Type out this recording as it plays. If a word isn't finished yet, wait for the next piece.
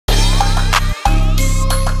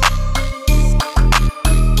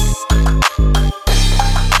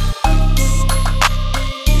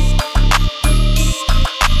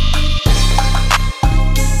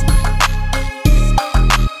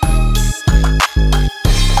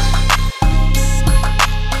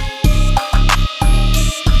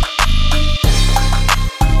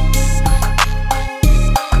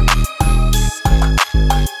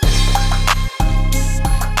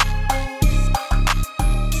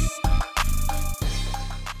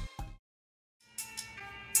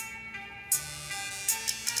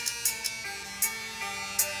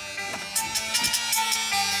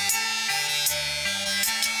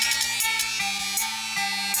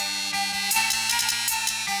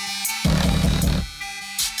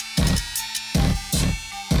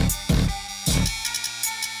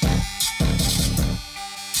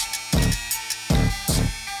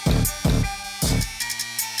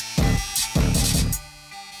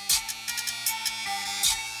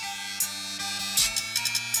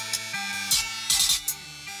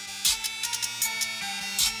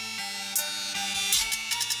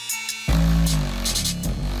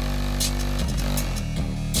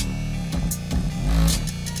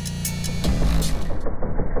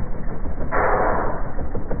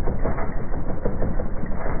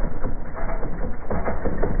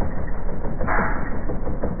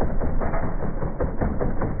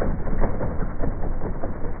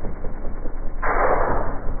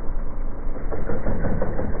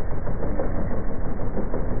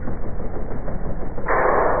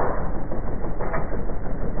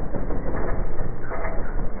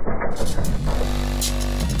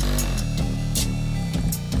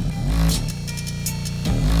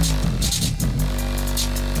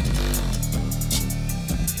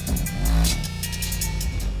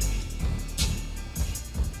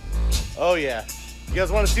Oh yeah. You guys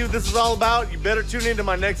want to see what this is all about? You better tune into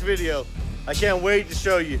my next video. I can't wait to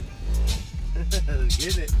show you.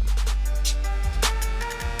 Get it.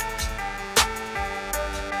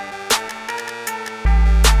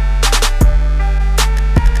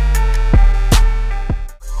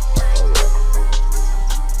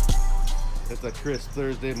 It's a crisp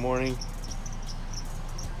Thursday morning.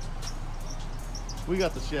 We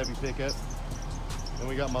got the Chevy pickup, and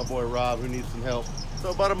we got my boy Rob who needs some help. So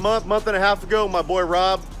about a month and a half ago, my boy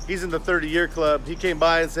Rob, he's in the 30-year club. He came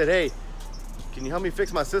by and said, hey, can you help me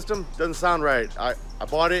fix my system? Doesn't sound right. I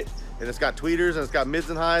bought it, and it's got tweeters, and it's got mids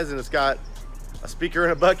and highs, and it's got a speaker in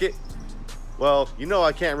a bucket. Well, you know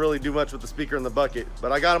I can't really do much with the speaker in the bucket,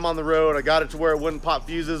 but I got him on the road. I got it to where it wouldn't pop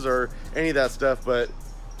fuses or any of that stuff, but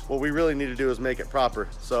what we really need to do is make it proper.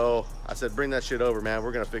 So I said, bring that shit over, man.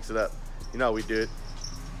 We're gonna fix it up. You know how we do it.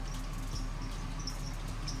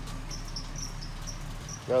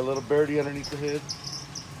 Got a little birdie underneath the hood.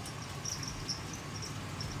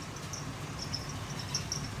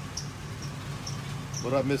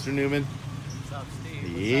 What up, Mr. Newman? What's up,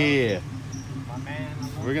 Steve? Yeah. What's up? My man.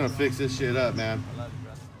 We're gonna fix this shit up, man. I love you,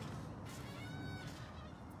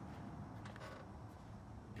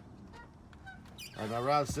 bro. Now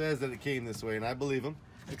Rob says that it came this way, and I believe him.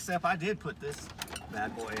 Except I did put this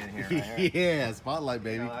bad boy in here. Right here. Yeah, spotlight,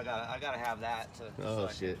 baby. You know, I gotta have that to. Oh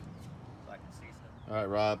so shit. So I can see stuff. All right,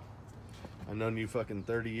 Rob. I've known you fucking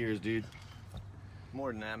 30 years, dude.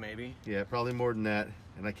 More than that, maybe. Yeah, probably more than that.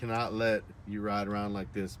 And I cannot let you ride around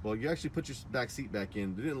like this. Well, you actually put your back seat back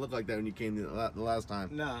in. It didn't look like that when you came the last time.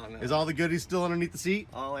 No, no. Is all the goodies still underneath the seat?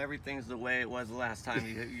 Oh, everything's the way it was the last time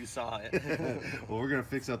you saw it. Well, we're gonna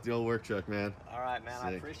fix up the old work truck, man. All right, man. Sick.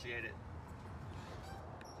 I appreciate it.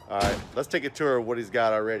 All right, let's take a tour of what he's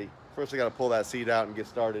got already. First, I gotta pull that seat out and get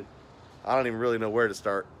started. I don't even really know where to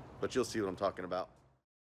start, but you'll see what I'm talking about.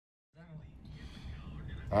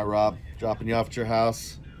 All right, Rob, dropping you off at your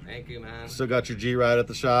house. Thank you, man. Still got your G-Ride at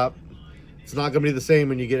the shop. It's not gonna be the same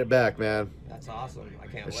when you get it back, man. That's awesome. I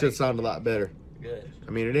can't It wait. should sound a lot better. Good.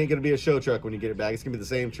 I mean, it ain't gonna be a show truck when you get it back. It's gonna be the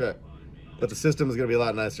same truck, but the system is gonna be a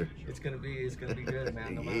lot nicer. It's gonna be good,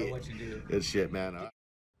 man. No matter what you do. Good shit, man. All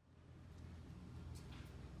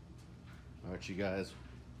right, you guys.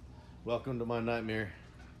 Welcome to my nightmare.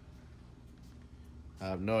 I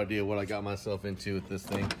have no idea what I got myself into with this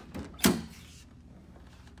thing.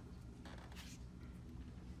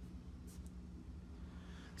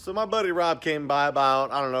 So my buddy Rob came by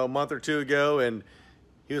about, I don't know, a month or two ago, and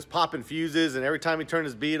he was popping fuses, and every time he turned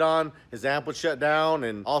his bead on, his amp would shut down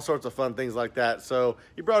and all sorts of fun things like that. So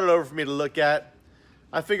he brought it over for me to look at.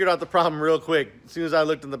 I figured out the problem real quick. As soon as I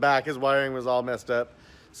looked in the back, his wiring was all messed up.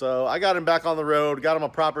 So I got him back on the road, got him a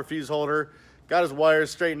proper fuse holder, got his wires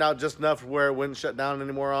straightened out just enough where it wouldn't shut down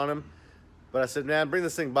anymore on him. But I said, man, bring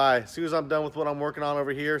this thing by. As soon as I'm done with what I'm working on over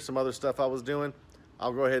here, some other stuff I was doing,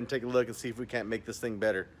 I'll go ahead and take a look and see if we can't make this thing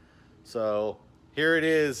better. So here it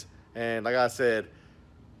is, and like I said,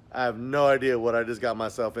 I have no idea what I just got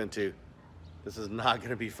myself into. This is not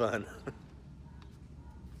gonna be fun.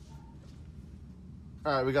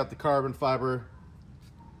 All right, we got the carbon fiber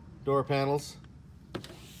door panels.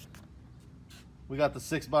 We got the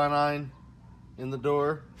 6x9 in the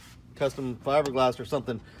door, custom fiberglass or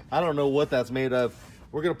something. I don't know what that's made of.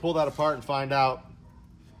 We're gonna pull that apart and find out.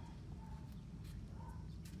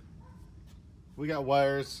 We got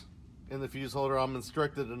wires in the fuse holder. I'm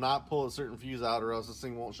instructed to not pull a certain fuse out or else this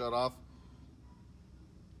thing won't shut off.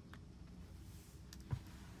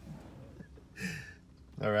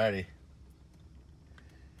 Alrighty.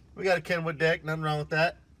 We got a Kenwood deck, nothing wrong with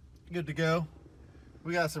that. Good to go.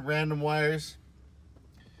 We got some random wires.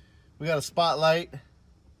 We got a spotlight.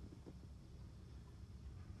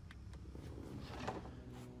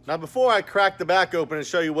 Now before I crack the back open and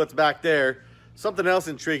show you what's back there, something else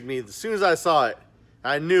intrigued me. As soon as I saw it,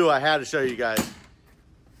 I knew I had to show you guys.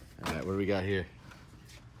 All right, what do we got here?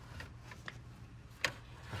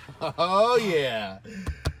 Oh yeah.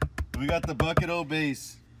 We got the bucket O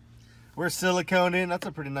base. We're silicone in. That's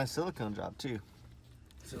a pretty nice silicone job too.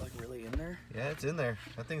 Is it like really in there? Yeah, it's in there.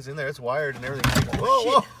 That thing's in there. It's wired and everything. Whoa,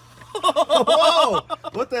 whoa. Whoa!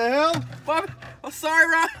 What the hell? Oh, sorry,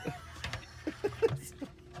 Rob.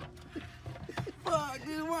 Fuck,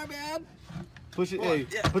 dude, my bad. Push it. Hold Hey, on,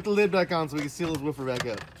 yeah. put the lid back on so we can seal his woofer back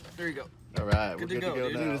up. There you go. All right, Good we're to good to go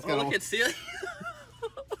dude. now. It's Oh, got look a, at seal.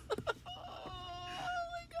 Oh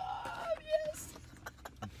my god, yes.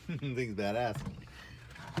 thing's badass.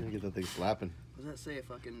 I'm gonna get that thing slapping. What does that say?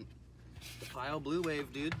 Fucking the pile blue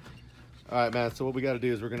wave, dude. All right, man. So what we got to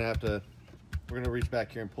do is we're gonna reach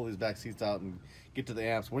back here and pull these back seats out and get to the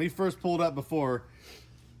amps. When he first pulled up before,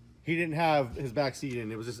 he didn't have his back seat in.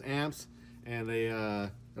 It was just amps. and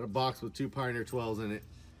a box with 2 Pioneer 12s in it.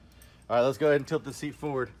 All right, let's go ahead and tilt the seat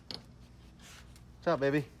forward. What's up,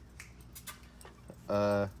 baby?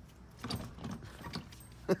 Hold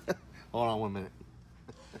on 1 minute.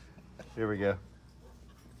 Here we go.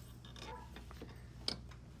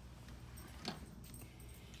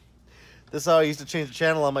 This is how I used to change the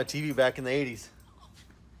channel on my TV back in the 80s.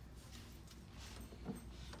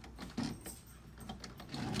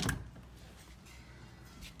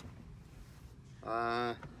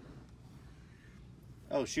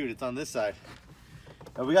 Oh shoot, it's on this side.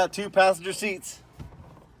 And we got 2 passenger seats.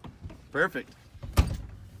 Perfect.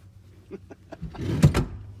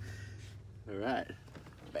 All right.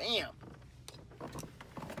 Bam.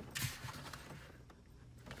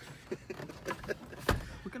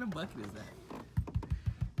 What kind of bucket is that?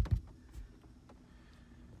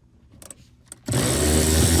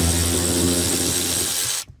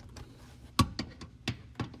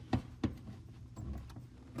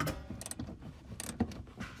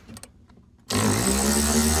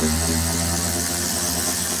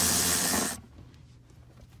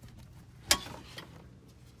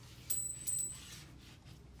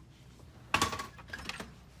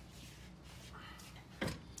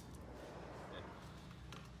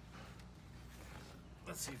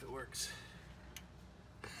 Let's see if it works.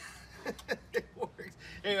 It works.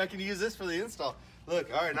 Hey, I can use this for the install.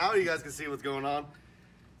 Look, all right, now you guys can see what's going on.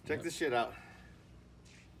 Check this shit out.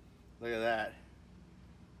 Look at that.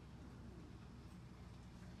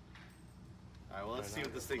 All right, well, let's see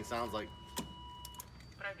what this thing sounds like.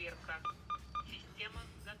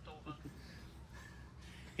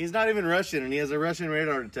 He's not even Russian, and he has a Russian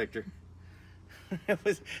radar detector.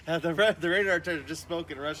 The radar detector just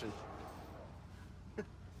spoke in Russian.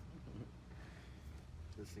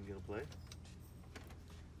 This thing gonna play?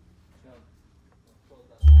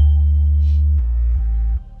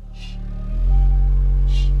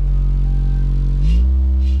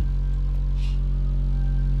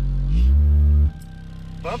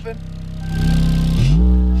 Bumping.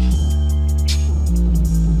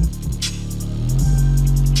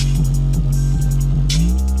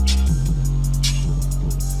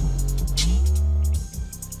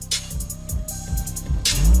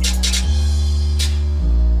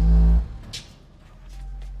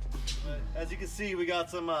 As you can see, we got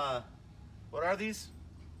some, what are these?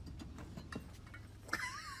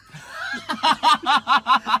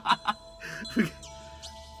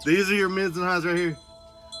 These are your mids and highs right here.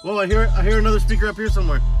 Whoa, I hear another speaker up here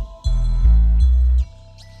somewhere.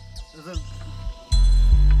 There's a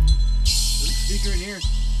speaker in here.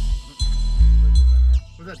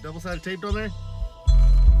 What's that, double-sided tape on there?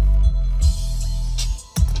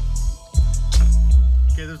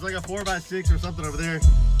 Okay, there's like a 4x6 or something over there.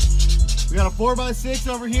 We got a 4x6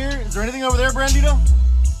 over here. Is there anything over there, Brandito?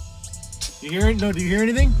 Do you hear it? No, do you hear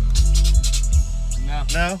anything? No.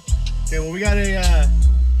 No? Okay, well, we got a,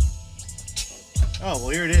 oh, well,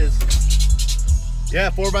 here it is. Yeah,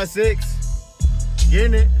 4x6.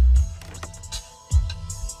 Getting it.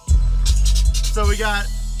 So we got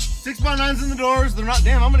 6x9s in the doors. They're not,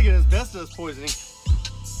 damn, I'm gonna get asbestos poisoning.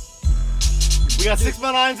 We got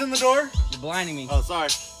 6x9s in the door. You're blinding me. Oh,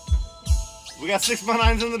 sorry. We got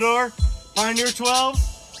 6x9s in the door. Pioneer 12.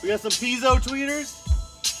 We got some piezo tweeters.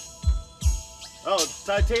 Oh,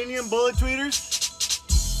 titanium bullet tweeters.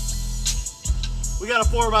 We got a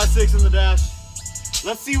 4x6 in the dash.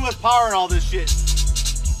 Let's see what's powering all this shit.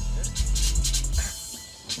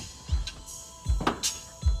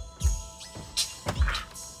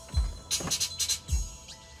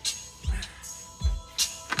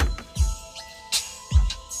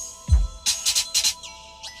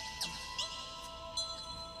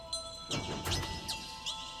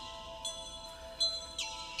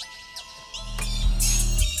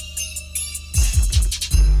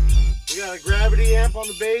 We got a gravity amp on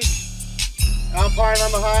the bass, Alpine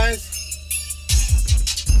on the highs.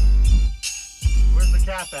 Where's the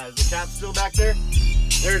cap at? Is the cap still back there?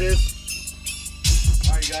 There it is.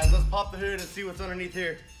 All right, you guys, let's pop the hood and see what's underneath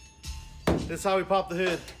here. This is how we pop the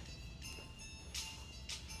hood.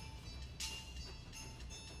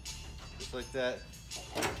 Just like that.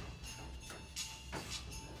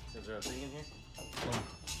 Is there a thing in here?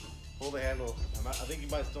 Pull the handle. I think you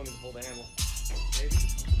might still need to pull the handle. Maybe.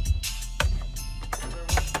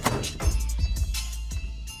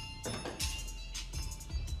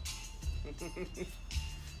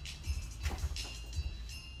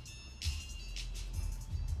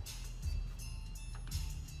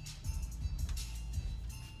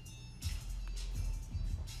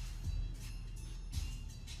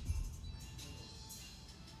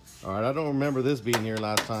 All right, I don't remember this being here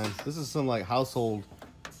last time. This is some like household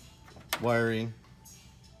wiring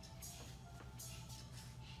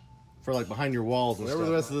for like behind your walls and whatever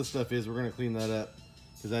the rest of this stuff is. We're gonna clean that up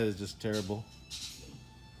because that is just terrible.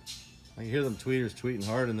 I can hear them tweeters tweeting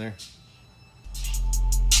hard in there.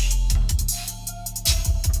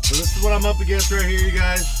 So this is what I'm up against right here, you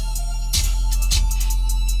guys.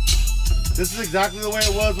 This is exactly the way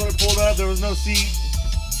it was when it pulled up. There was no seat.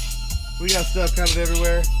 We got stuff kind of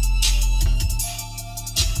everywhere.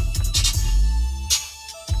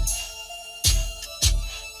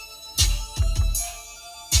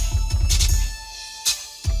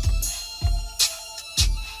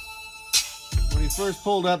 When he first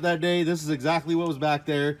pulled up that day, this is exactly what was back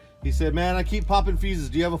there. He said, man, I keep popping fuses.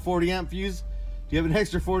 Do you have a 40 amp fuse? Do you have an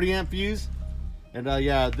extra 40 amp fuse? And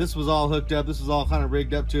yeah, this was all hooked up. This was all kind of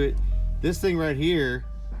rigged up to it. This thing right here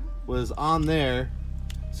was on there.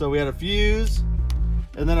 So we had a fuse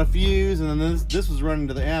and then a fuse, and then this was running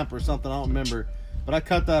to the amp or something, I don't remember. But I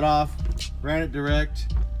cut that off, ran it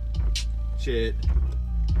direct. Shit.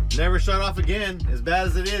 Never shut off again. As bad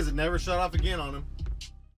as it is, it never shut off again on him.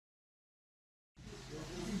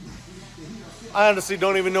 I honestly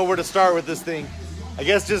don't even know where to start with this thing. I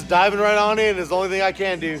guess just diving right on in is the only thing I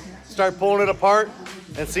can do. Start pulling it apart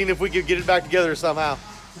and seeing if we could get it back together somehow.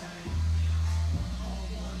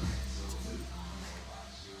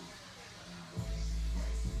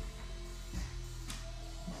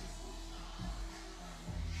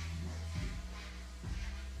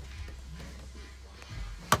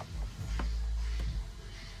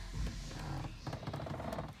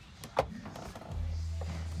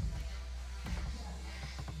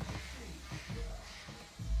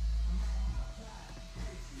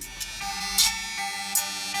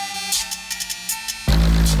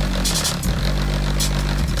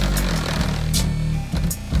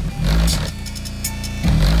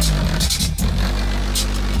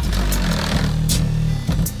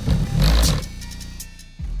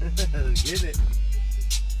 Get it.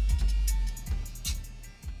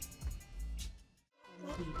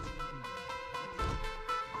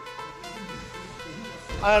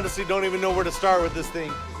 I honestly don't even know where to start with this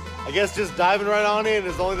thing. I guess just diving right on in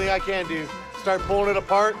is the only thing I can do. Start pulling it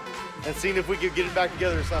apart and seeing if we could get it back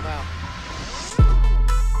together somehow.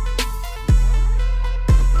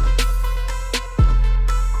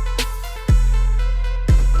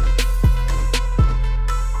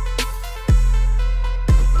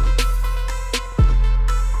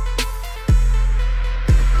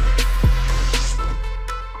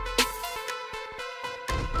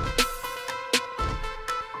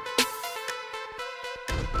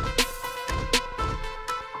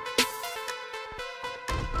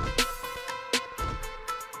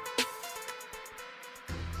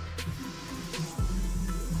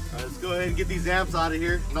 Let's go ahead and get these amps out of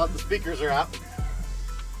here. Now that the speakers are out.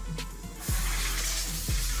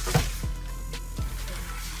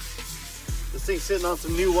 This thing's sitting on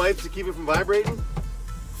some new wipes to keep it from vibrating.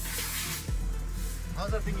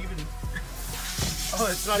 How's that thing even? Oh,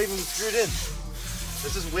 it's not even screwed in.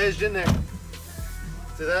 This is wedged in there.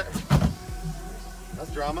 See that?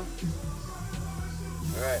 That's drama.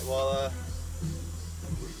 All right, well,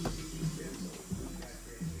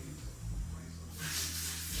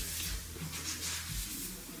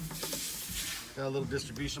 got a little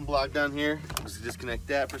distribution block down here. Just disconnect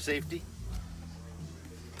that for safety.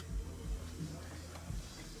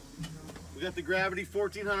 We got the Gravity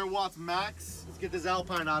 1400 watts max. Let's get this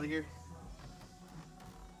Alpine out of here.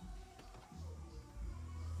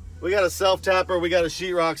 We got a self tapper. We got a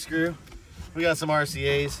sheetrock screw. We got some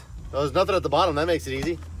RCAs. Oh, there's nothing at the bottom. That makes it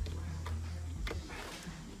easy.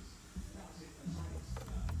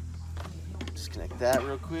 Disconnect that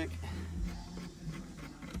real quick.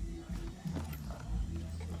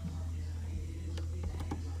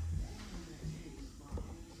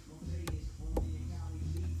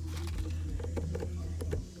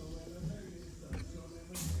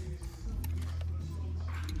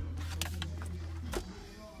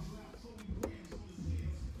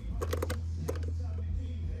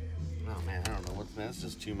 That's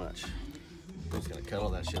just too much. I'm just gonna cut all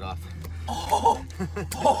that shit off. Oh,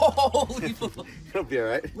 holy It'll be all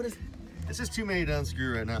right. What is? It's just too many to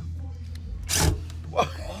unscrew right now. Whoa.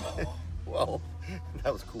 Whoa,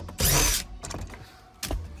 that was cool.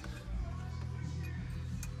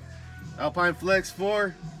 Alpine Flex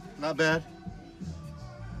 4, not bad.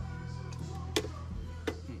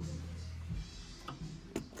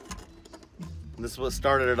 This is what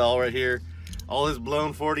started it all right here. All his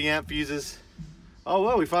blown 40 amp fuses. Oh,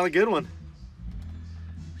 well, we found a good one.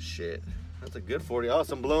 Shit, that's a good 40. Oh,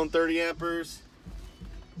 some blown 30 ampers.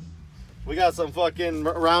 We got some fucking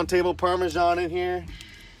round table Parmesan in here.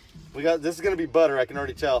 We got, this is gonna be butter, I can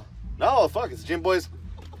already tell. No, fuck, it's Jim Boy's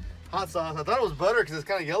hot sauce. I thought it was butter because it's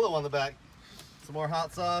kind of yellow on the back. Some more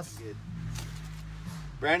hot sauce. Good.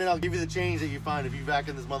 Brandon, I'll give you the change that you find if you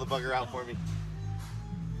vacuum this motherfucker out for me.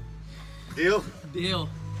 Deal? Deal.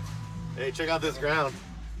 Hey, check out this ground.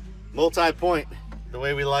 Multi-point, the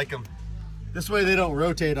way we like them. This way they don't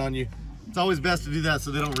rotate on you. It's always best to do that so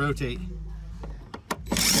they don't rotate.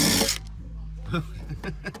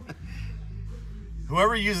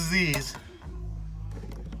 Whoever uses these,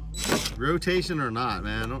 rotation or not,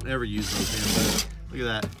 man, don't ever use those things. Look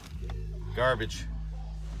at that. Garbage.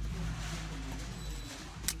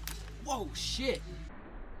 Whoa, shit.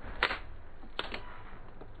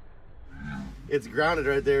 It's grounded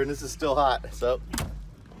right there and this is still hot. So,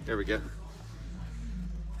 there we go.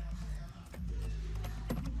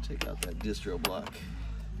 Take out that distro block.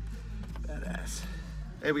 Badass.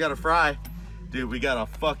 Hey, we got a fry. Dude, we got a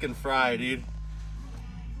fucking fry, dude.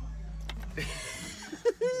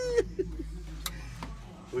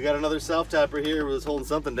 We got another self-tapper here where it's holding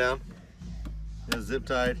something down. It's zip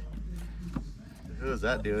tied. What is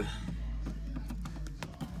that doing?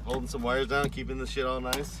 Holding some wires down, keeping this shit all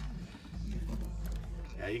nice.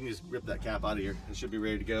 Yeah, you can just rip that cap out of here. It should be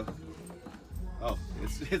ready to go. Oh,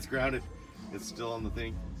 it's grounded. It's still on the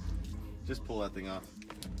thing. Just pull that thing off.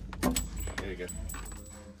 There you go.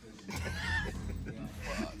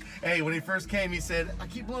 Hey, when he first came, he said, I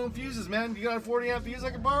keep blowing fuses, man. You got a 40 amp fuse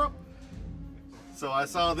I can borrow? So I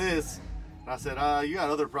saw this, and I said, you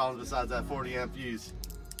got other problems besides that 40 amp fuse.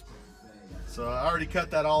 So I already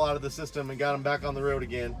cut that all out of the system and got them back on the road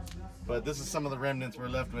again. But this is some of the remnants we're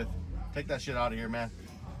left with. Take that shit out of here, man.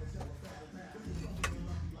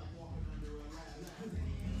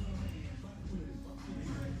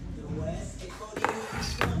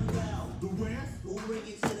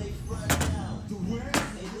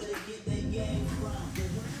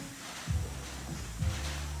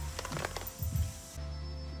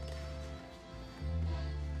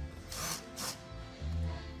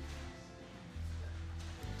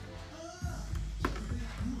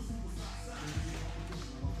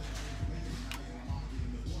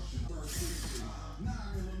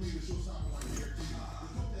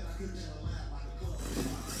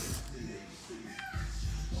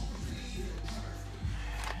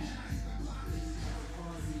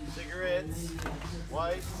 Cigarettes,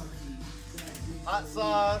 white, hot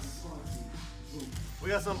sauce. We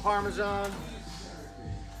got some Parmesan. I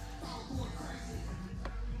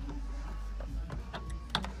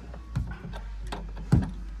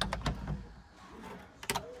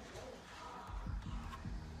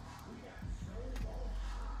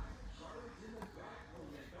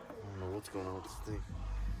don't know what's going on with this thing.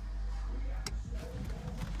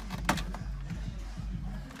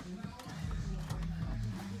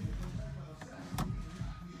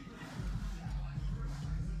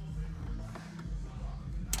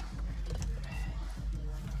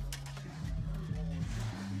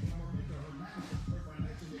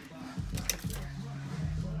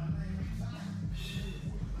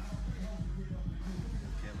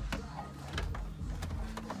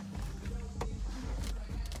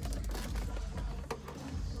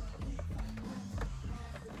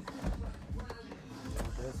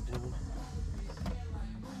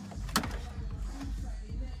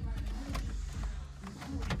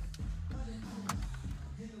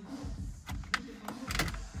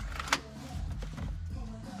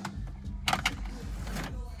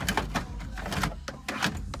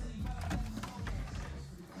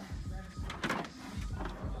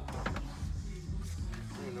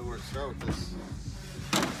 Start with this.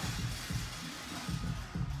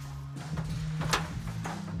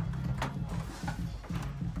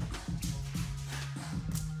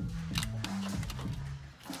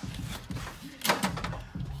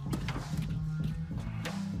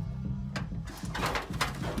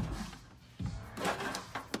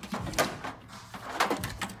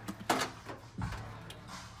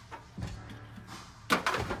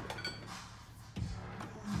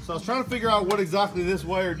 So I was trying to figure out what exactly this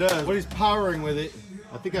wire does, what he's powering with it.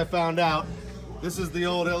 I think I found out. This is the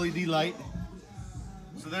old LED light.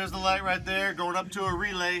 So there's the light right there going up to a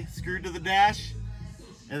relay screwed to the dash.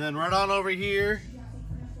 And then right on over here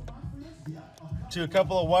to a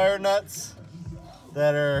couple of wire nuts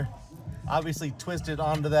that are obviously twisted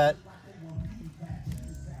onto that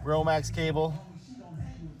Romax cable.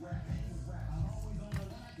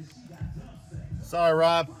 Sorry,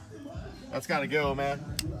 Rob. That's gotta go, man.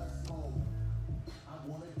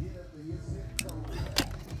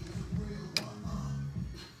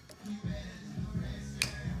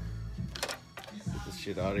 Get this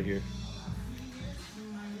shit out of here.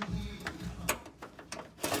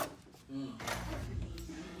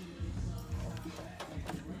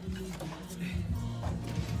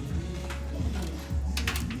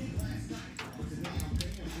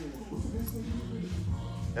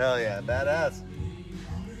 Hell yeah, badass.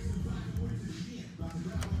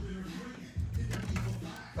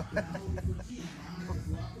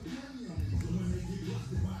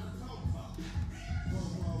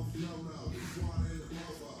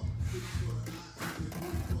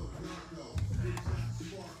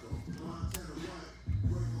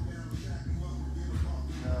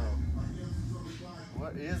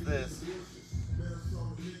 What is this?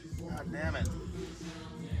 God damn it.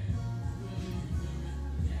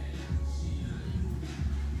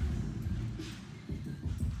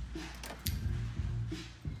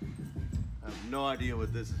 I have no idea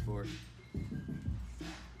what this is for.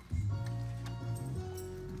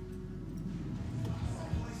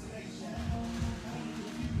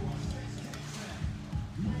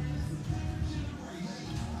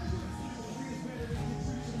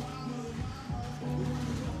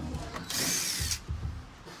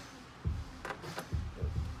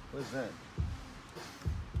 What is that?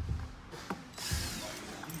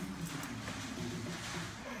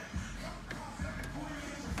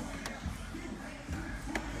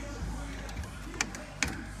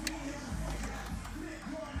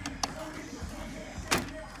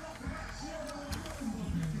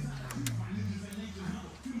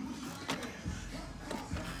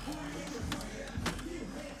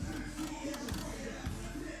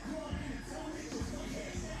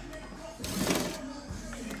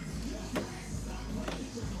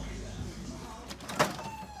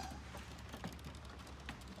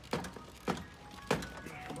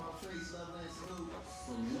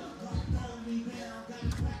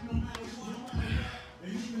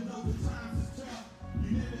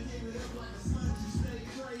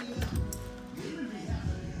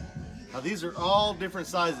 Now these are all different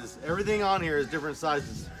sizes. Everything on here is different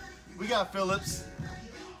sizes. We got Phillips.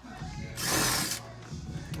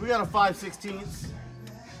 We got a 5/16.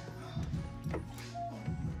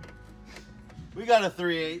 We got a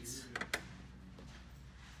 3/8.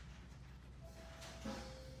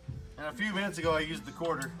 And a few minutes ago I used the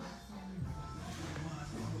quarter.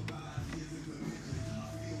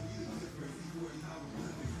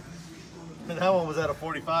 And that one was at a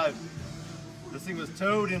 45. This thing was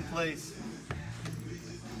towed in place.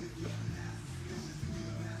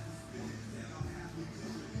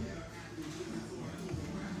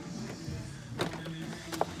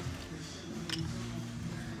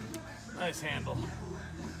 Nice handle.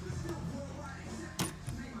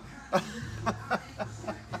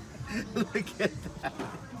 Look at that.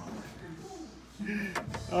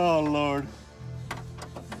 Oh Lord.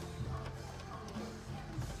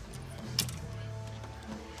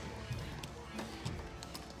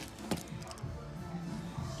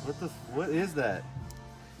 What is that?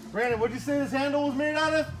 Brandon, what'd you say this handle was made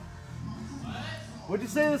out of? What? What'd you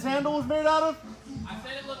say this handle was made out of? I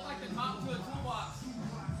said it looked like the top to a toolbox.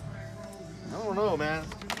 I don't know, man.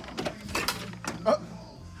 Oh.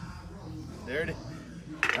 There it is.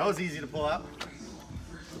 That was easy to pull out.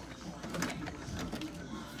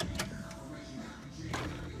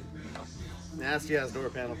 Nasty ass door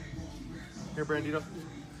panel. Here, Brandito.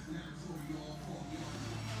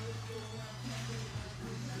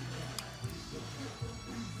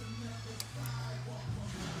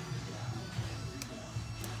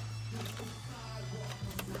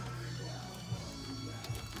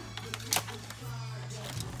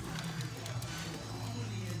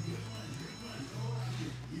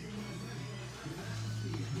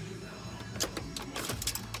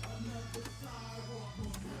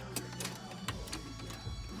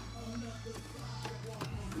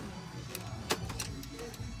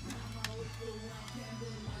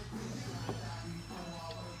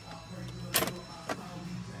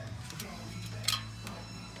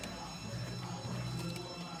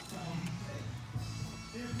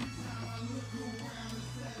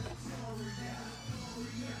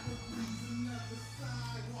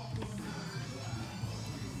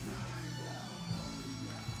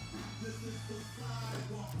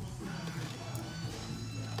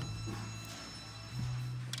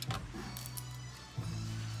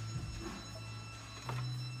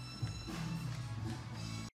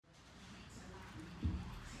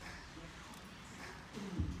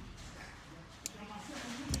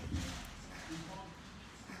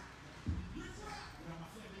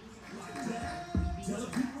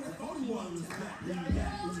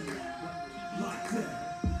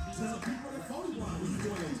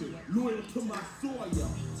 Loyal to my soil,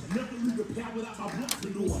 never leave a path without my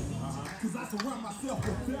blessing on. Cause I surround myself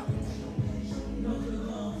with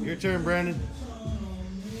felons. Your turn, Brandon.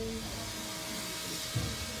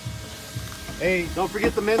 Hey, don't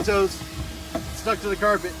forget the Mentos. It's stuck to the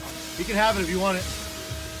carpet. You can have it if you want it.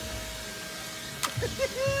 The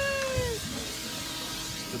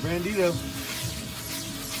Brandito.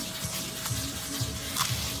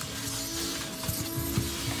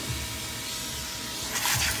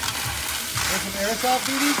 There's some aerosol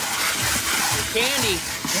BD? Candy.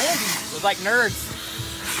 Candy? It was like nerds.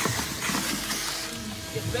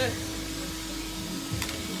 Gets better.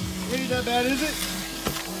 Ain't that bad, is it?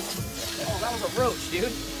 Oh, that was a roach, dude.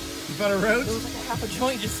 You found a roach? It was like a half a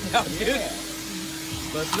joint just now, dude. Yeah.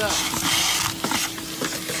 Bust it up.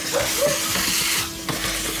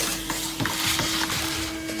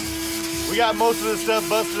 We got most of this stuff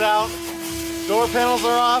busted out. Door panels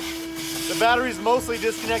are off. The battery's mostly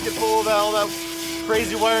disconnected full of all that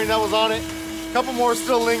crazy wiring that was on it. A couple more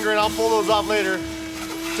still lingering. I'll pull those off later.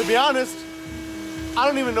 To be honest, I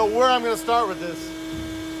don't even know where I'm gonna start with this.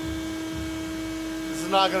 This is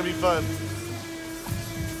not gonna be fun.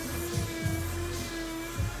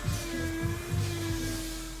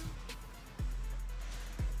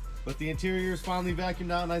 But the interior is finally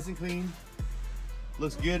vacuumed out nice and clean.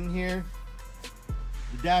 Looks good in here.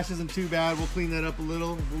 The dash isn't too bad. We'll clean that up a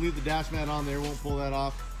little. We'll leave the dash mat on there. Won't pull that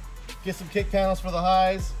off. Get some kick panels for the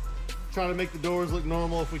highs. Trying to make the doors look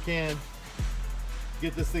normal if we can.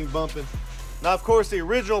 Get this thing bumping. Now, of course, the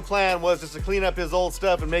original plan was just to clean up his old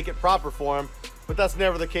stuff and make it proper for him, but that's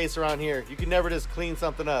never the case around here. You can never just clean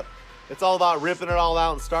something up. It's all about ripping it all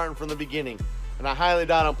out and starting from the beginning. And I highly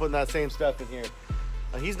doubt I'm putting that same stuff in here.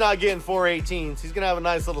 Now, he's not getting 418s. He's gonna have a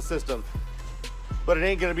nice little system, but it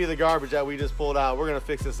ain't gonna be the garbage that we just pulled out. We're gonna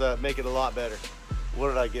fix this up, make it a lot better. What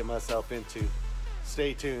did I get myself into?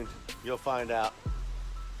 Stay tuned, you'll find out.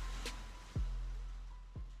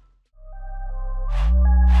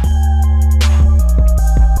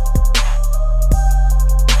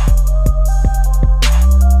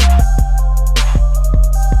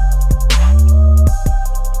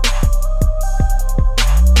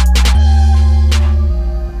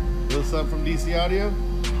 From DC Audio.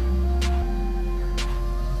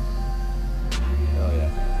 Oh yeah.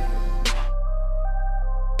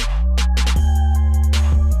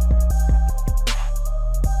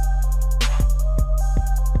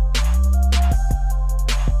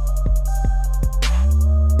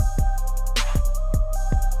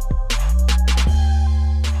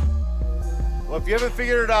 Well, if you haven't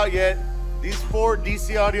figured it out yet, these 4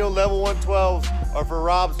 DC Audio level 112s are for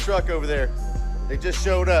Rob's truck over there. They just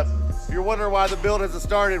showed up. If you're wondering why the build hasn't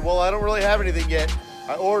started, well, I don't really have anything yet.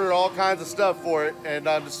 I ordered all kinds of stuff for it, and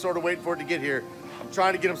I'm just sort of waiting for it to get here. I'm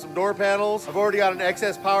trying to get him some door panels. I've already got an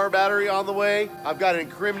excess power battery on the way. I've got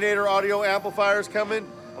incriminator audio amplifiers coming.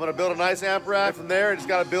 I'm gonna build a nice amp rack from there, and just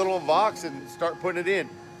gotta build it on Vox and start putting it in.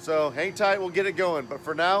 So hang tight, we'll get it going. But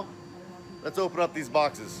for now, let's open up these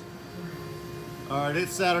boxes. All right,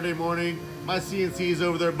 it's Saturday morning. My CNC is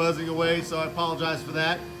over there buzzing away, so I apologize for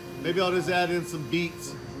that. Maybe I'll just add in some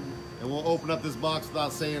beats and we'll open up this box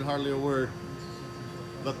without saying hardly a word.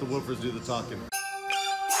 Let the woofers do the talking.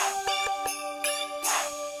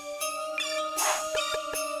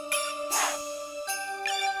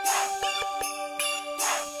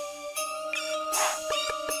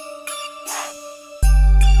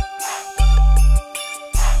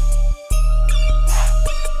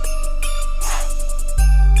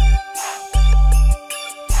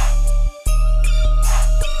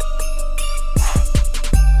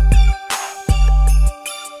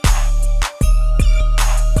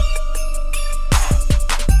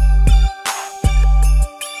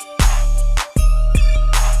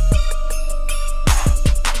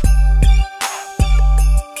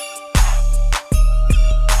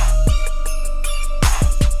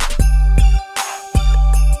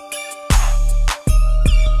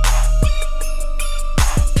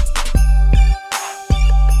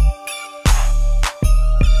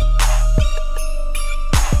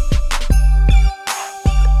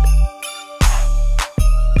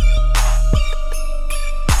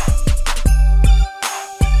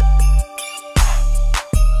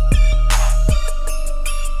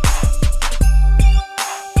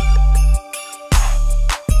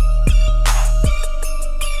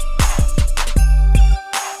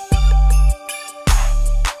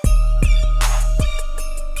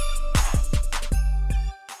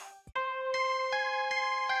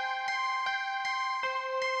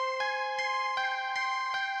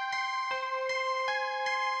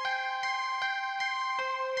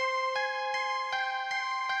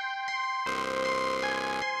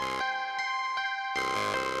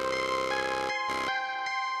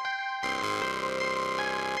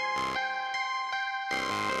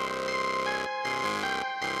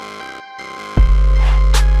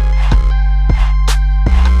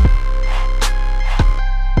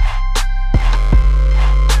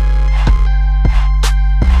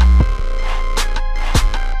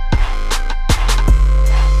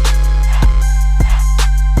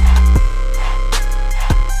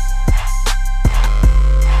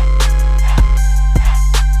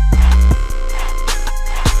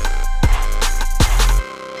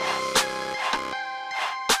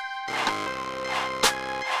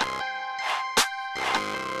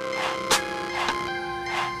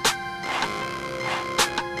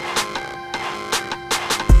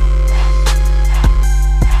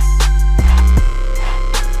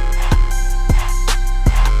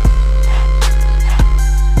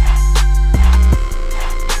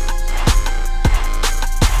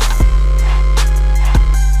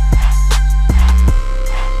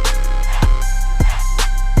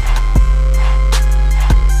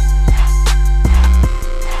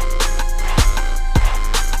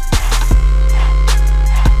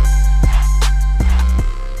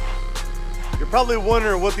 probably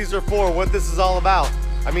wondering what these are for, what this is all about.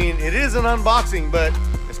 I mean, it is an unboxing, but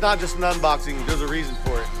it's not just an unboxing. There's a reason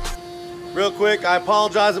for it. Real quick, I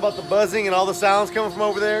apologize about the buzzing and all the sounds coming from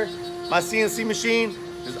over there. My CNC machine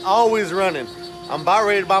is always running. I'm about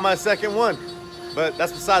ready to buy my second one, but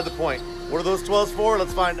that's beside the point. What are those 12s for?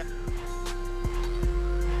 Let's find out.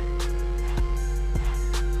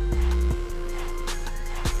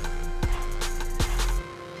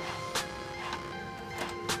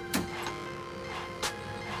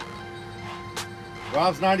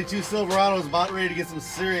 Rob's 92 Silverado is about ready to get some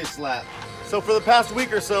serious slap. So for the past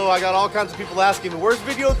week or so, I got all kinds of people asking me, where's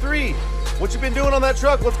video 3? What you been doing on that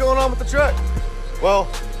truck? What's going on with the truck? Well,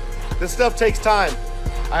 this stuff takes time.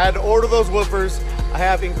 I had to order those woofers. I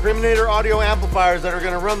have incriminator audio amplifiers that are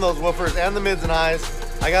gonna run those woofers and the mids and highs.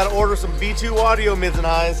 I gotta order some B2 audio mids and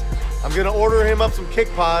highs. I'm gonna order him up some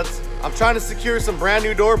kick pods. I'm trying to secure some brand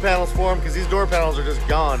new door panels for him because these door panels are just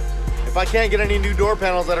gone. If I can't get any new door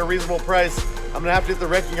panels at a reasonable price, I'm gonna have to hit the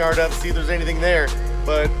wrecking yard up and see if there's anything there.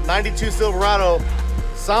 But 92 Silverado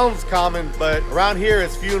sounds common, but around here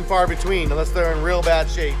it's few and far between unless they're in real bad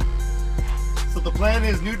shape. So the plan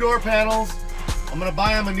is new door panels. I'm gonna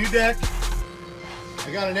buy him a new deck.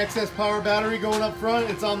 I got an excess power battery going up front,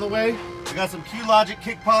 it's on the way. I got some Q-Logic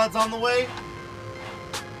kick pods on the way.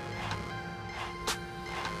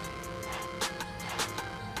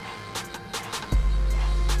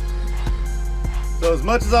 So as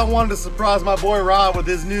much as I wanted to surprise my boy Rob with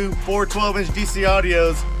his new 4 12-inch DC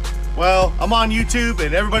audios, well, I'm on YouTube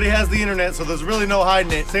and everybody has the internet, so there's really no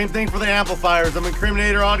hiding it. Same thing for the amplifiers. I'm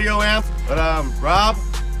Incriminator audio amps. But Rob,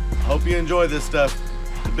 I hope you enjoy this stuff.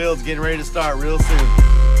 The build's getting ready to start real soon.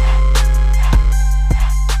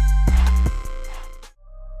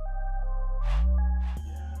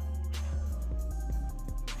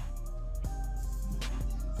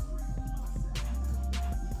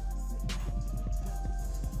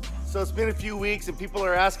 So it's been a few weeks and people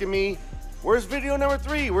are asking me, where's video number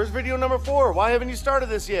 3? Where's video number 4? Why haven't you started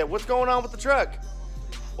this yet? What's going on with the truck?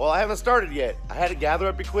 Well, I haven't started yet. I had to gather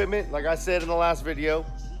up equipment, like I said in the last video.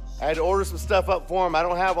 I had to order some stuff up for him. I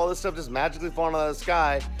don't have all this stuff just magically falling out of the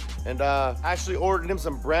sky. And actually ordered him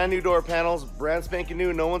some brand new door panels, brand spanking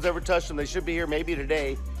new. No one's ever touched them. They should be here maybe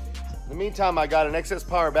today. In the meantime, I got an excess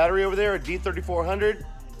power battery over there, a D3400.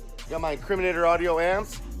 Got my Incriminator audio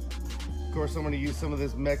amps. Of course, I'm gonna use some of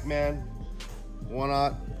this MechMan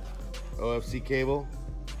 1/0 OFC cable.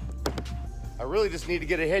 I really just need to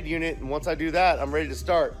get a head unit, and once I do that, I'm ready to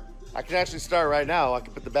start. I can actually start right now. I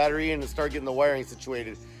can put the battery in and start getting the wiring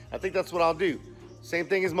situated. I think that's what I'll do. Same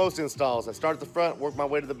thing as most installs. I start at the front, work my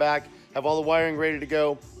way to the back, have all the wiring ready to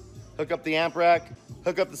go, hook up the amp rack,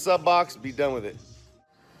 hook up the sub box, be done with it.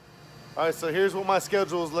 All right, so here's what my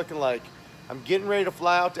schedule is looking like. I'm getting ready to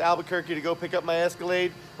fly out to Albuquerque to go pick up my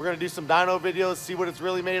Escalade. We're gonna do some dyno videos, see what it's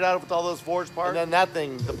really made out of with all those forged parts. And then that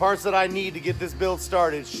thing, the parts that I need to get this build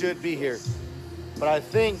started should be here. But I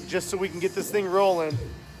think just so we can get this thing rolling,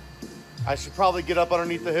 I should probably get up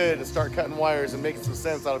underneath the hood and start cutting wires and making some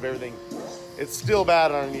sense out of everything. It's still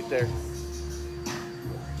bad underneath there.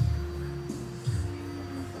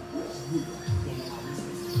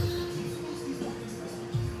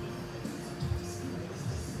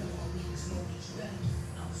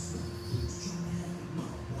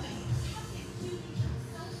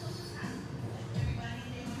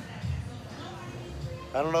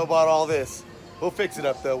 I don't know about all this. We'll fix it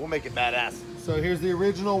up though, we'll make it badass. So here's the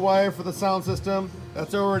original wire for the sound system.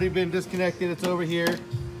 That's already been disconnected, it's over here.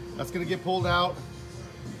 That's gonna get pulled out.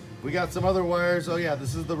 We got some other wires. Oh yeah,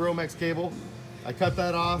 this is the Romex cable. I cut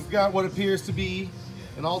that off. We've got what appears to be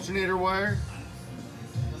an alternator wire.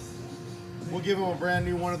 We'll give them a brand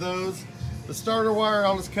new one of those. The starter wire,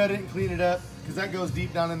 I'll just cut it and clean it up because that goes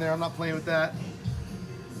deep down in there. I'm not playing with that.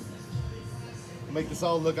 Make this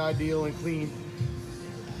all look ideal and clean.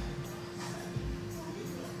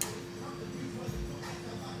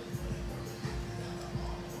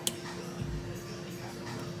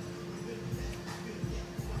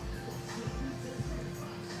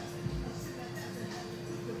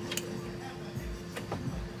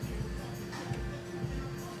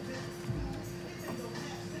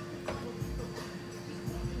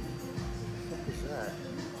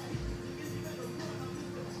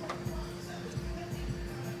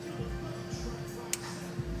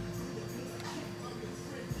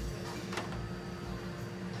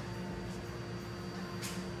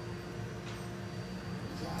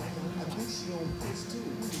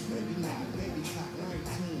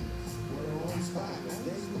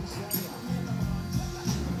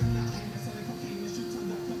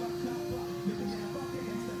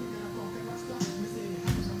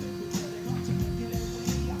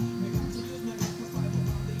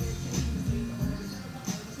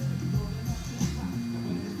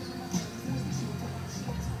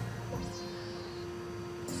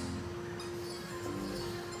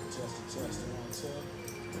 Test. 1, 2.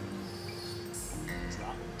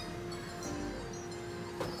 Drop it.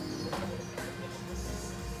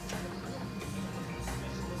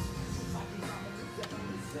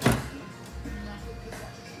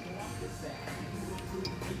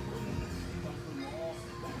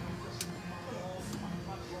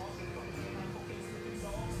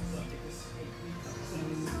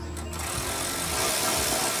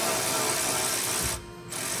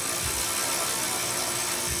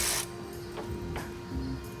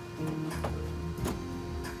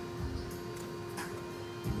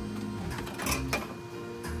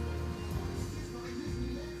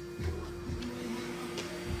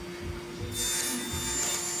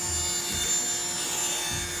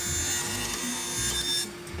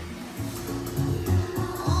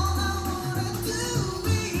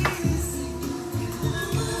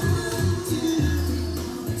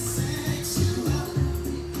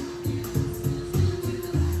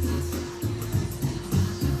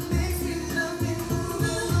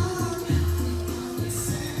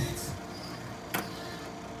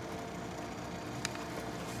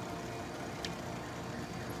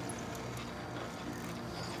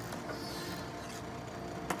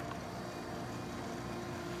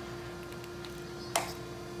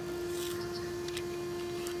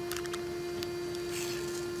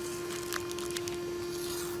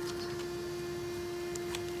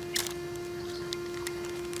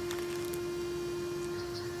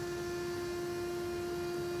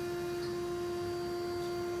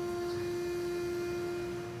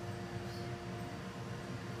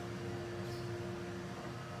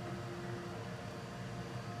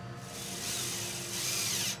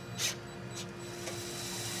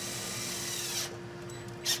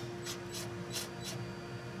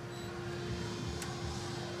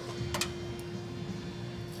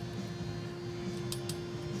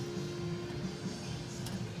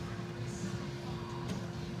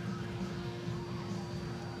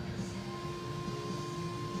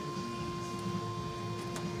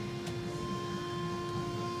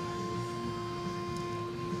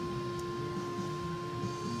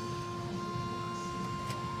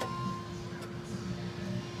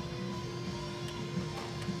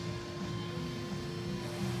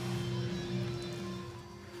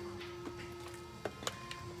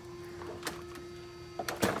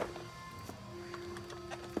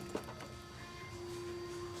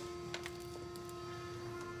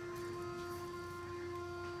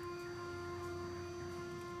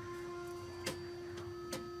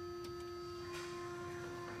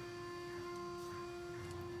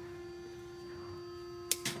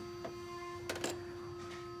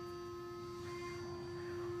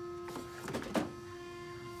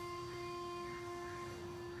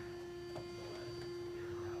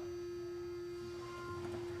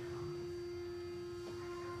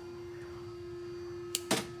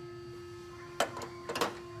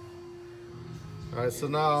 All right, so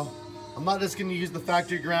now I'm not just gonna use the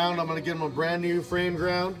factory ground. I'm gonna give them a brand new frame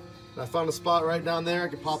ground. And I found a spot right down there. I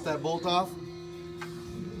can pop that bolt off.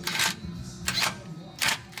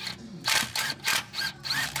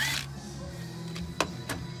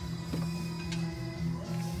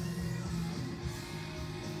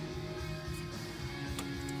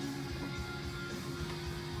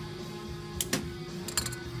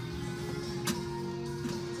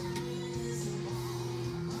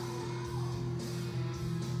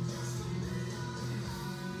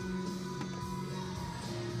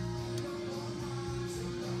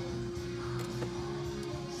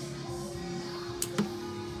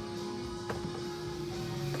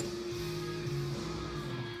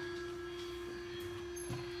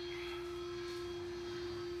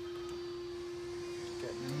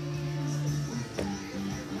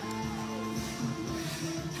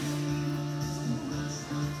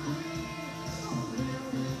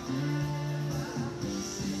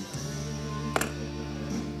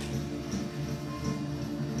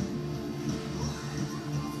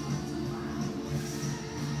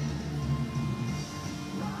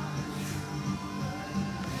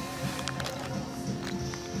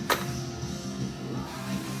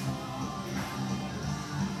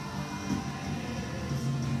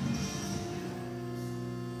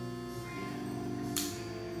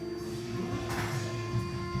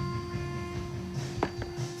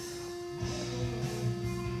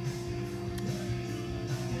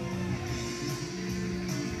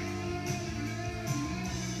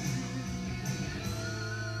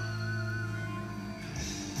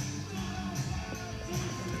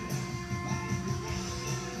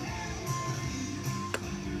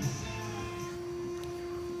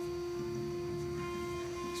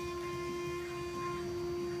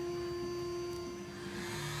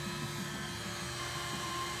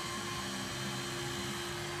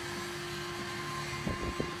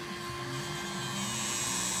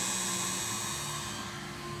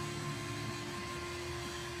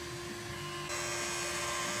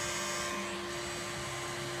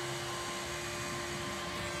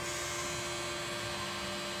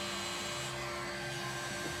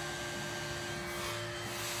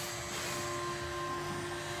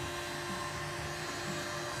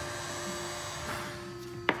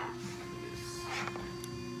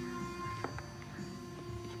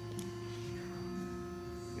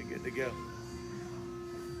 to go.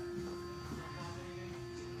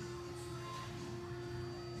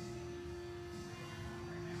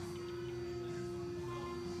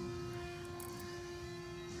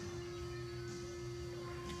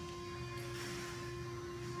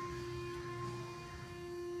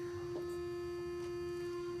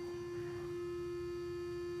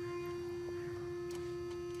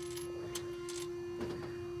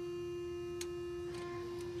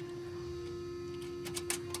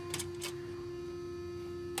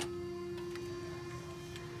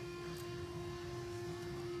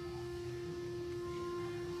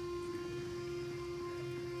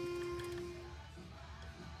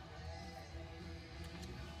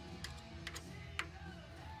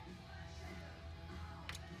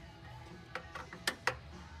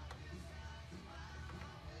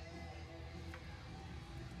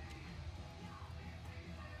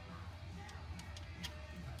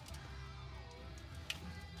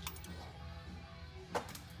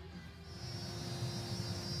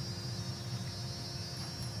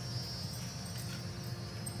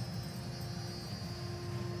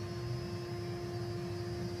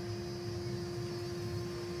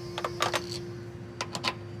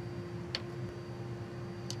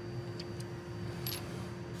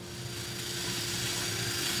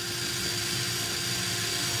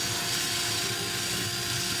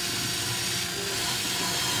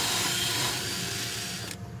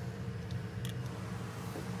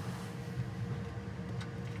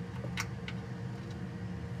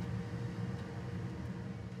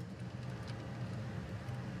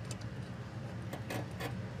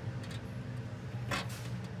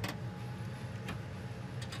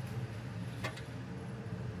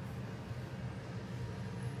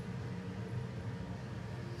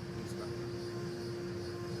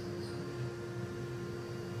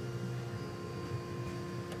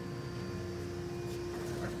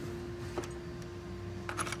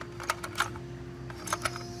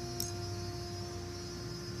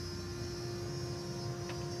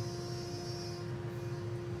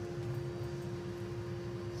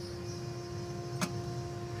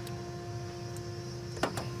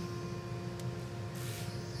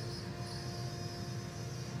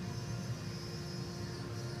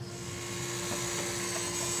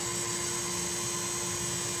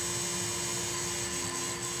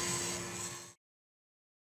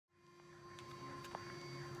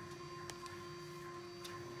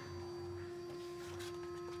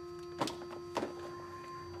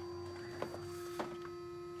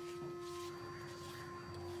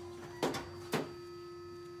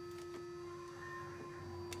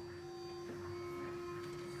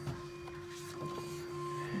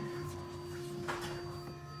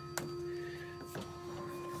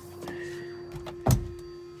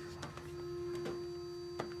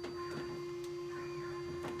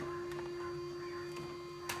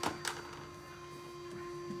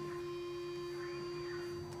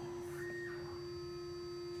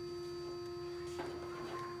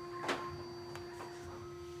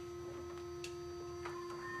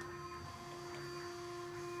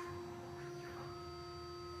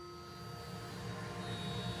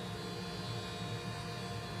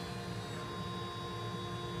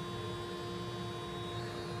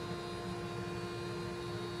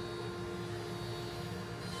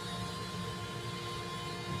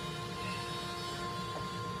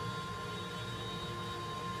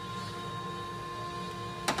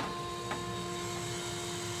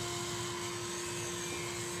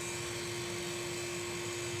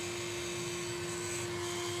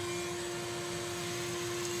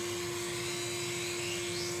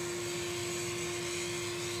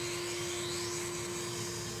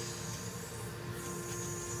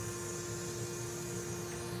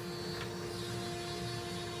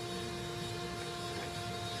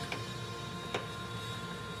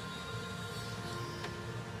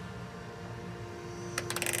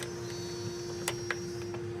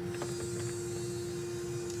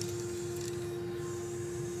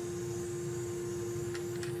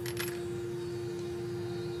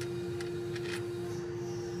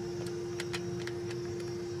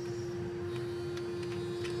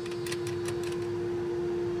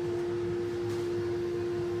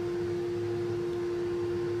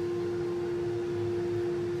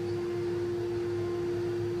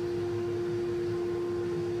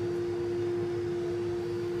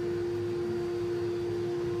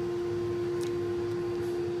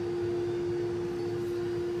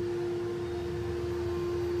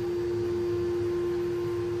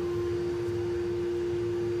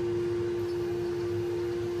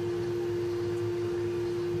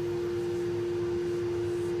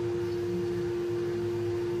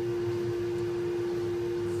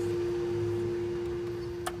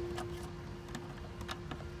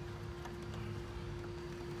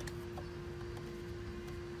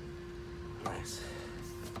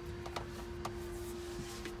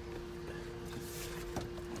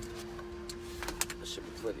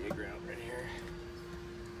 6-foot A ground right here.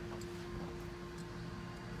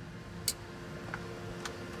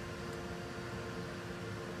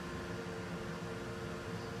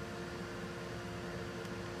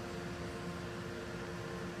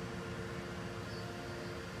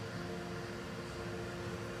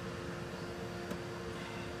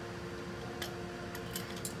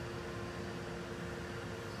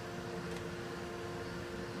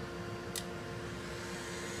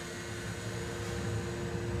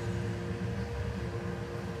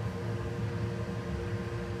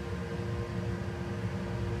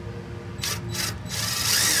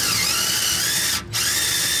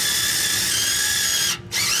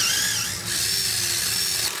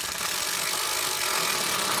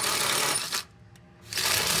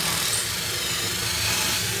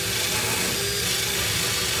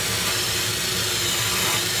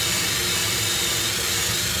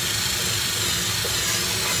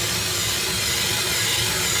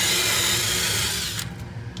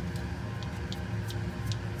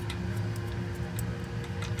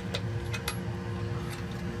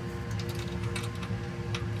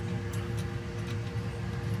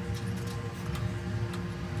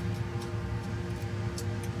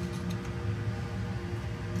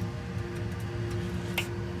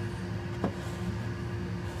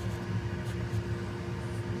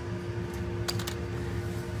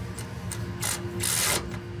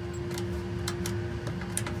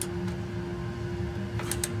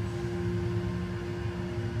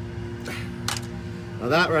 Now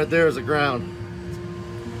that right there is a ground.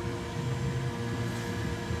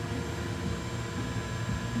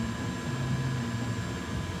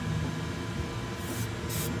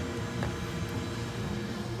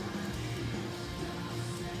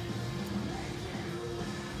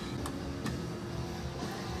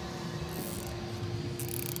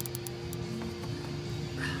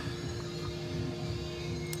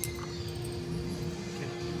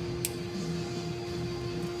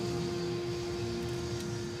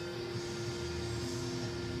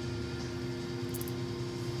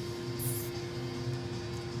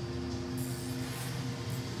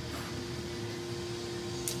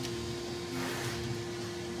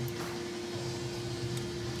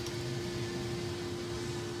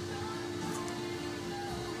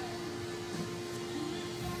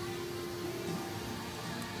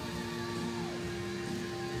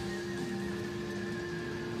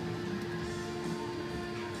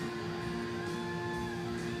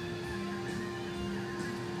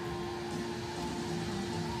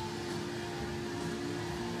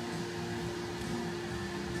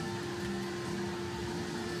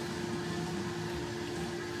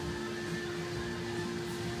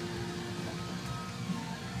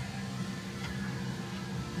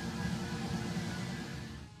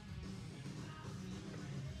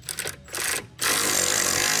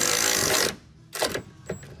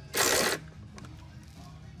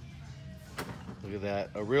 Look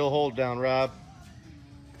at that, a real hold down, Rob.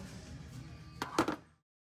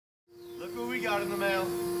 Look what we got in the mail.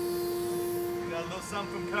 We got a little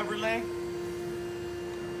something from Cover Lane.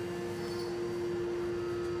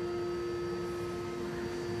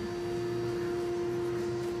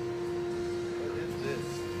 What is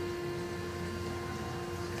this?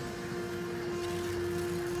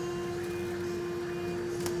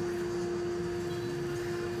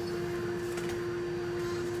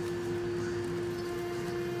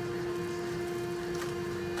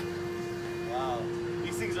 Wow,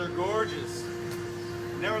 these things are gorgeous.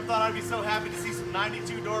 Never thought I'd be so happy to see some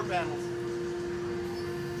 92 door panels.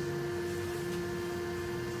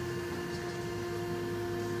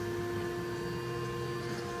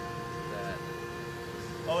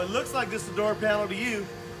 Oh, it looks like just a door panel to you,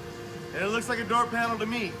 and it looks like a door panel to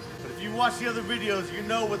me. But if you watch the other videos, you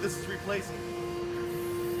know what this is replacing.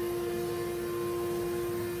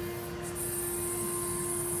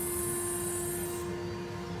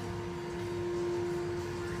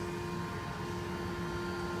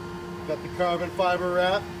 Got the carbon fiber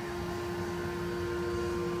wrap.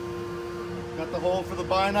 Got the hole for the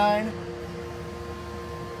bi-9.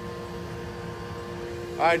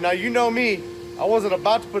 All right, now you know me. I wasn't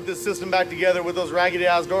about to put this system back together with those raggedy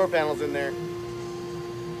ass door panels in there.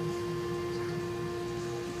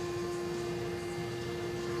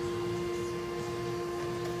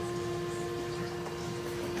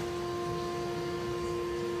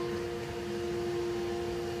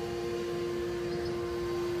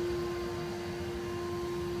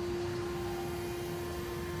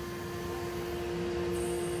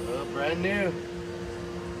 Oh, brand new.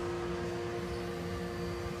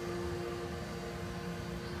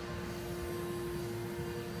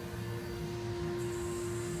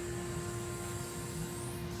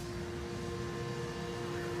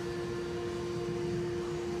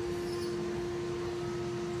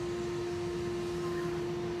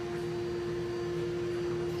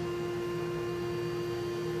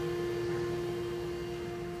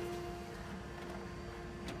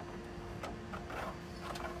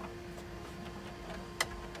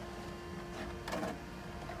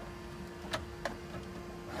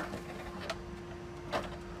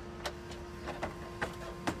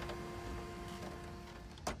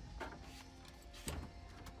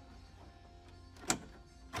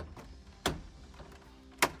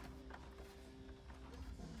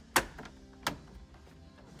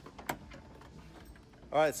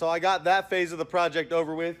 All right, so I got that phase of the project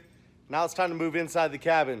over with. Now it's time to move inside the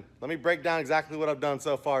cabin. Let me break down exactly what I've done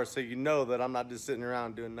so far so you know that I'm not just sitting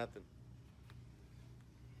around doing nothing.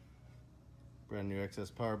 Brand new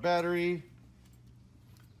excess power battery.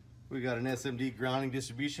 We got an SMD grounding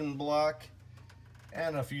distribution block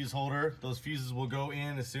and a fuse holder. Those fuses will go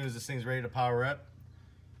in as soon as this thing's ready to power up.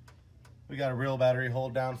 We got a real battery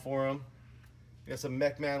hold down for them. We got some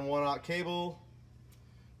MechMan 1/aught cable.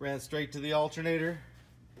 Ran straight to the alternator.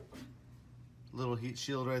 Little heat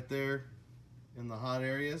shield right there in the hot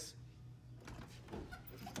areas.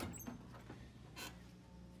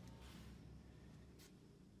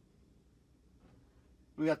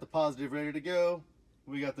 We got the positive ready to go.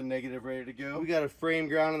 We got the negative ready to go. We got a frame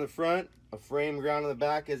ground in the front, a frame ground in the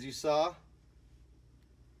back as you saw.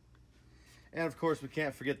 And of course we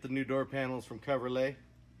can't forget the new door panels from Coverlay.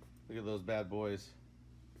 Look at those bad boys.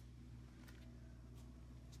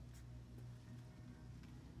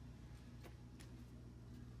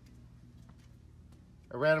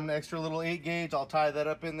 I ran them an extra little 8 gauge. I'll tie that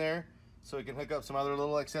up in there so we can hook up some other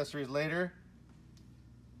little accessories later.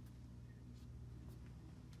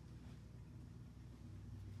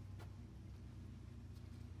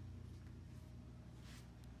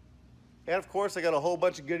 And of course, I got a whole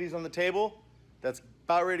bunch of goodies on the table that's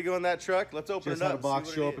about ready to go in that truck. Let's open it up. Just had a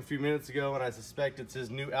box show up a few minutes ago, and I suspect it's his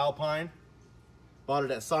new Alpine. Bought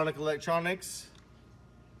it at Sonic Electronics.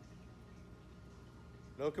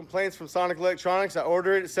 No complaints from Sonic Electronics. I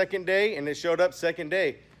ordered it second day, and it showed up second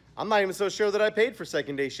day. I'm not even so sure that I paid for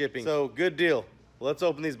second day shipping. So, good deal. Well, let's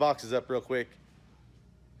open these boxes up real quick.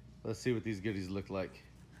 Let's see what these goodies look like.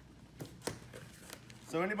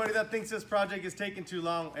 So anybody that thinks this project is taking too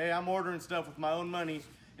long, hey, I'm ordering stuff with my own money.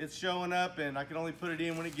 It's showing up and I can only put it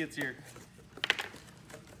in when it gets here.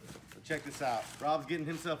 So check this out. Rob's getting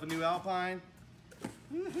himself a new Alpine.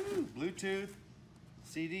 Woohoo! Bluetooth,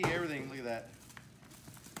 CD, everything. Look at that.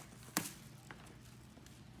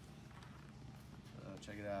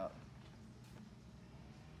 Check it out.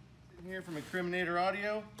 Here from Incriminator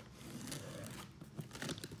Audio.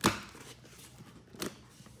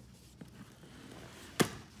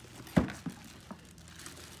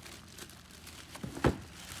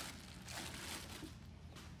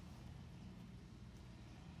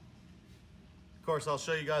 Of course, I'll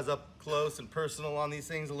show you guys up close and personal on these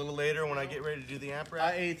things a little later when I get ready to do the amp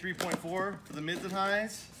rack. IA 3.4 for the mids and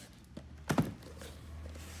highs.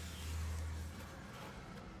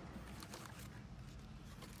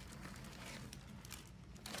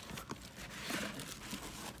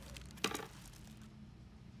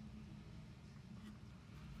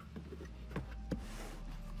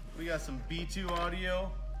 We got some B2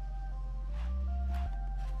 audio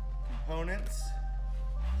components.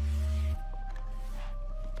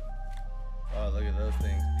 Oh, look at those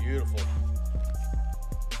things. Beautiful.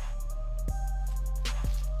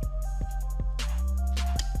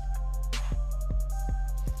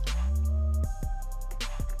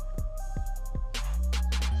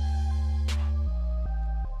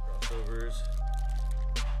 Crossovers.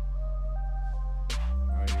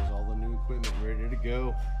 All right, here's all the new equipment ready to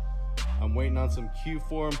go. I'm waiting on some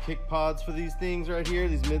Q-form kick pods for these things right here,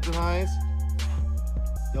 these mids and highs.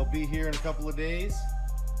 They'll be here in a couple of days.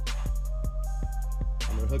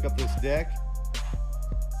 I'm gonna hook up this deck,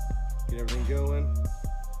 get everything going,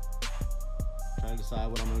 try and decide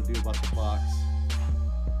what I'm gonna do about the box.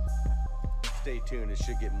 Stay tuned, it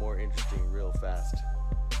should get more interesting real fast.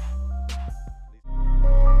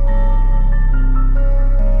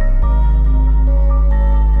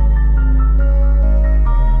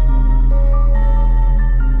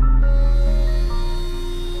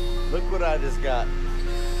 Look what I just got,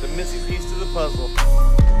 the missing piece to the puzzle.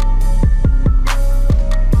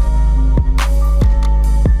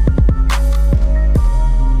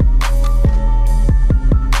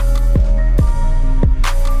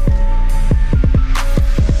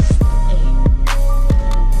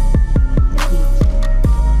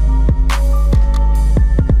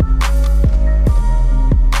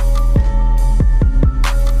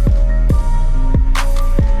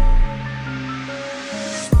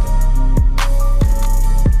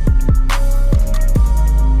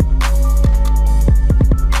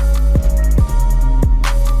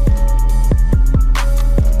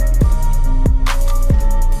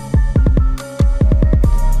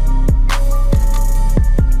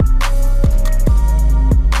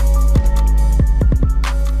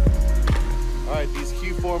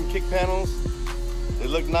 Kick panels, they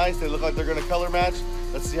look nice, they look like they're going to color match.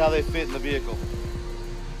 Let's see how they fit in the vehicle.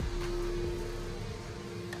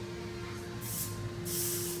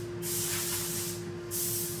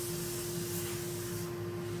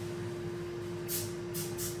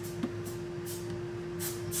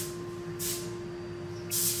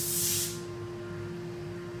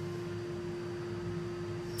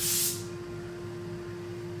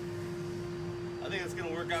 think it's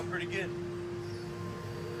gonna work out pretty good.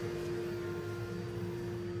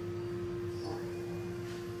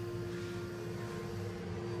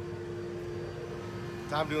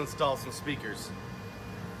 Time to install some speakers.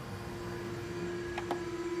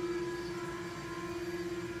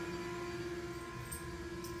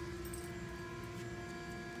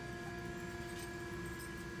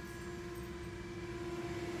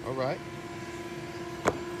 All right.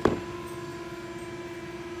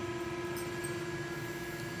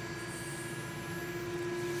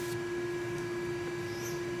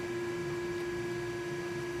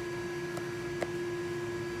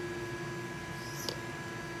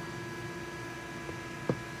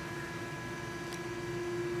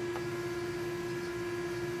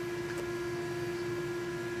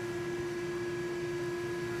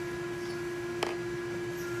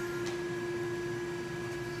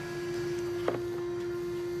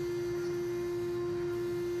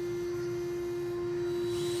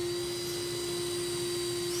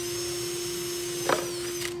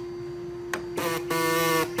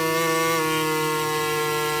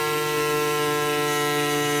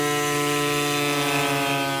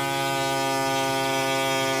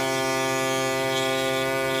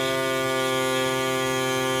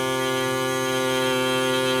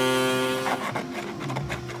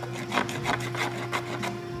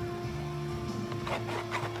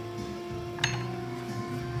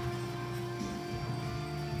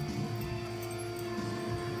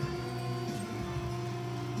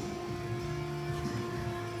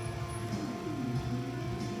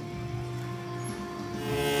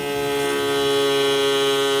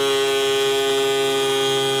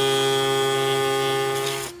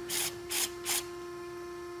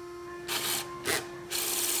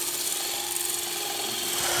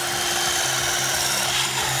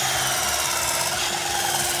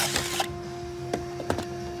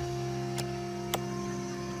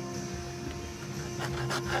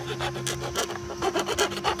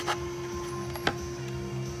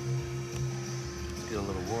 It's getting a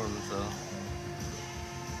little warm, so.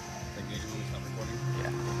 Like usually when we stop recording?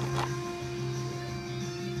 Yeah.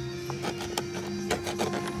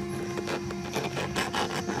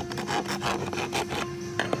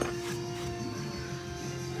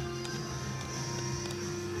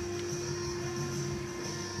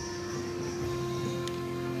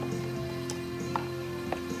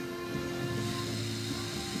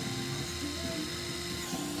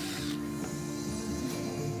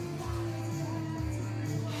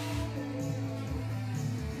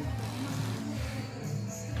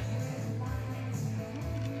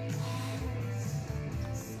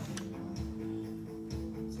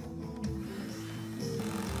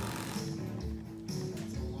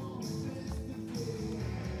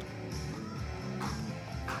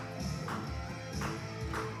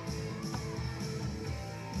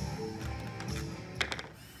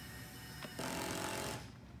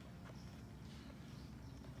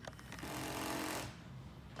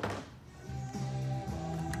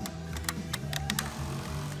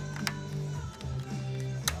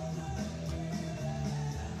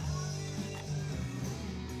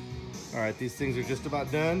 All right, these things are just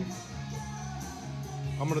about done.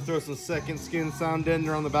 I'm gonna throw some second skin sound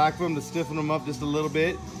deadener on the back of them to stiffen them up just a little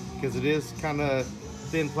bit because it is kind of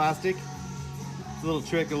thin plastic. It's a little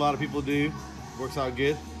trick a lot of people do. Works out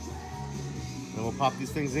good. And we'll pop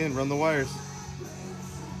these things in, run the wires.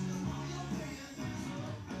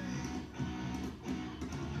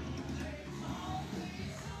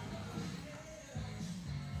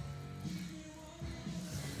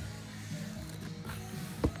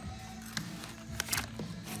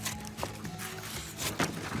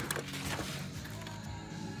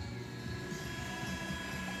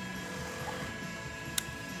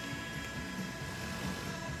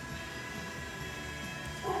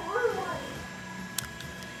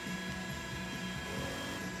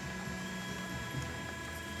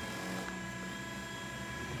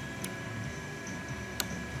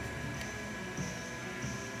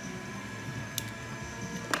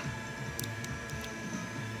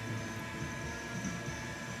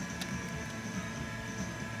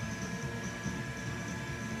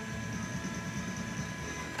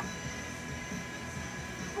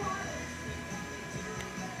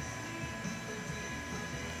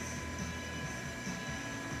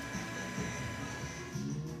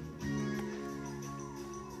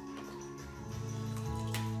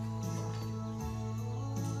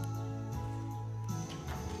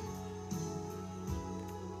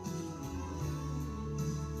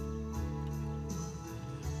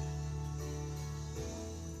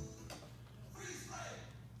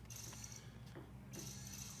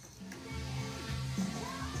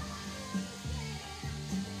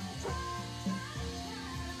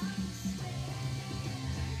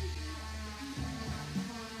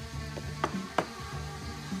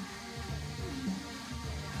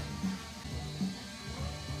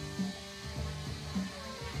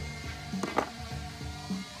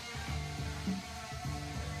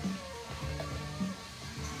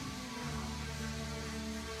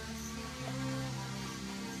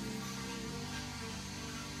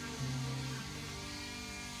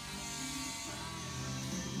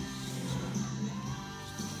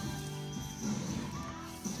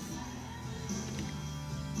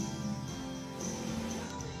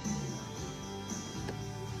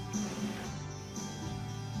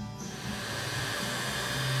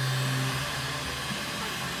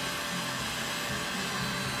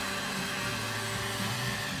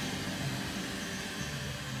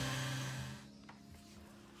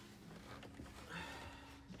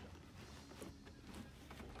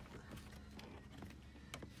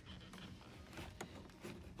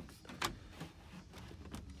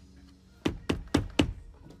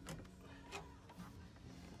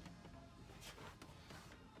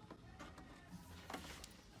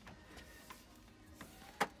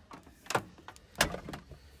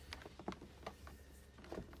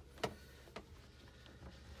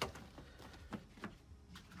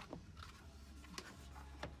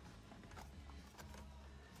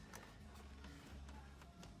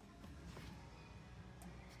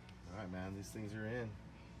 right, man, these things are in.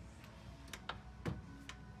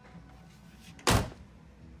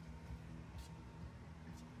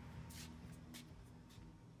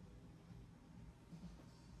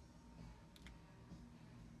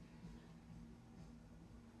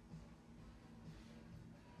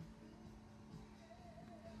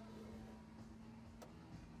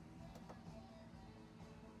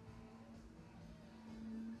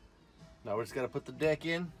 Now we just got to put the deck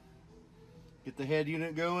in, get the head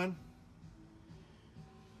unit going.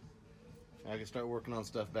 I can start working on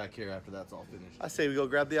stuff back here after that's all finished. I say we go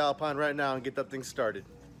grab the Alpine right now and get that thing started.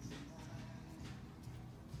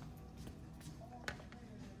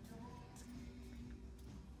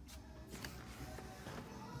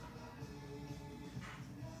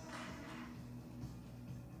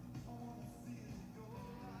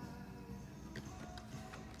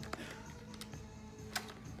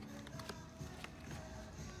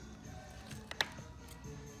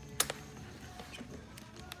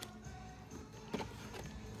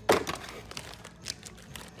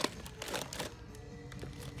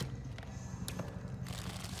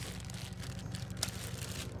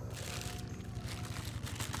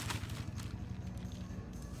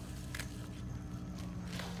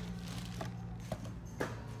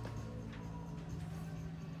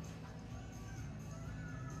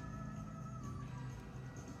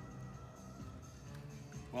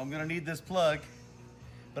 Well, I'm gonna need this plug,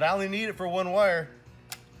 but I only need it for one wire.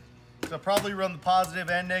 So I'll probably run the positive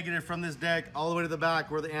and negative from this deck all the way to the back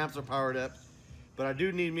where the amps are powered up. But I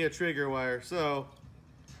do need me a trigger wire, so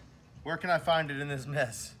where can I find it in this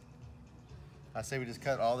mess? I say we just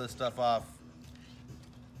cut all this stuff off.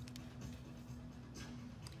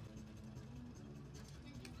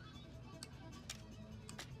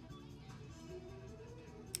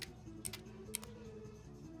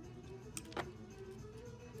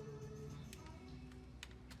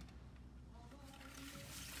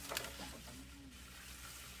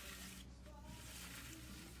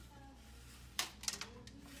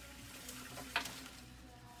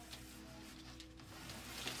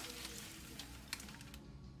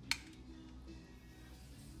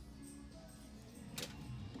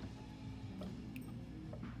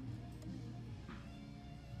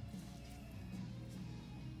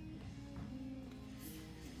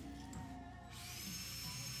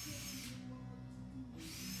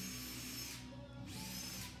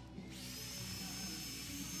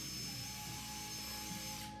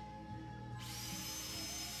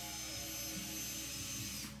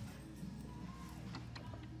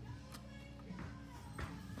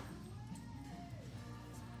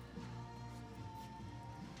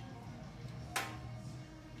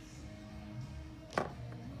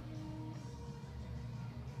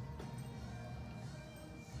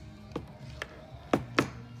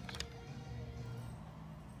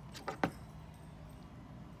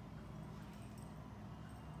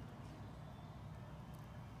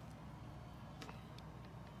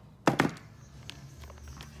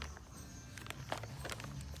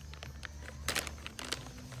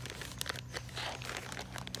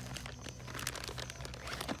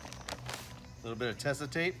 A little bit of Tessa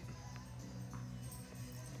tape.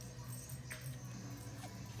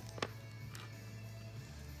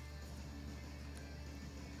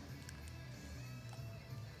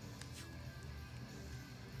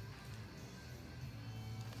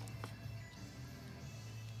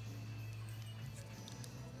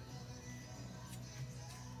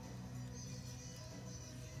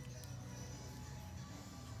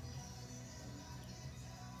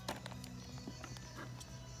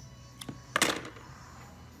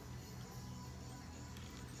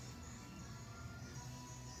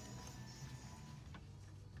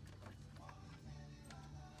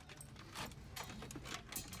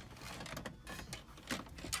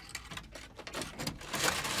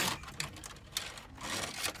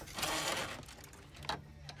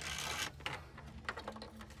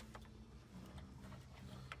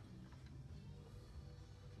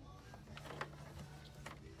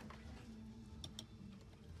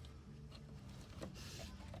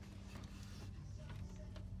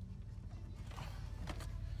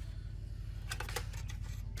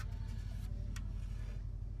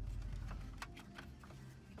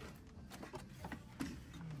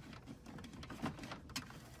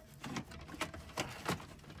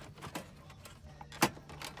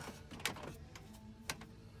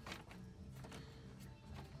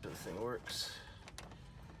 This thing works.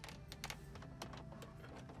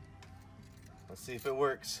 Let's see if it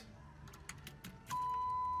works.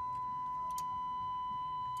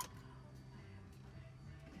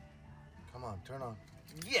 Come on, turn on.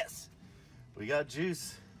 Yes! We got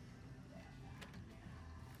juice.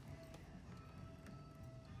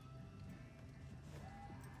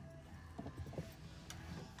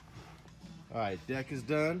 All right, deck is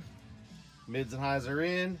done. Mids and highs are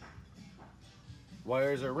in.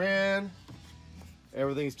 Wires are ran.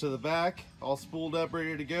 Everything's to the back, all spooled up,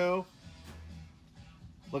 ready to go.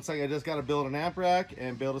 Looks like I just got to build an amp rack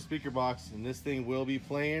and build a speaker box, and this thing will be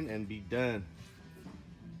playing and be done.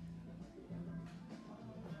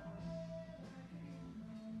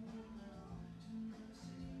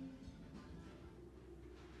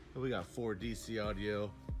 We got 4 DC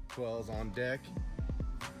audio 12s on deck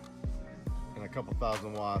and a couple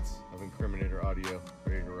thousand watts of incriminator audio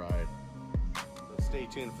ready to ride. So stay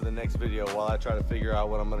tuned for the next video while I try to figure out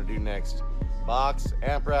what I'm gonna do next. Box,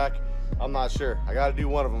 amp rack, I'm not sure. I gotta do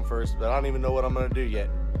one of them first, but I don't even know what I'm gonna do yet.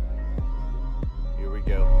 Here we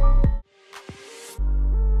go.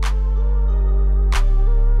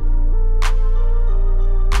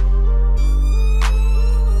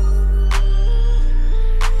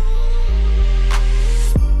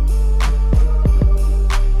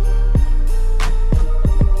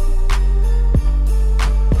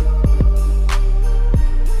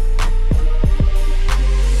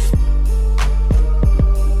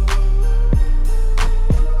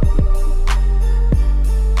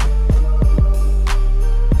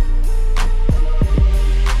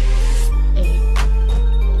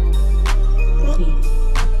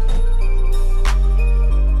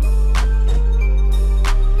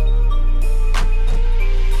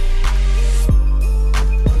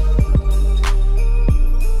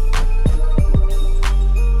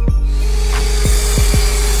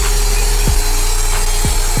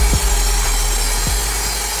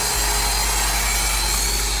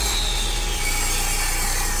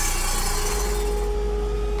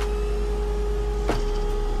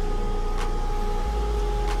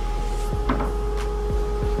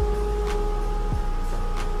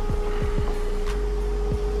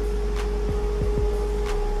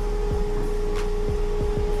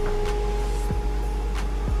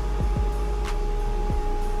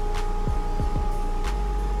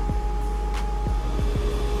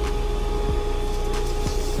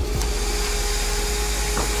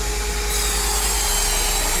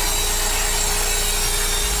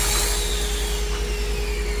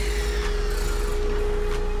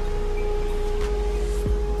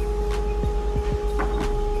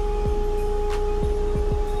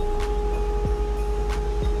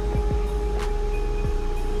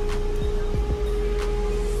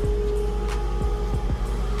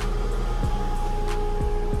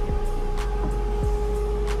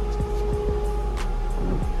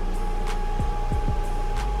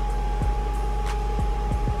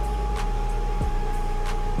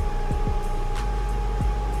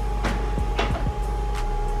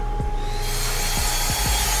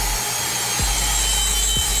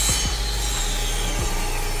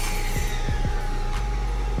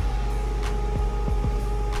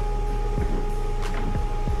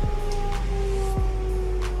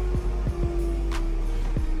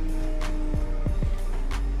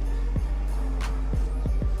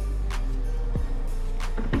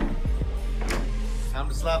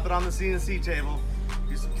 Slap it on the CNC table,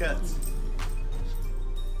 do some cuts.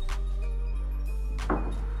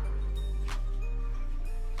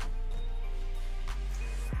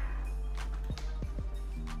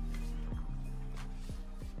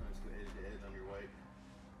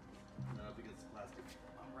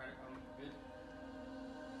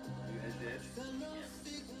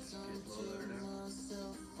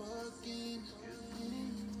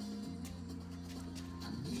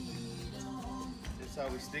 That's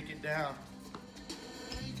how we stick it down.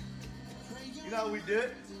 You know how we do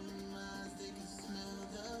it?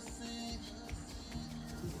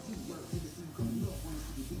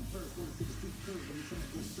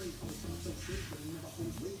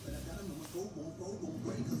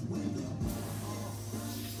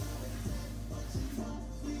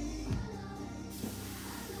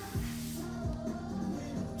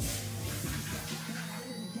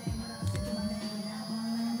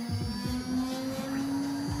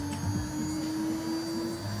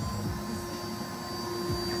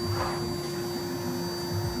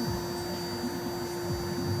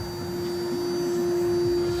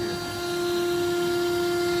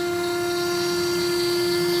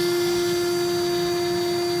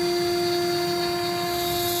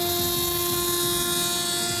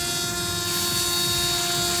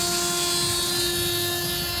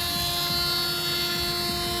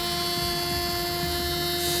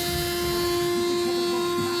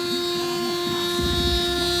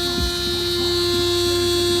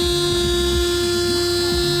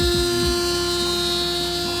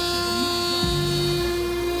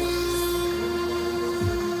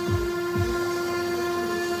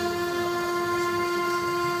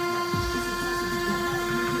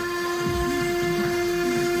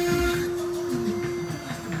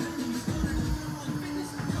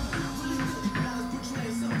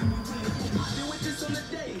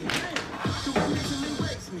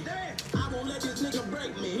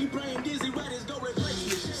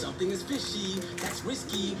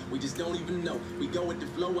 don't even know. We go with the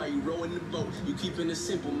flow while you rowing the boat. You keeping it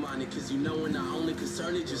simple minded, cause you know when our only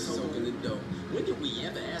concern is just soaking the dough. When did we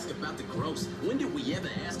ever ask about the gross? When did we ever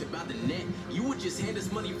ask about the net? You would just hand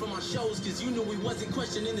us money from our shows, cause you knew we wasn't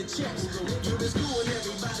questioning the checks. You been screwing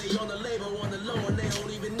everybody on the label, on the low, and they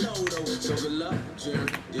don't even know though. So good luck, Jim,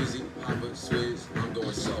 Dizzy, Papa, Swizz, I'm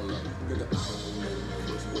going solo. Nigga, I don't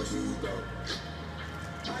know which you go.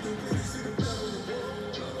 I can really see the devil in the world.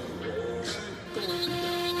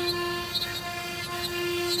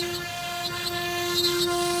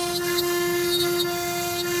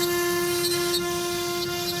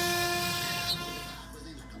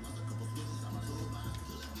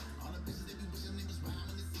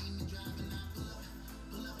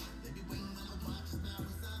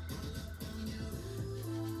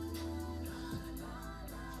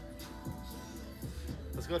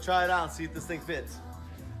 Let's go try it out and see if this thing fits.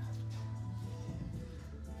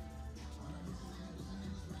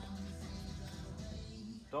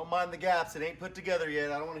 Don't mind the gaps, it ain't put together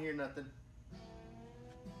yet. I don't want to hear nothing.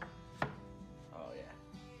 Oh yeah.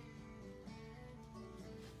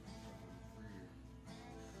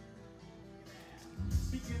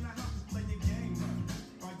 Speaking of how to play the game,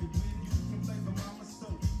 are you win? You can play the mama so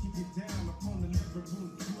you can get down upon the living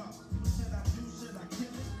room floor. What should I do? Should I kill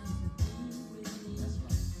it?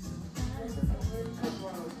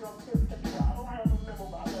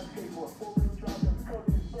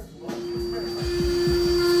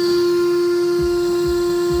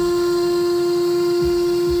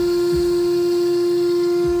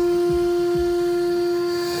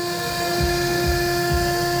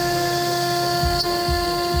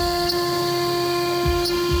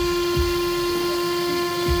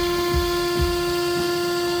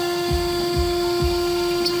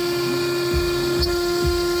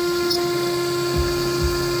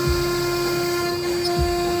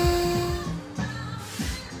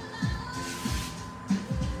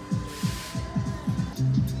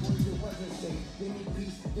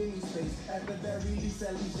 That's at the very least,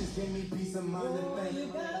 at least just give me peace of mind and You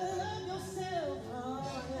thank. gotta love yourself.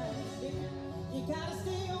 Oh, yeah. You gotta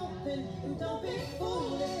stay open and don't be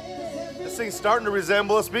foolish. This thing's starting to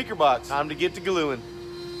resemble a speaker box. Time to get to gluing.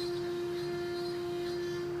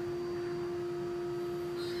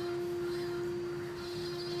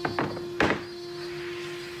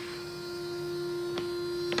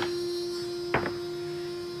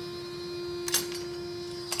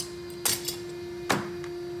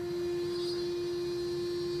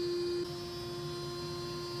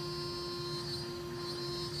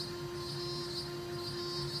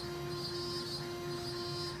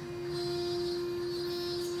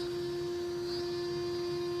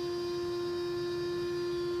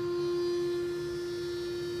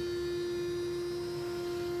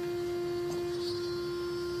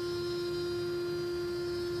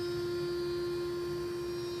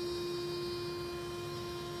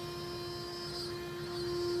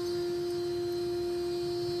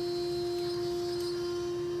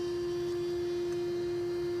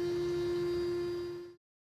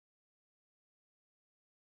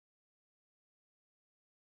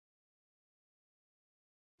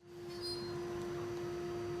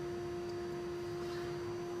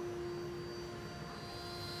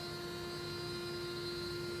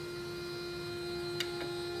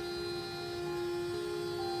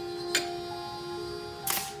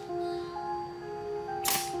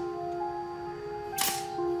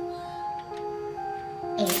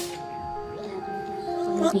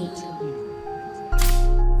 Beat.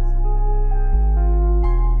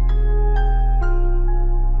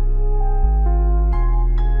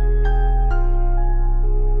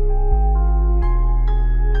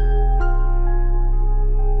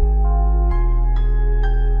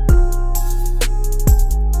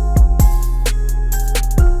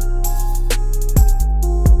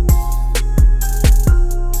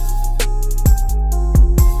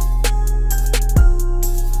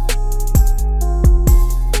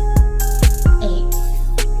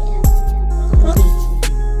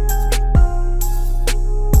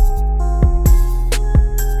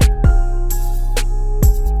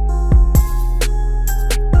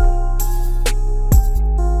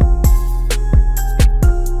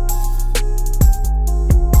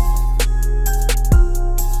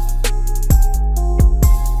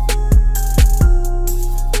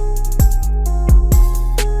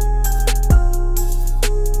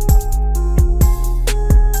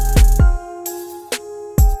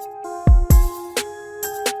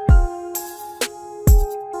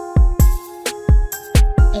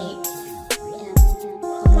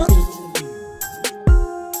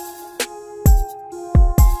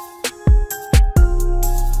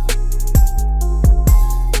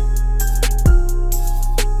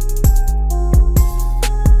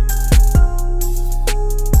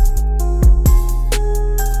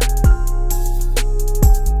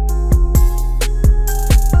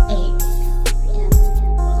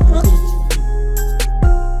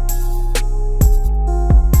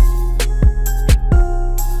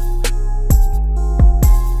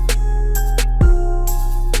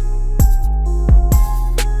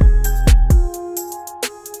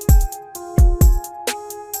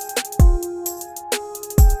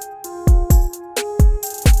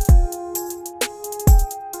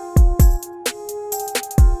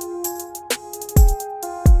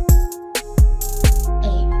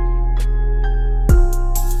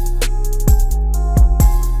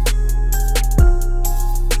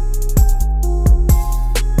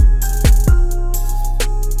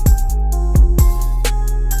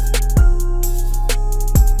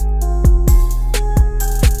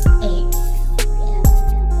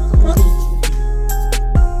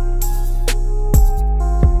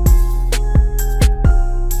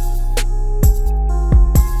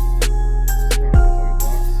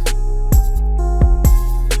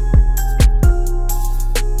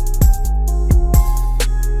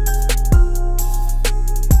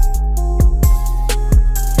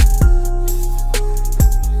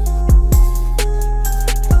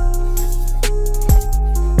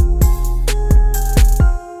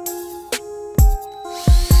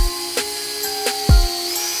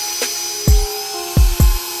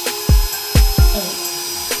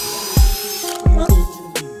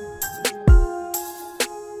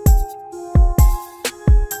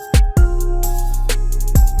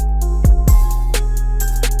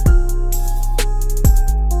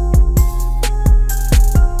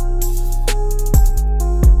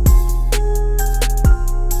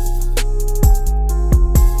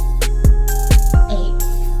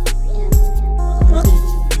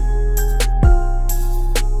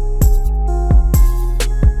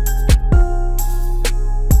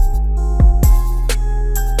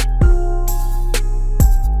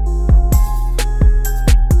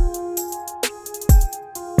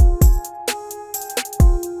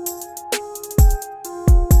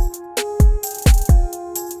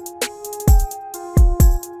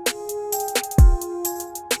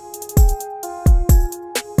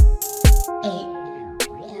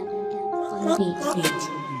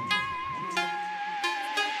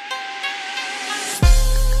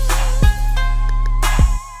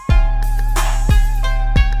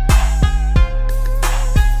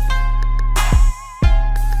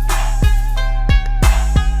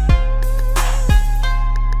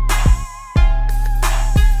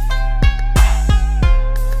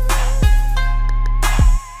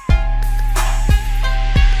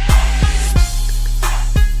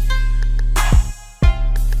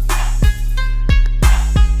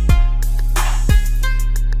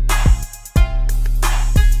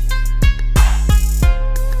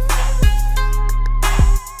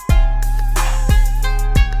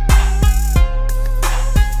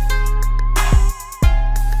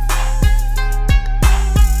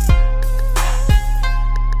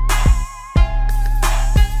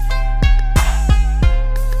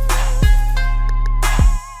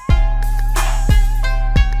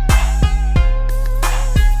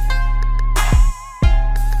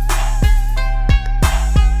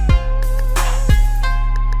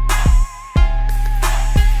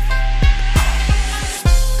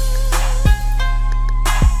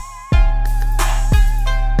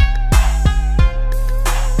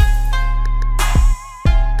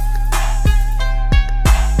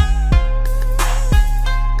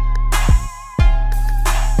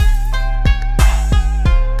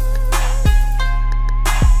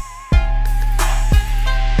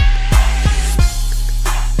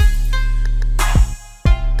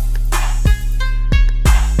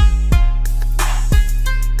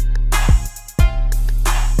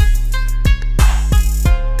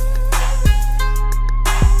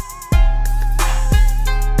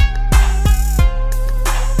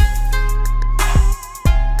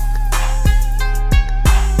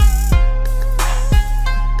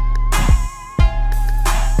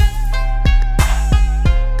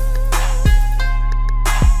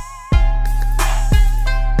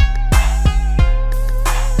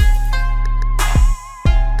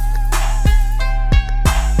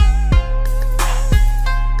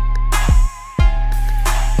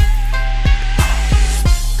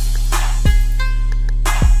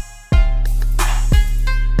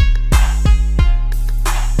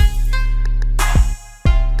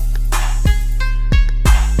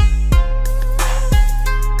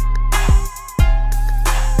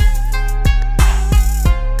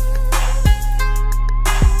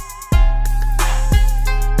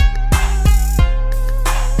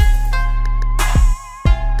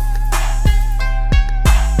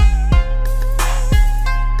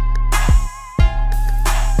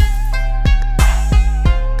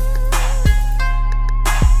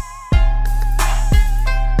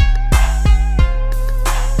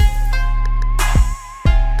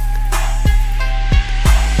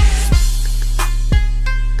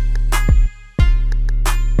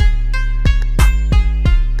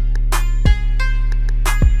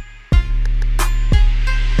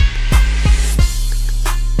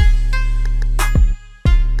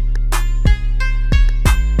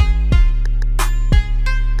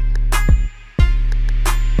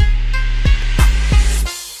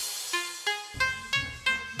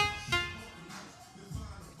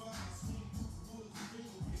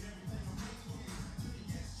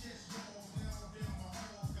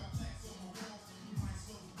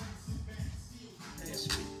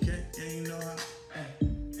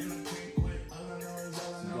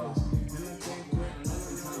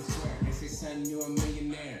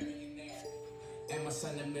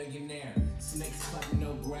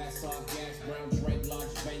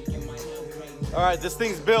 All right, this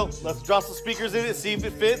thing's built. Let's drop some speakers in it, see if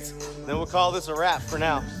it fits. Then we'll call this a wrap for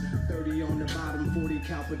now. 30 on the bottom, 40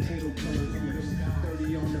 cal potato colors.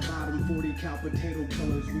 30 on the bottom, 40 cal potato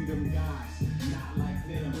colors. We them guys, not like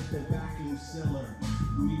them with the vacuum sealer.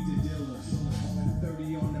 We the dealers.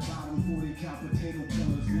 30 on the bottom, 40 cal potato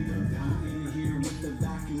colors. We them down in here with the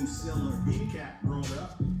vacuum sealer. Big cat rolled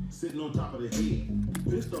up, sitting on top of the head.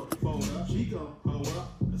 Pistol fold up, she go hold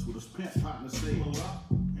up. That's what his pimp partner say. Hold up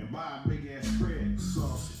and buy a big ass spread.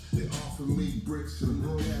 Sauce. They offer me bricks and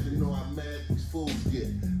roll. You know how mad these fools get.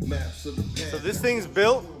 Maps of the past. So this thing's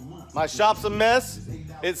built. My shop's a mess.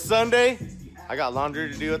 It's Sunday. I got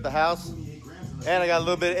laundry to do at the house. And I got a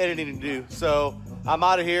little bit of editing to do. So I'm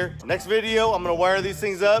out of here. Next video, I'm gonna wire these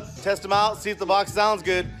things up, test them out, see if the box sounds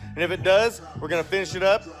good. And if it does, we're gonna finish it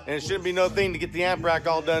up. And it shouldn't be no thing to get the amp rack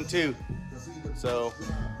all done too. So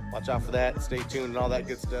watch out for that. Stay tuned and all that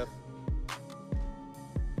good stuff.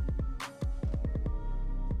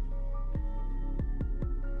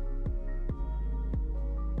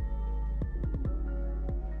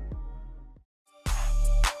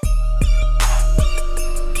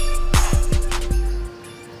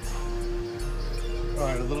 All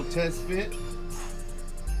right, a little test fit.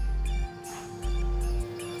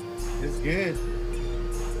 It's good.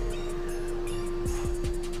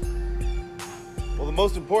 Well, the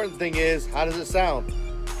most important thing is, how does it sound?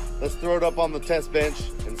 Let's throw it up on the test bench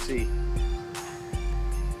and see.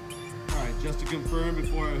 All right, just to confirm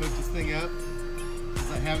before I hook this thing up,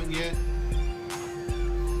 because I haven't yet,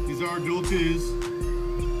 these are dual twos.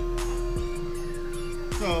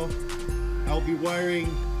 So I'll be wiring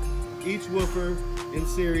each woofer in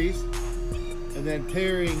series and then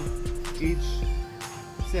pairing each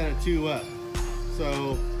set of two up.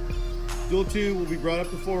 So dual 2 will be brought up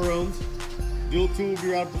to 4 ohms, dual 2 will be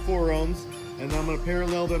brought up to 4 ohms, and then I'm going to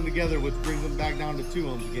parallel them together, which brings them back down to 2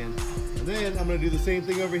 ohms again. And then I'm going to do the same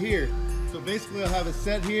thing over here. So basically I'll have a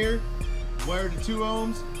set here wired to 2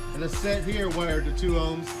 ohms and a set here wired to 2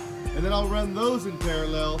 ohms, and then I'll run those in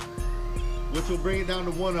parallel, which will bring it down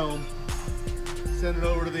to 1 ohm, send it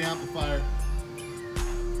over to the amplifier.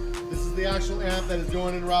 This is the actual amp that is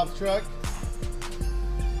going in Rob's truck.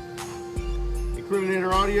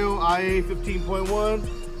 Incriminator audio, IA 15.1,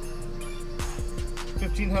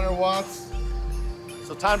 1500 watts.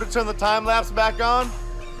 So time to turn the time lapse back on,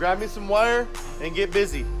 grab me some wire, and get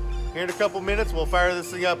busy. Here in a couple minutes, we'll fire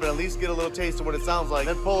this thing up and at least get a little taste of what it sounds like.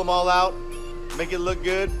 Then pull them all out, make it look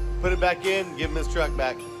good, put it back in, give him his truck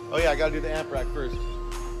back. Oh yeah, I gotta do the amp rack first.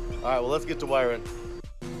 All right, well, let's get to wiring.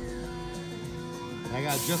 I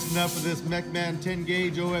got just enough of this MechMan 10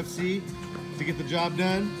 gauge OFC to get the job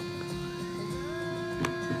done.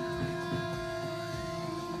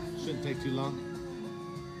 Shouldn't take too long.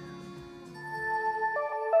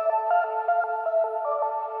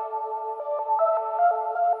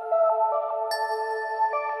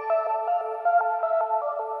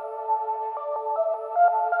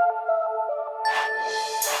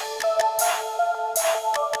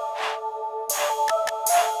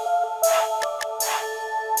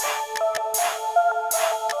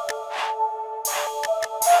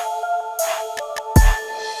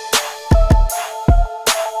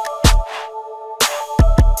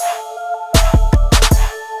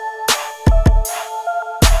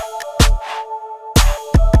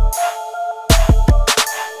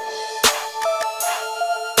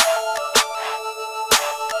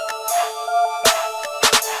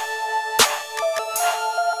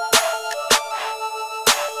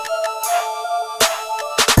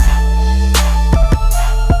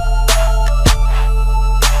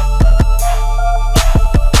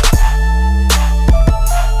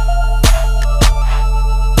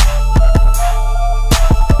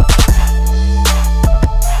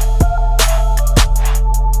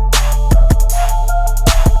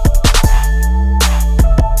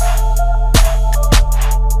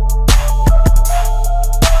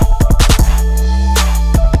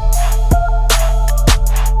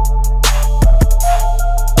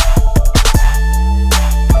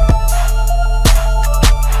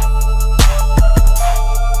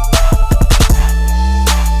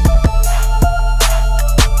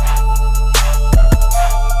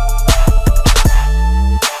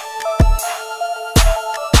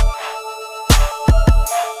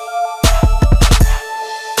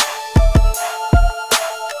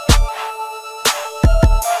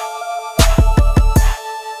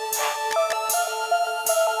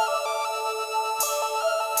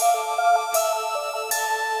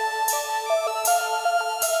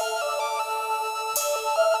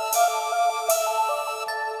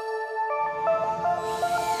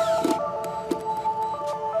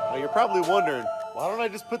 Probably wondering, why don't I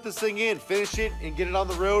just put this thing in, finish it, and get it on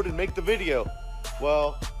the road and make the video?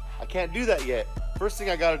 Well, I can't do that yet. First thing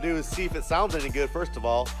I gotta do is see if it sounds any good, first of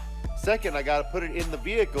all. Second, I gotta put it in the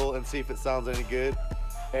vehicle and see if it sounds any good.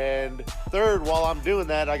 And third, while I'm doing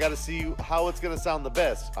that, I gotta see how it's gonna sound the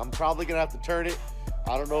best. I'm probably gonna have to turn it.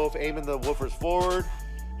 I don't know if aiming the woofers forward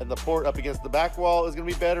and the port up against the back wall is gonna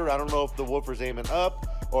be better. I don't know if the woofer's aiming up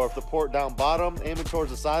or if the port down bottom aiming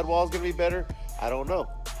towards the sidewall is gonna be better. I don't know.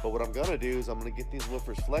 But what I'm gonna do is I'm gonna get these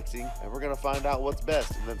woofers flexing and we're gonna find out what's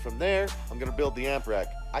best. And then from there, I'm gonna build the amp rack.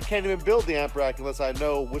 I can't even build the amp rack unless I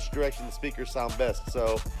know which direction the speakers sound best.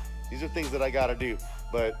 So these are things that I gotta do,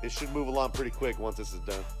 but it should move along pretty quick once this is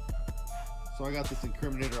done. So I got this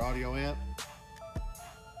Incriminator audio amp.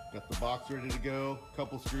 Got the box ready to go.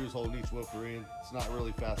 Couple screws holding each woofer in. It's not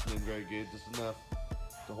really fastening very good, just enough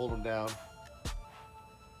to hold them down.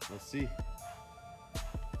 Let's see.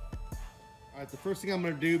 All right, the first thing I'm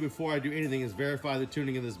gonna do before I do anything is verify the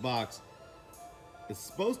tuning in this box. It's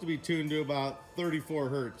supposed to be tuned to about 34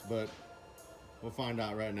 hertz, but we'll find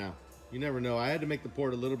out right now. You never know. I had to make the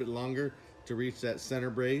port a little bit longer to reach that center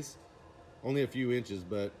brace. Only a few inches,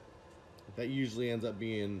 but that usually ends up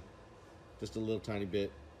being just a little tiny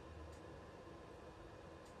bit.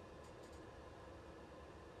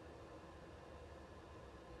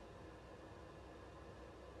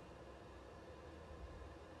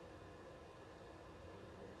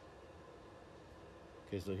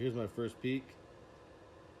 Okay, so here's my first peak.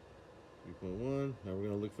 3.1. Now we're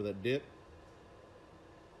gonna look for that dip.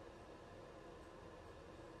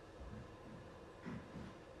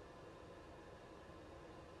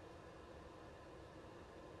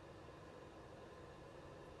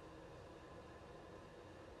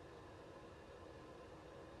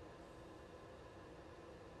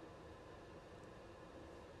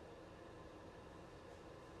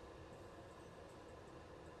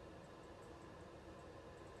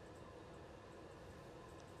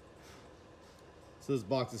 So this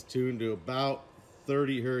box is tuned to about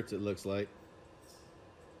 30 hertz, it looks like,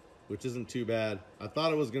 which isn't too bad. I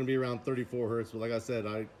thought it was going to be around 34 hertz, but like I said,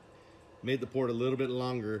 I made the port a little bit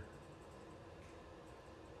longer.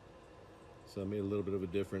 So I made a little bit of a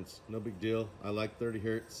difference. No big deal. I like 30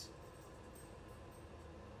 hertz.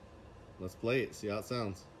 Let's play it, see how it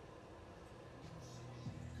sounds.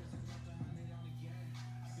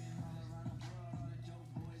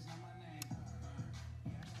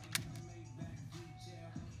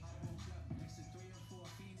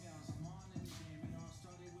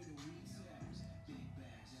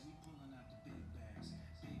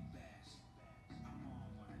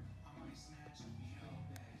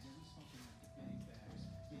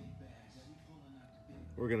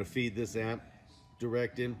 We're gonna feed this amp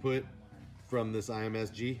direct input from this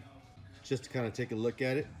IMSG just to kind of take a look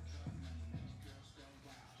at it.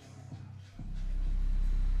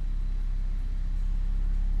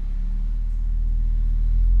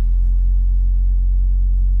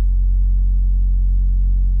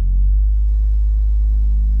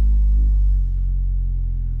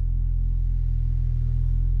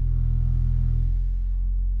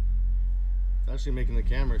 It's actually making the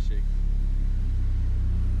camera shake.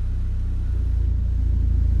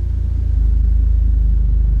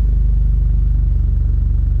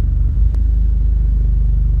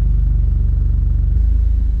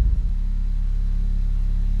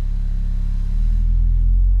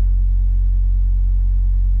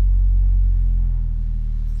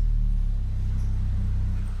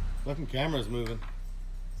 Fucking camera's moving.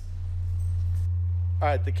 All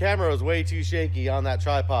right, the camera is way too shaky on that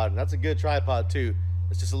tripod. That's a good tripod too.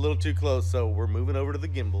 It's just a little too close, so we're moving over to the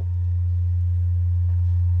gimbal.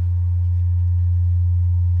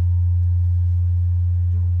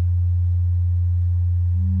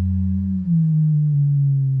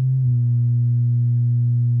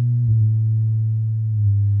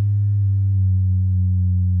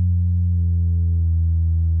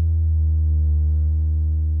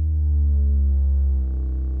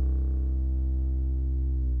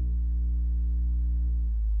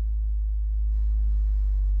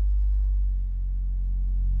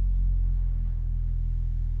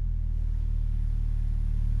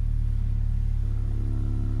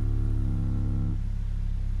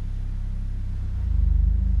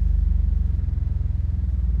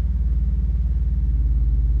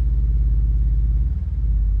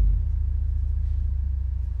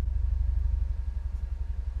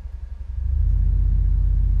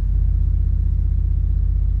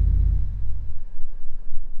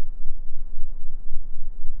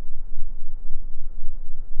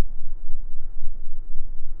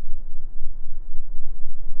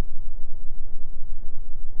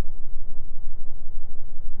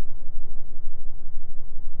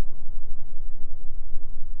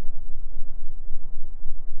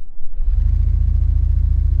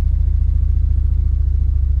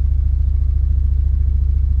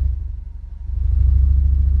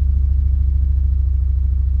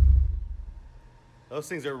 Those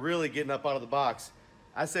things are really getting up out of the box.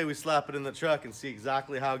 I say we slap it in the truck and see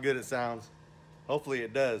exactly how good it sounds. Hopefully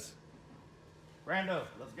it does. Brando,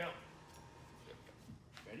 let's go.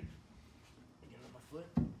 Ready? Get on my foot.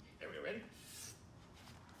 There we go, ready?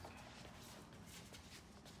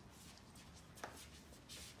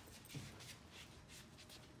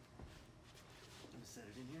 I'm gonna set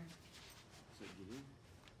it in here so it get in.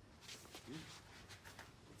 Good.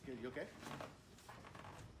 That's good. You okay?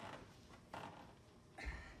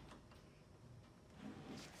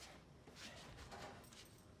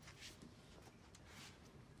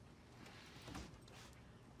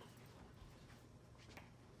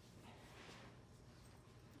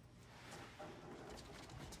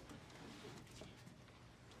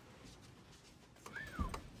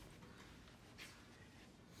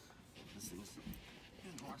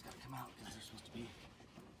 These bars gotta come out because they're supposed to be.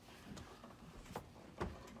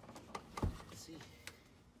 Let's see.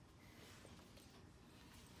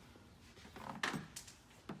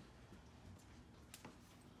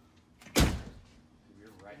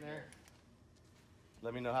 You're right there.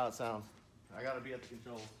 Let me know how it sounds. I gotta be at the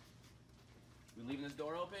controls. We leaving this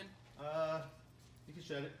door open? You can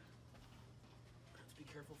shut it. Let's be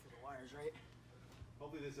careful for the wires, right?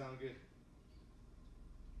 Hopefully they sound good.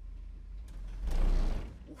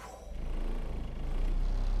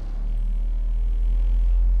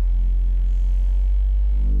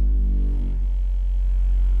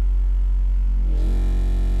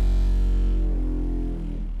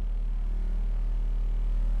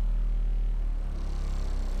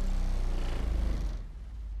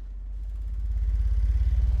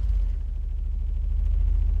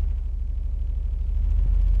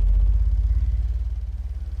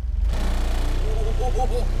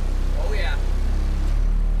 Oh yeah.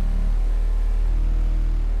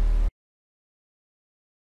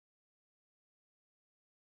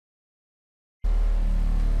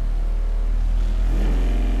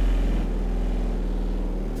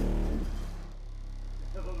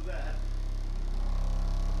 What was that?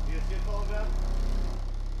 You get a skid falling down?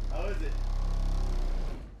 How is it?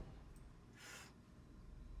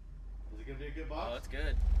 Is it gonna be a good box? Oh, that's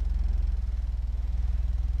good.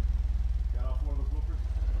 Got all four of those woofers?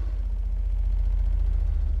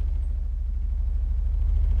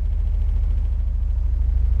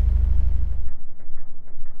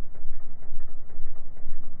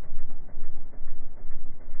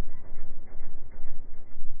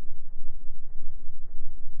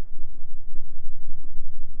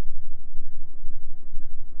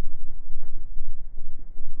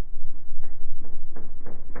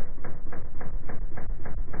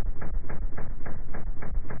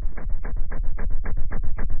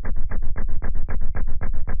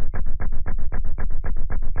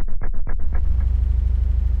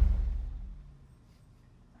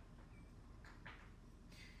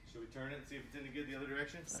 Should we turn it and see if it's any good the other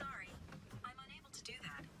direction? Sorry, I'm unable to do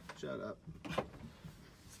that. Shut up.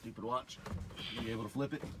 Stupid watch. You able to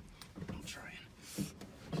flip it? I'm trying.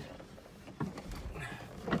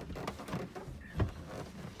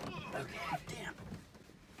 Okay, damn.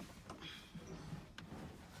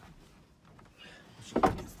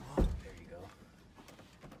 There you go.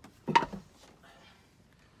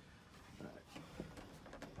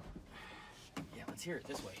 Yeah, let's hear it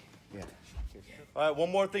this way. Yeah. All right,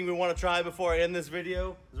 one more thing we want to try before I end this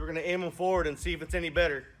video is we're going to aim them forward and see if it's any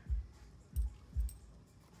better.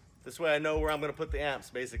 This way I know where I'm going to put the amps,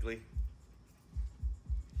 basically.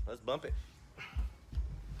 Let's bump it.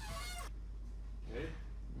 Ready?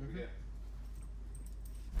 Here we go.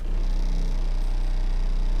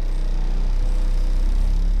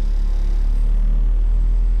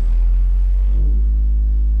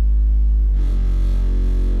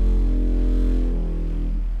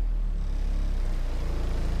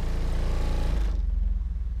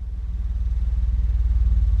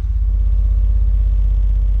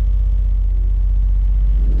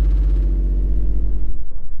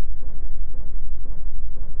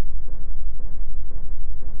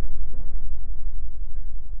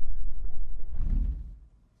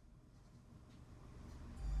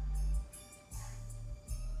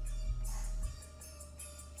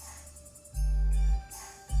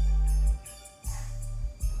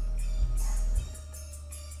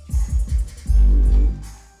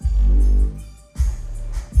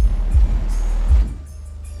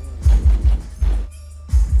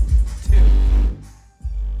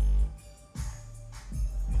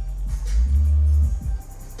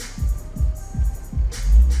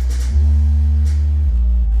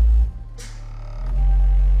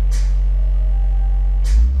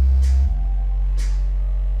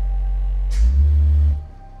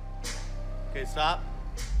 Okay, stop.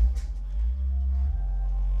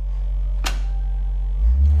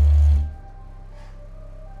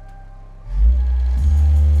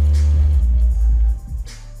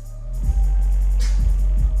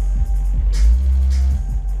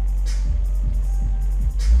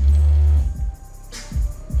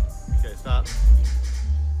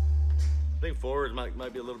 think forward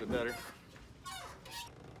might be a little bit better.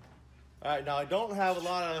 All right, now I don't have a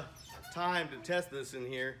lot of time to test this in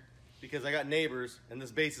here because I got neighbors and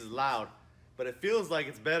this bass is loud. But it feels like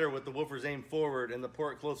it's better with the woofers aimed forward and the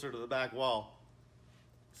port closer to the back wall.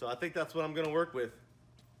 So I think that's what I'm gonna work with.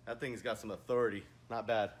 That thing's got some authority, not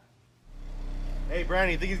bad. Hey,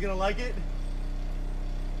 Brandon, you think he's gonna like it?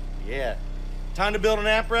 Yeah. Time to build an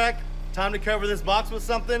amp rack, time to cover this box with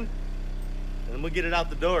something, and then we'll get it out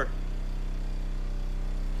the door.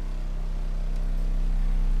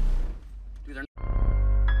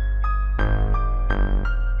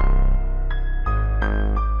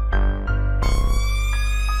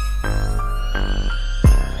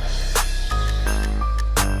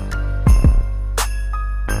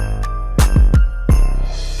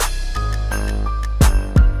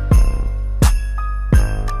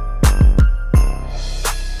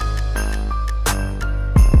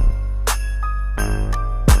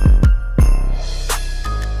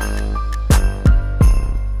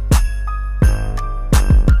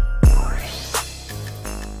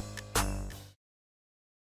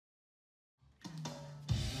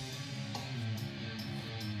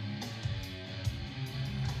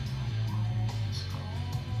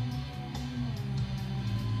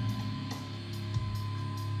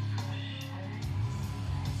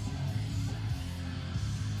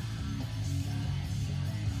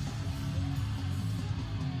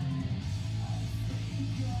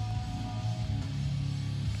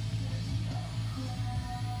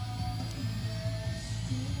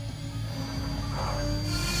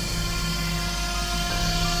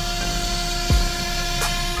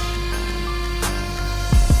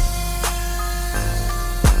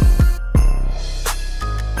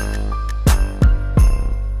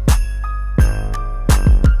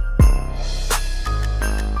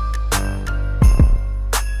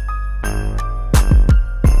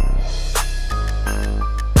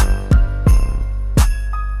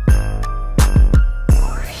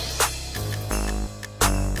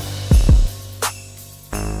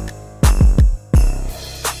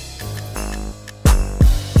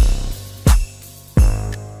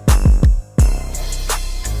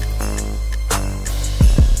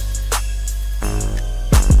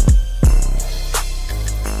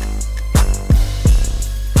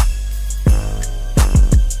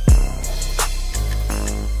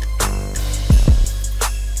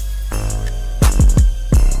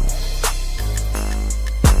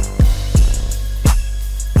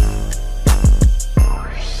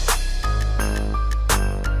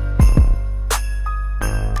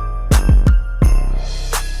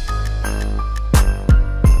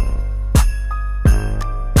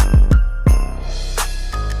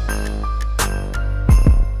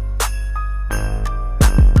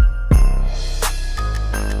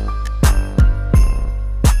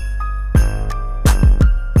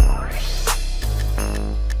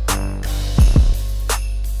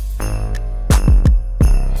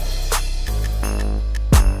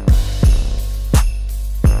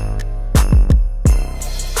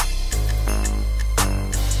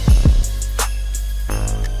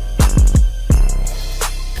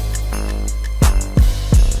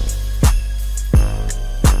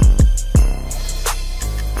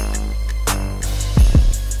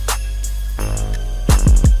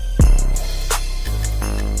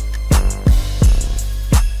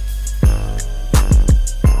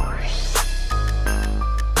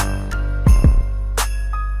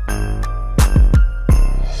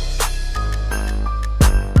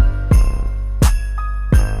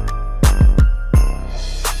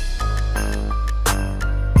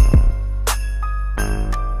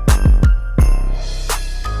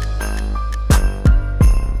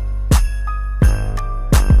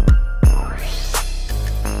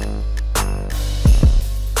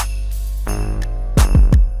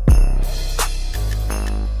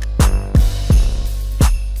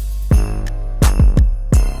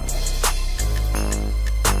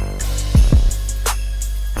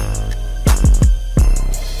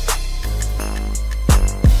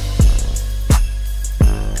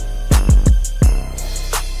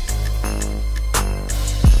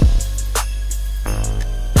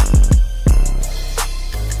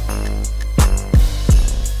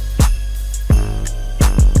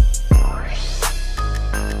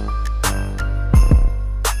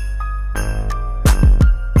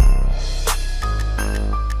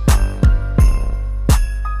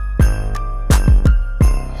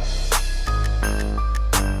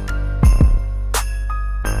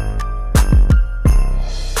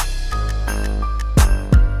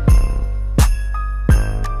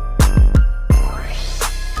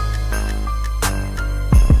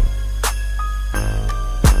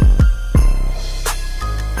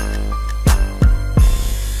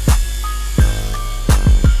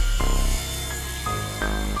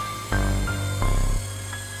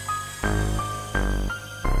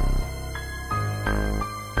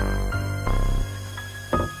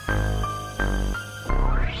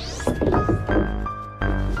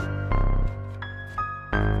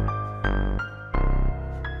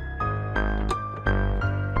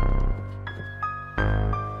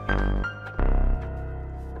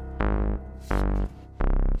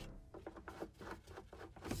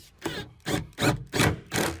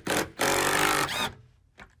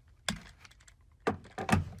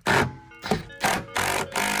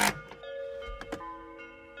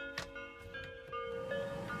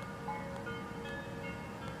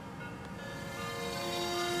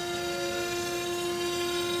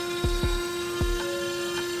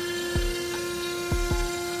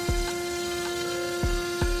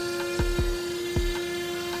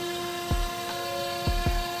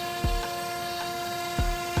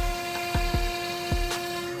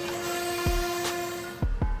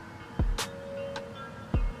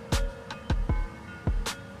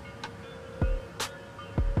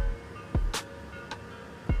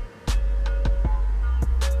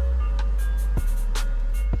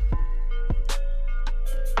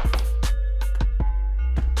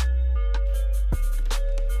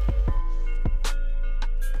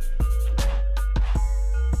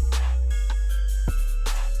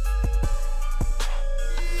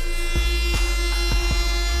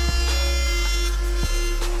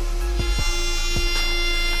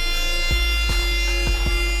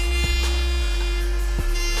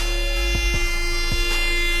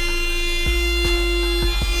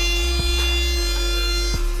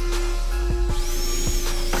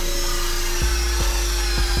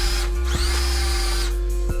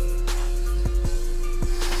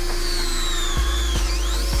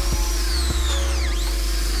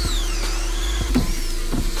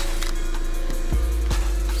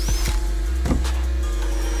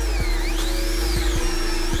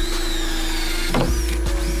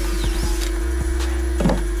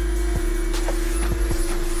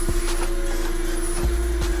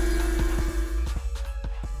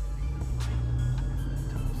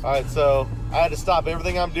 Alright, so I had to stop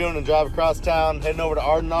everything I'm doing and drive across town, heading over to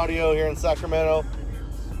Arden Audio here in Sacramento.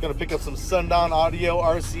 Gonna pick up some Sundown Audio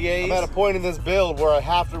RCAs. I'm at a point in this build where I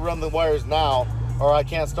have to run the wires now or I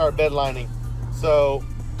can't start bed lining. So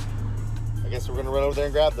I guess we're gonna run over there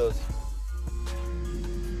and grab those.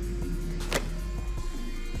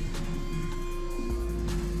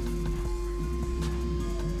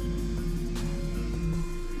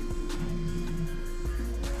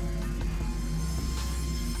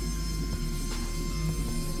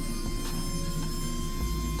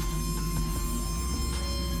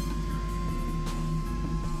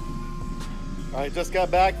 I just got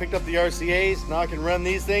back, picked up the RCAs. Now I can run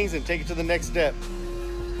these things and take it to the next step.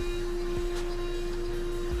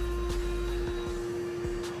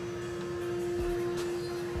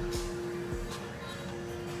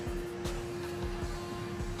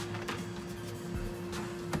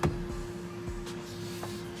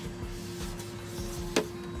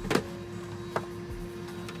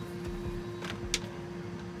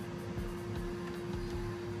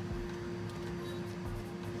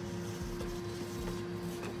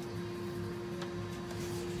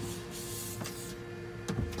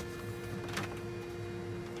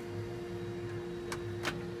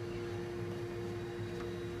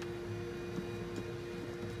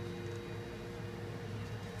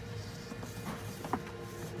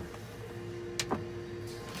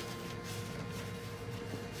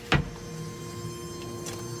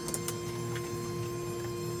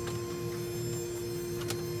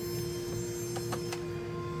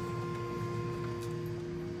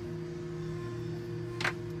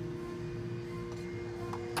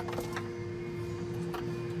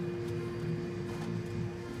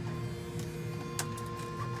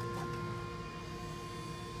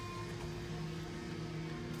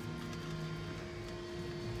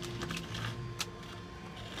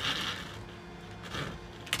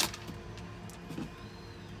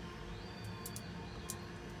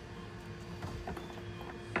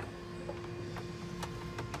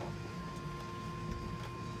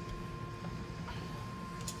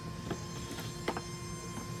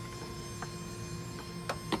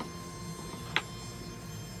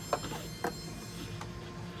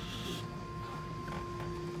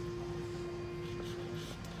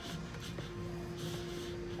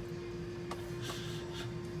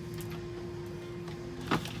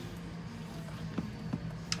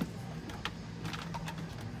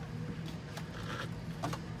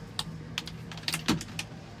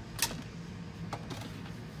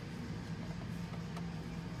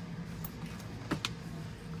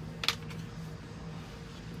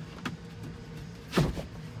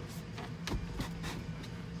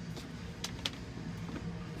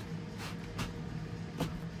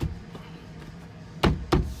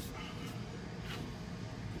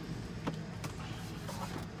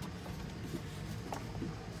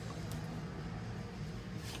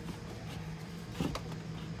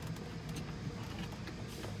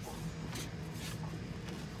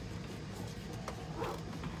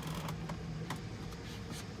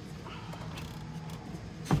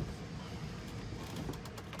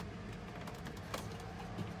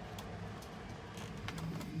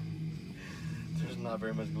 Not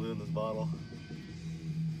very much glue in this bottle.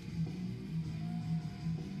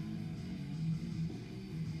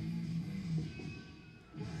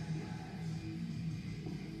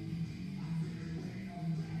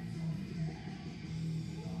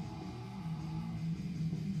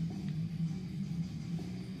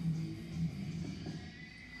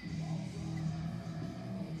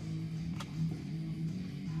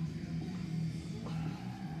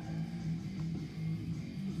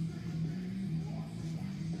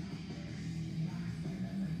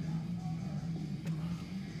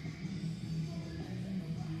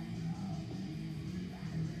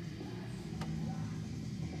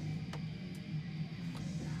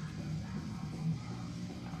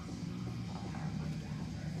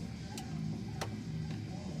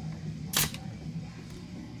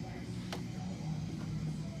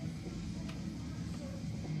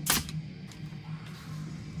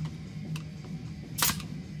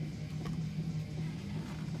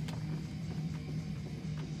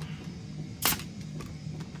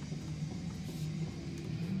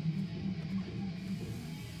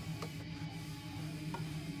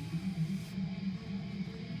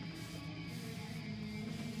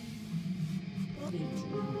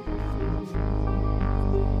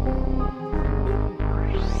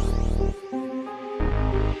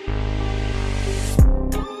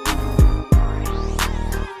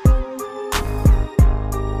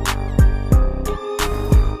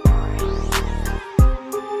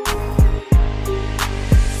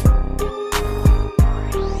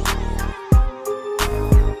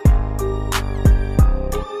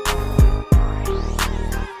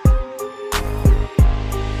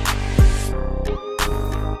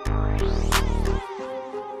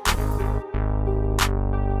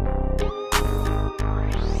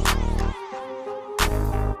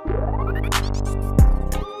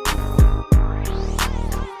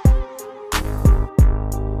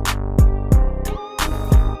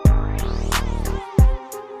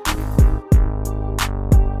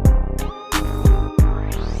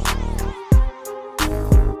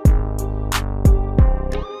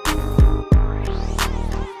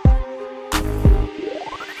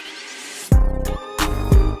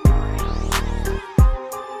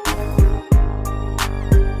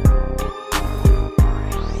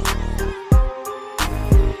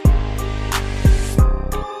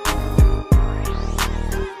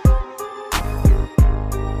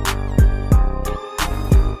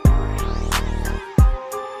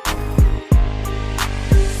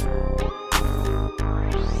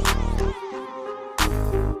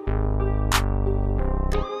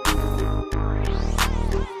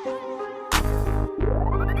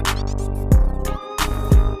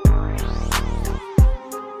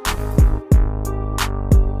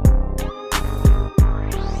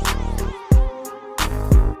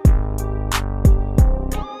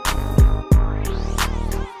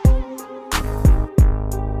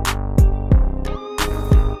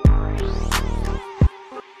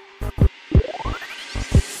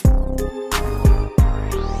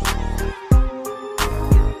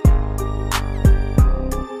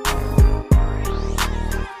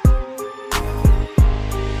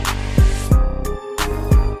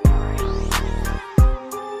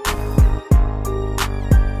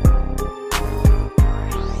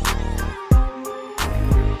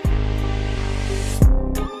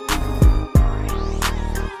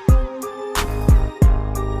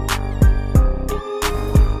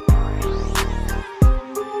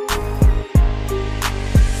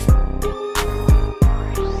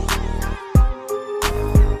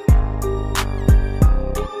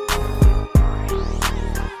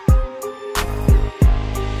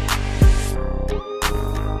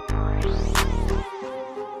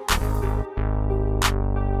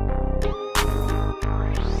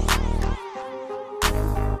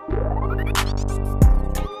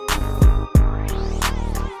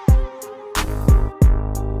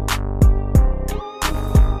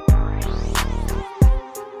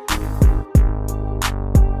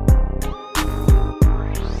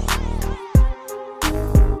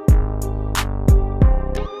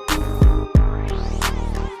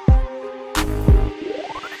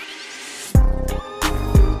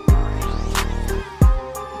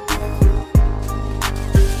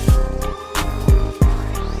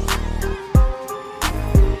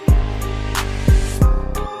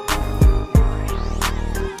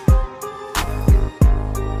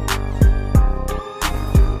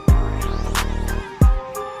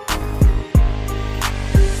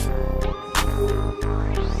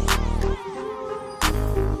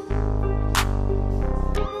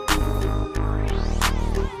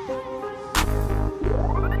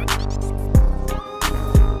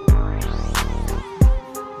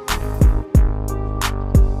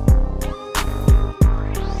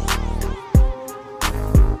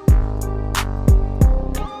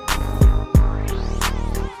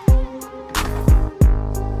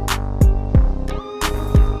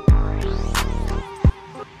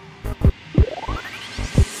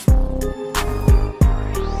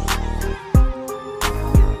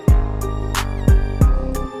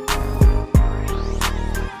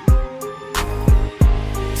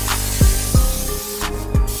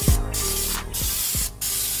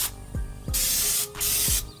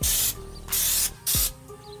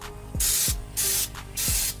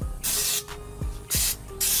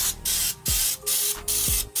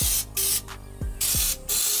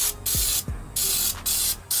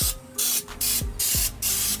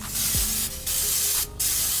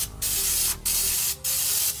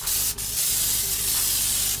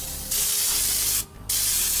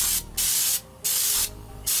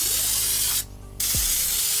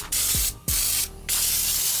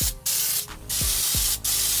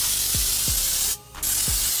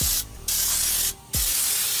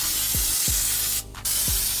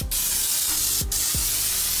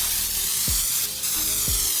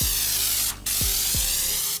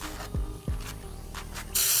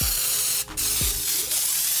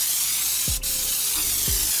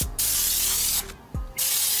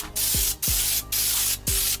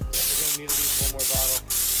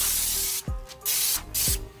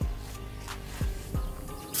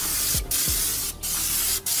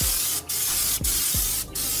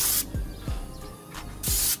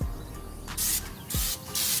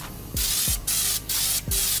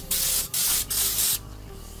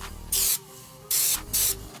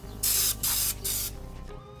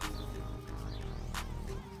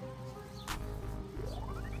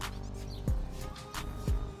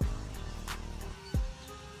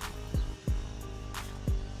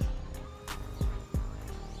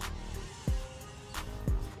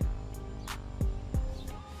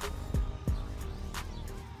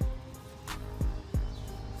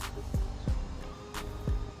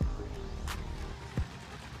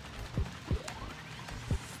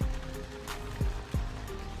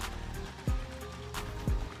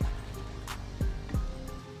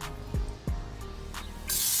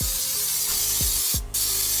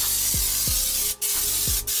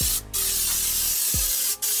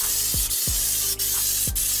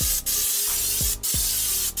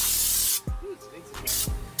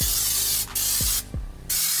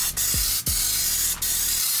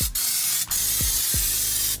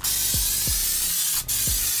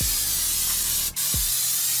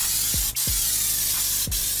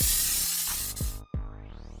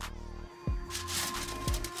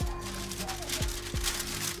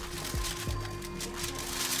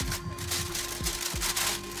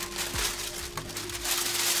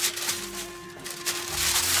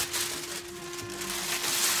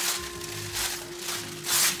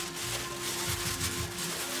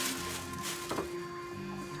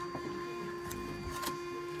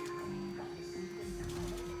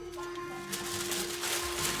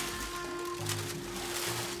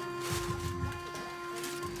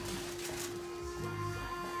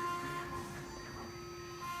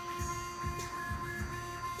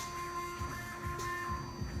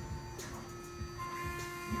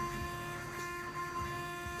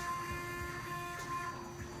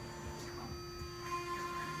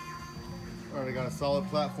 Already got a solid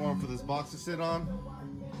platform for this box to sit on.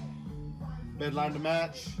 Bed line to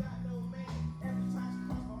match.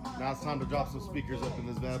 Now it's time to drop some speakers up in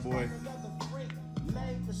this bad boy.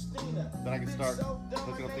 Then I can start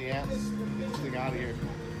hooking up the amps and get this thing out of here.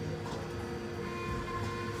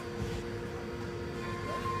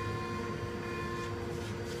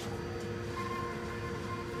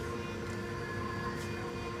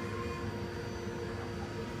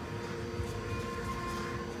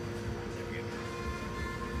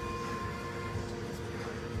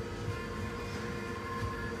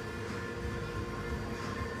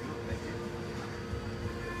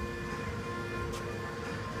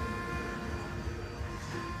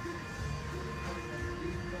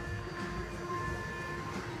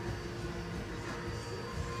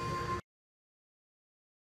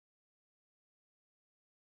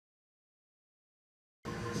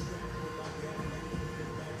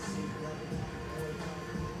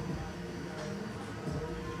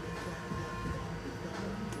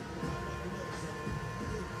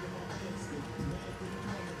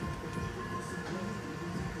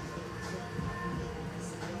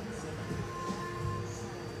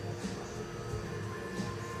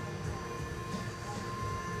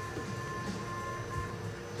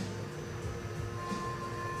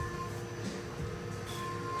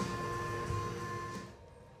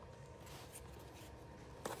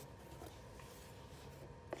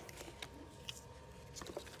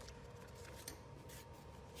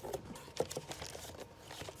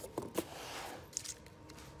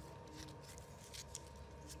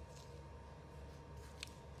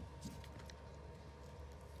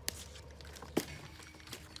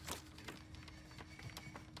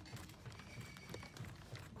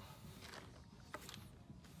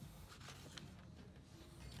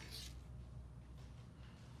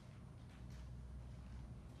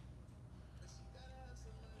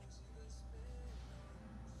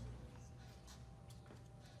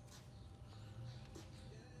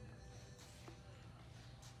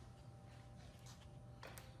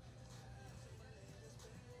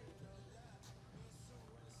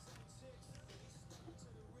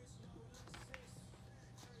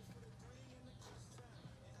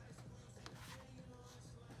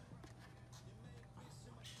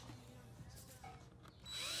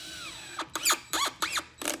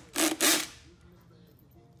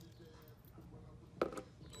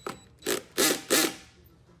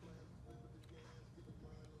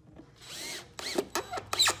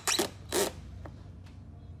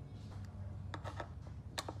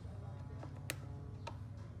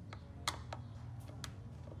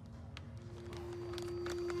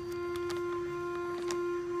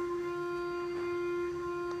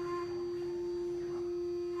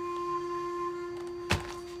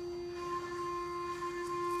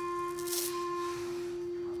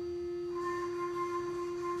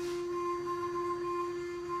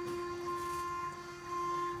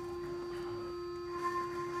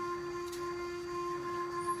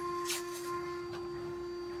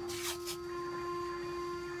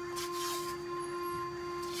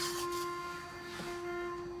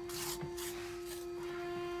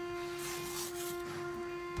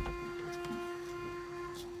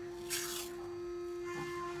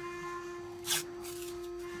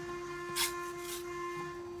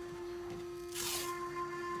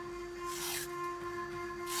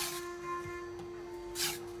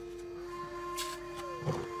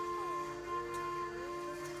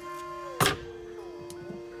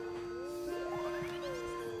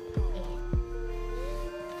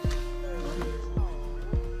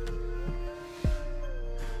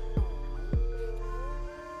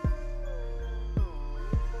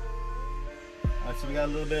 So we got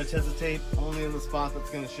a little bit of Tessa tape only in the spot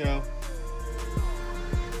that's going to show.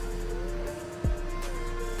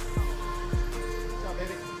 What's up,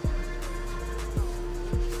 baby?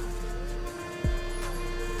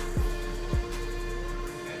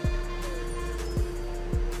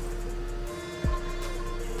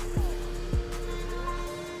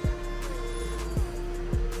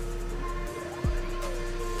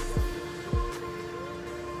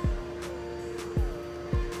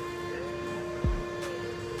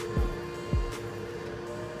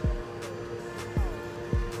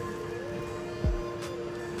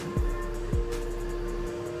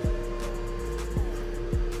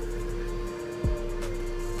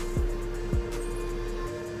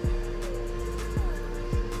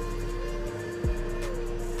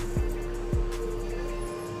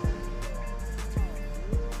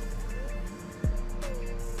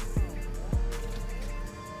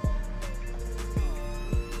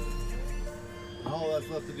 All that's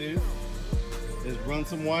left to do is run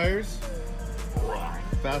some wires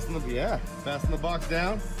Fasten the box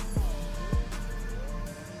down.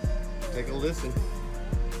 Take a listen.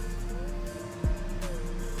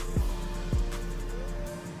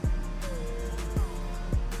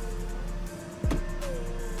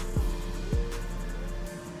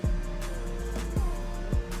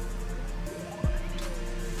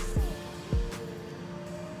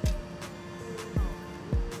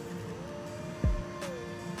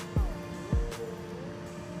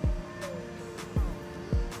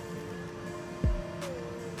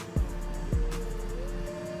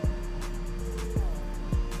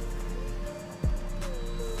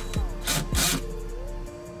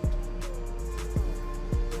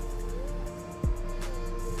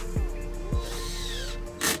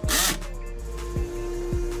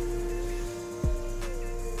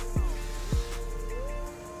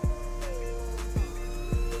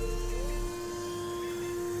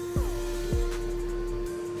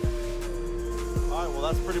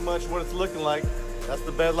 Well, that's pretty much what it's looking like. That's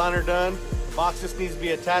the bed liner done. The box just needs to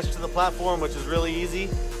be attached to the platform, which is really easy.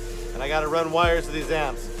 And I got to run wires to these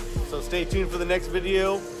amps. So stay tuned for the next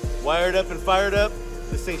video. Wired up and fired up.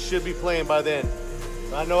 This thing should be playing by then.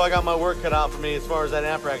 So I know I got my work cut out for me as far as that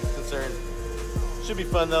amp rack is concerned. Should be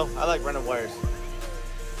fun though. I like running wires.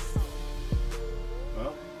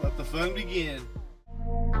 Well, let the fun begin.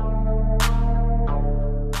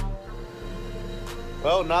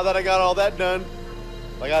 Well, now that I got all that done,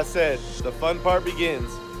 like I said, the fun part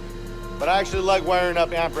begins. But I actually like wiring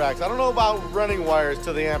up amp racks. I don't know about running wires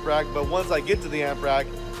to the amp rack, but once I get to the amp rack,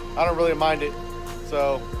 I don't really mind it.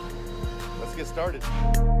 So, let's get started.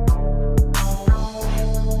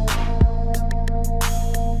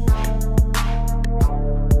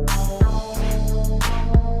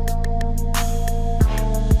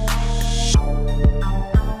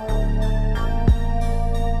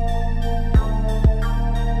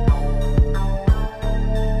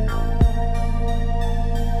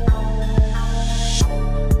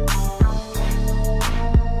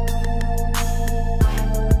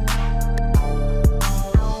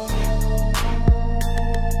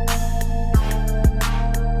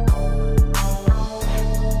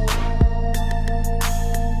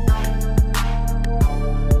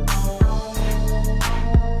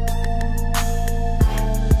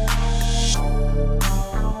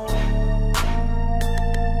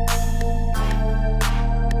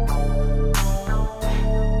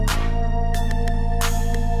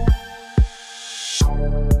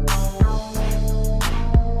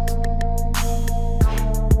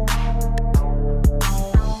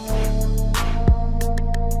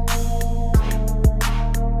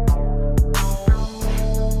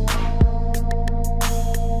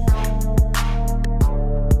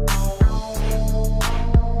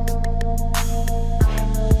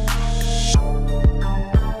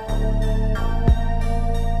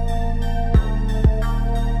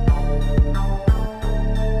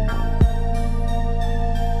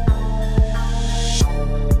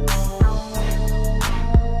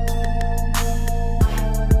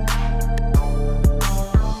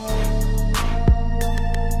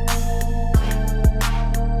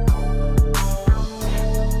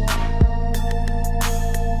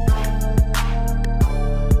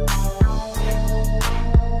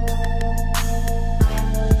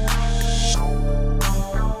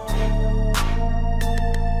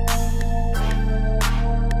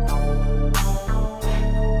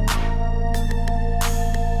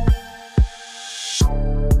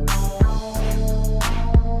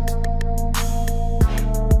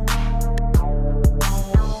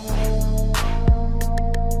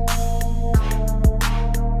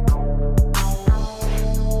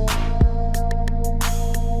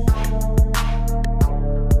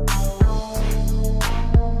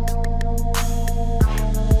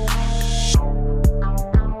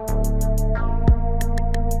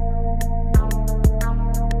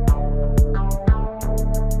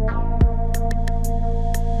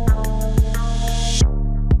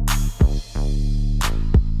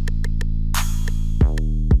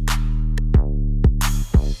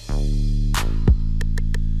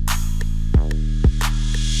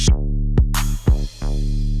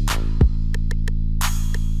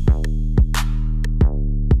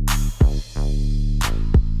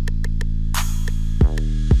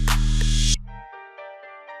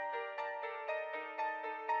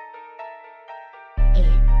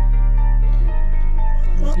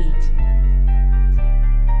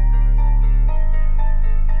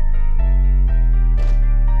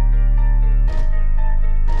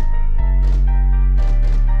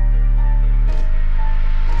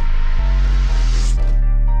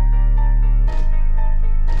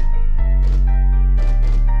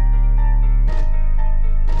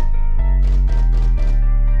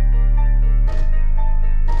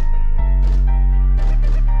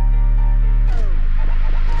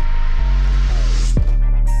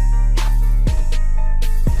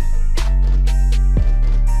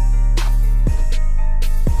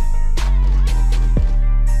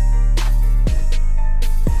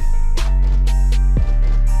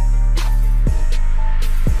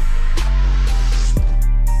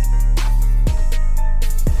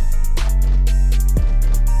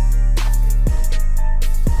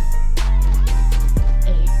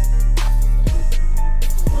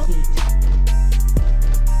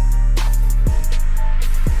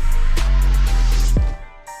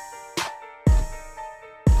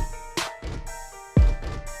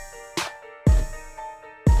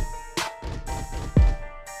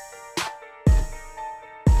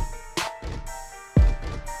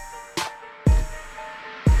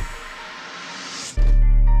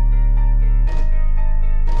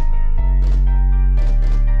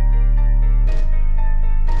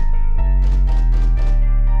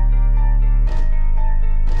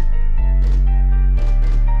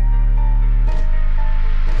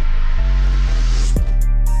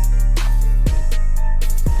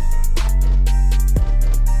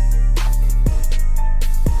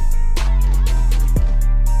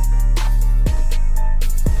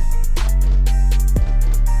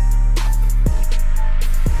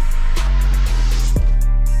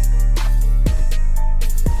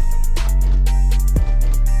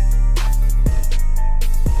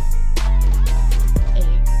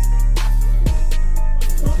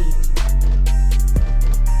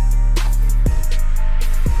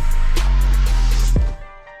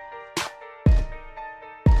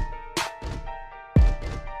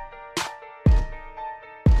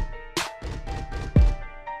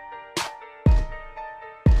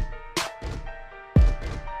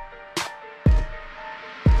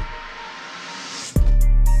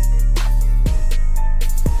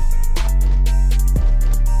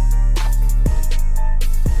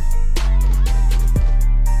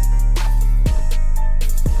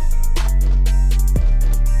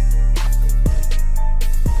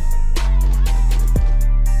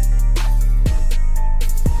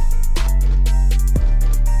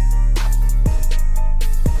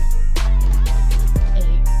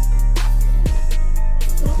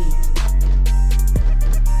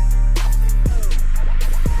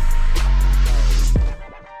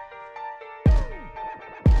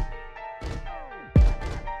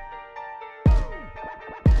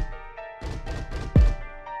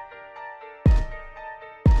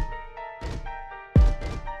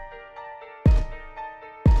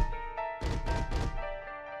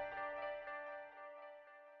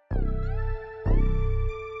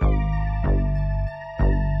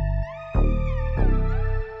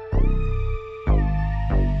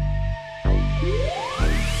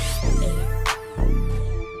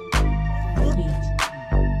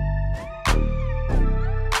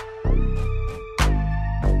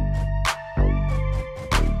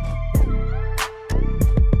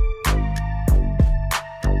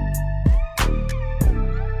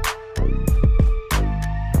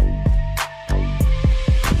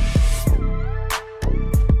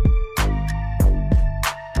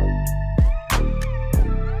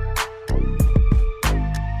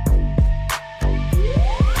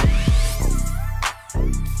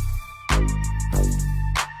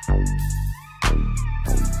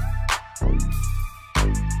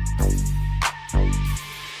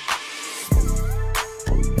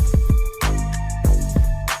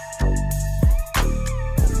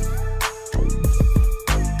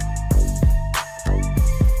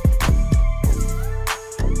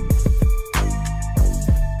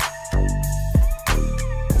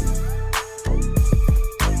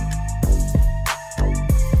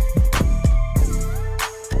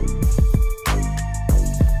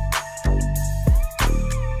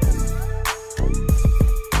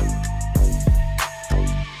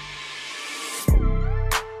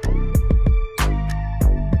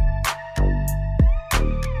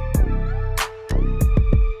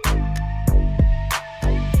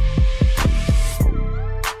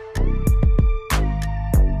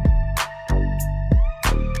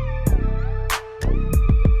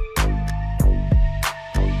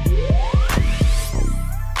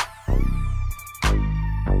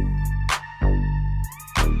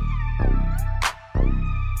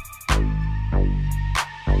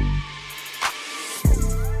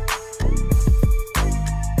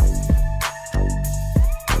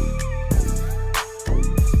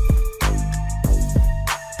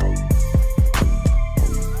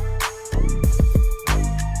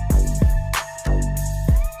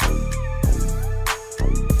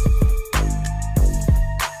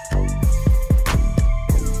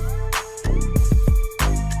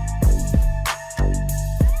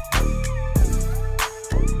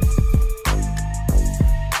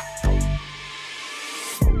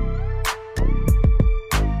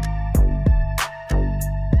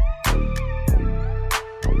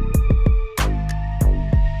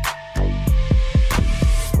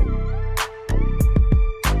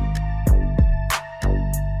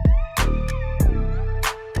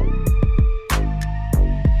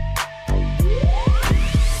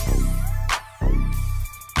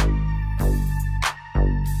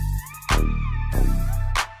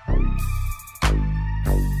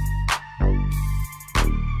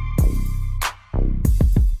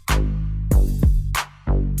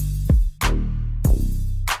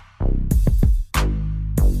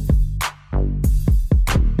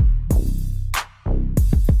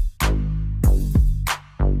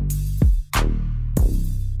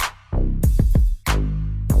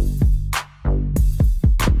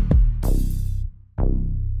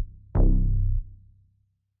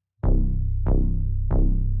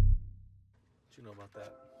 What you know about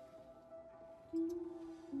that?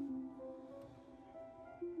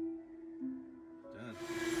 Done.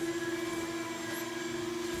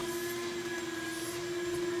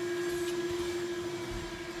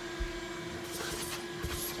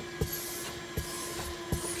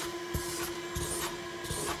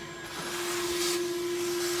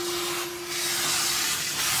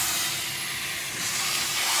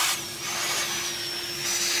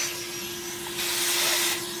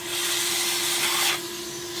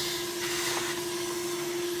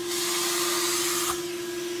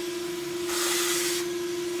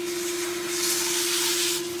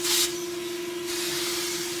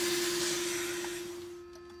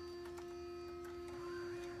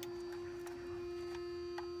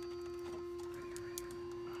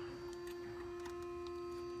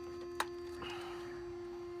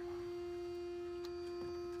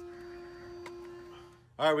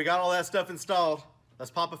 All right, we got all that stuff installed.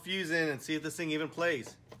 Let's pop a fuse in and see if this thing even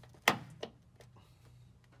plays.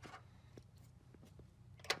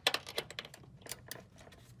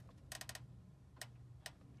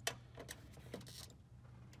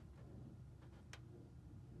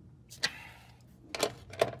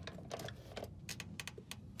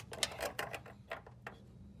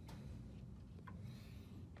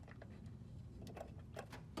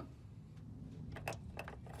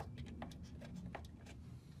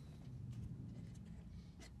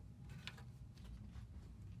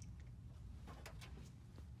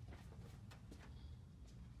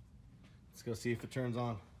 Let's go see if it turns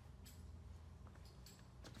on.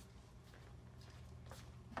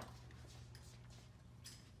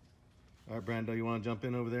 All right, Brando, you want to jump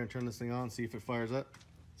in over there and turn this thing on, see if it fires up,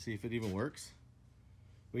 see if it even works?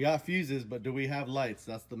 We got fuses, but do we have lights?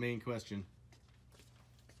 That's the main question.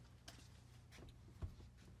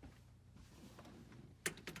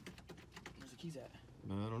 Where's the keys at?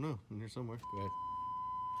 I don't know. In here somewhere. Go ahead.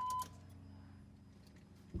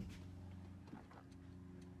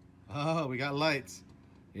 Oh, we got lights.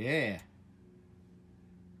 Yeah.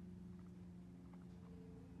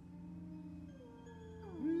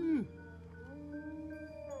 Woo.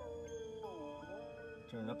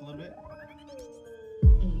 Turn it up a little bit.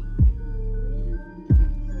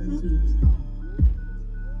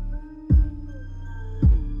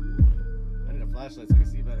 I need a flashlight so I can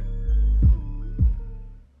see better.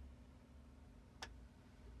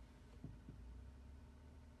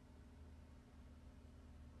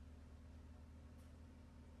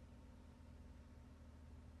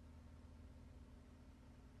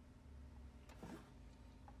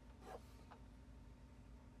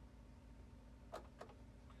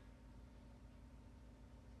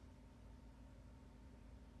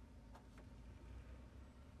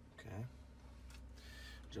 Okay.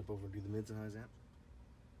 Jump over and do the mids and highs amp.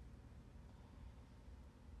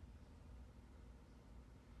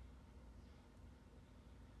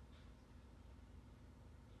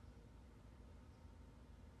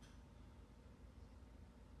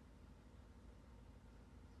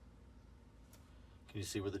 Can you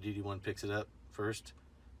see where the DD1 picks it up first?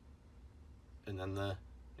 And then the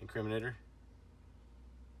incriminator?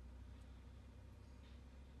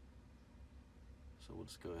 So we'll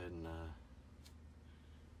just go ahead and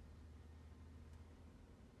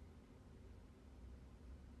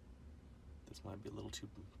this might be a little too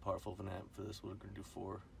powerful of an amp for this. We're gonna do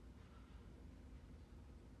 4.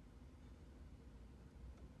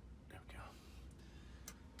 There we go.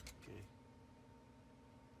 Okay.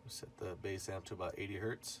 We'll set the bass amp to about 80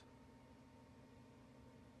 hertz.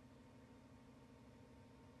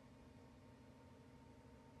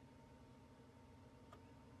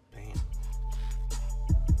 Bam.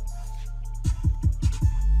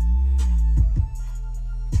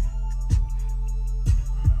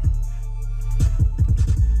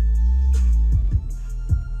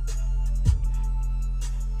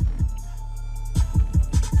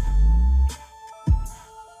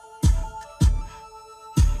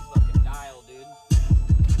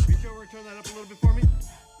 Turn that up a little bit for me.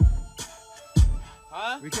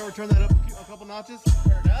 Huh? Reach over, turn that up a couple notches.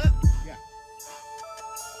 Turn up? Yeah.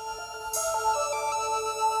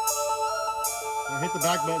 Now hit the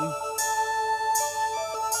back button.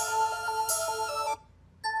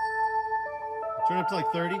 Turn up to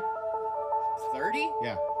like 30. 30?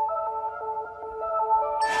 Yeah.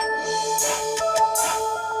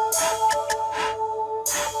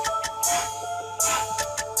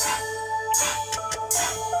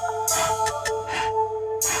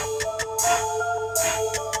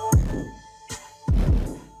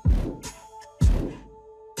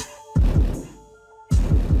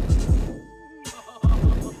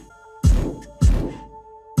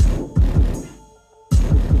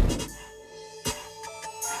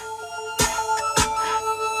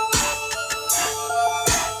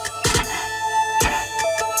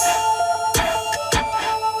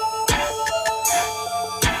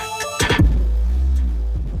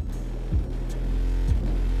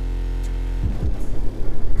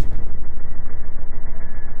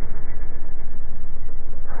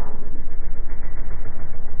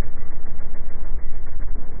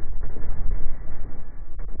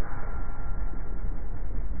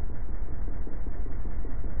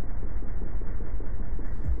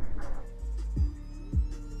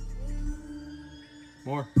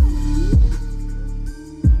 More.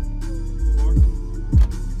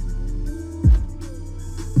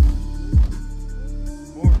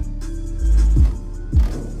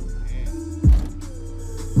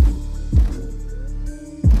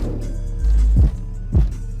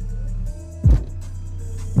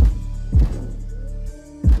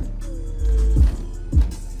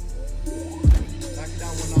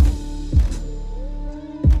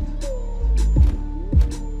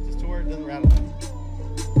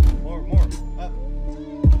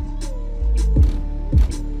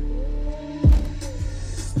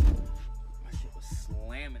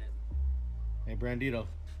 Brandito,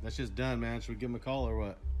 that's just done, man. Should we give him a call or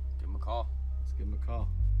what? Give him a call. Let's give him a call.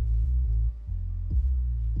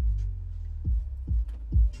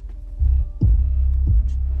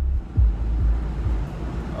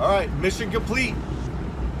 All right, mission complete.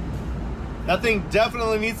 That thing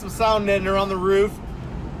definitely needs some sound deadener on the roof.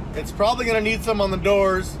 It's probably gonna need some on the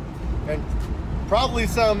doors, and probably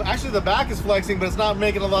some, actually the back is flexing, but it's not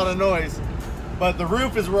making a lot of noise. But the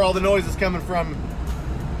roof is where all the noise is coming from.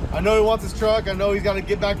 I know he wants his truck. I know he's got to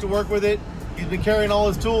get back to work with it. He's been carrying all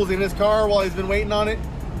his tools in his car while he's been waiting on it.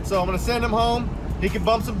 So I'm gonna send him home. He can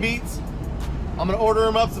bump some beats. I'm gonna order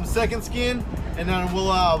him up some second skin, and then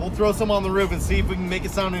we'll throw some on the roof and see if we can make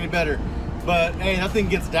it sound any better. But hey, that thing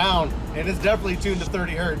gets down, and it's definitely tuned to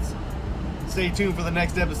 30 hertz. Stay tuned for the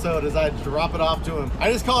next episode as I drop it off to him.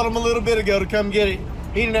 I just called him a little bit ago to come get it.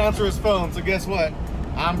 He didn't answer his phone, so guess what?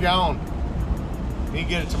 I'm gone. He can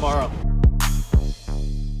get it tomorrow.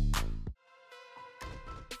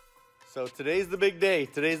 So today's the big day.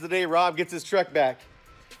 Today's the day Rob gets his truck back.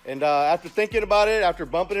 And after thinking about it, after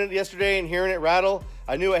bumping it yesterday and hearing it rattle,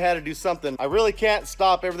 I knew I had to do something. I really can't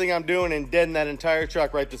stop everything I'm doing and deaden that entire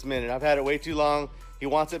truck right this minute. I've had it way too long. He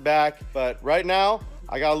wants it back. But right now,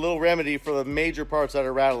 I got a little remedy for the major parts that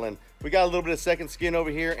are rattling. We got a little bit of second skin over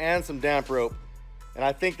here and some damp rope. And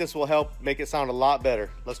I think this will help make it sound a lot better.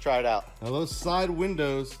 Let's try it out. Now those side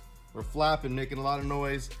windows were flapping, making a lot of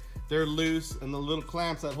noise. They're loose, and the little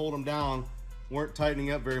clamps that hold them down weren't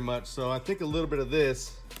tightening up very much. So I think a little bit of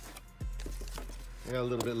this, I got a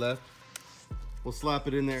little bit left. We'll slap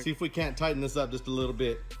it in there. See if we can't tighten this up just a little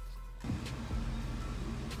bit.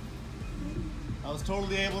 I was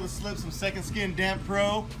totally able to slip some Second Skin Damp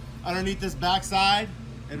Pro underneath this backside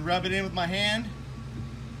and rub it in with my hand.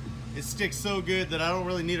 It sticks so good that I don't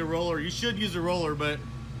really need a roller. You should use a roller, but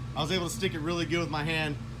I was able to stick it really good with my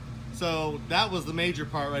hand. So that was the major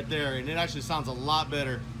part right there, and it actually sounds a lot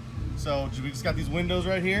better. So we just got these windows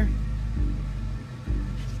right here.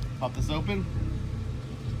 Pop this open.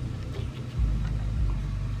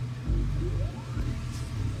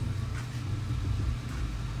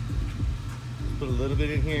 Put a little bit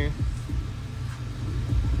in here,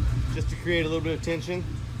 just to create a little bit of tension.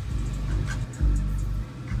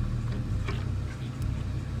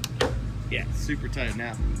 Yeah, super tight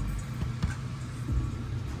now.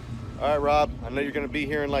 All right, Rob, I know you're gonna be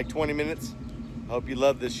here in like 20 minutes. I hope you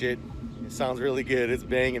love this shit. It sounds really good. It's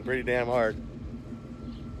banging pretty damn hard.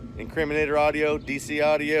 Incriminator audio, DC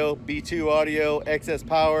audio, B2 audio, excess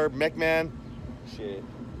power, MechMan. Shit.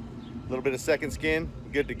 A little bit of second skin,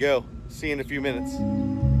 good to go. See you in a few minutes.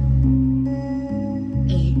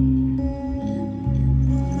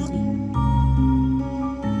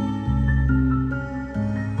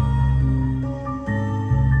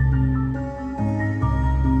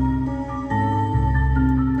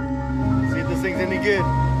 Good.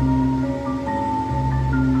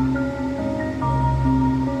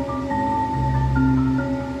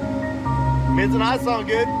 Mids and I sound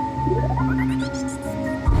good.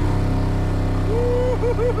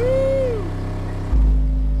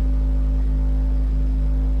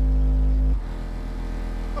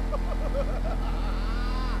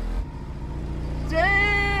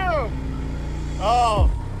 Damn!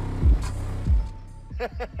 Oh.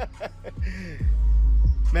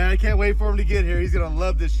 Man, I can't wait for him to get here. He's gonna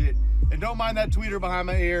love this shit. And don't mind that tweeter behind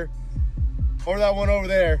my ear or that one over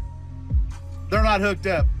there. They're not hooked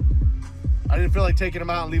up. I didn't feel like taking them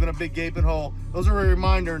out and leaving a big gaping hole. Those are a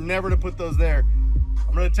reminder never to put those there.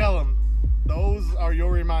 I'm gonna tell him, those are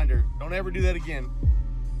your reminder. Don't ever do that again.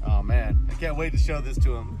 Oh man, I can't wait to show this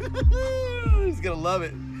to him. He's gonna love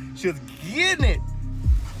it. She's getting it.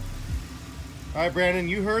 All right, Brandon,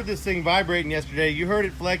 you heard this thing vibrating yesterday. You heard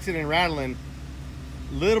it flexing and rattling.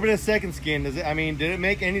 Little bit of second skin. Does it? I mean, did it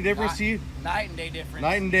make any difference to you? Night and day difference.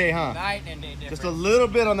 Night and day, huh? Night and day difference. Just a little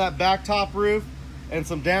bit on that back top roof and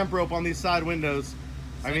some damp rope on these side windows.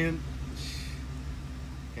 I mean,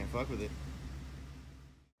 can't fuck with it.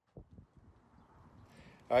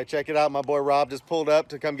 All right, check it out. My boy Rob just pulled up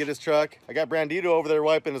to come get his truck. I got Brandito over there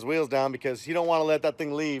wiping his wheels down because he don't want to let that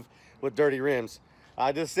thing leave with dirty rims.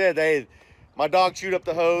 I just said, hey, my dog chewed up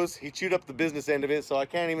the hose. He chewed up the business end of it, so I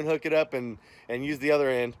can't even hook it up and use the other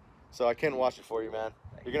end. So I can't wash it for you, man.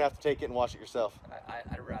 You're gonna have to take it and wash it yourself.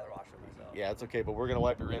 I'd rather wash it myself. Yeah, it's okay, but we're gonna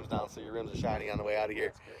wipe your rims down so your rims are shiny on the way out of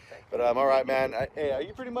here. But all right, man. Hey, are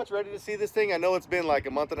you pretty much ready to see this thing? I know it's been like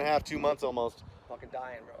a month and a half, 2 months almost. Fucking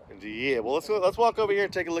dying, bro. Yeah, well, let's walk over here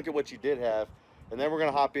and take a look at what you did have, and then we're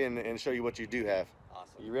gonna hop in and show you what you do have.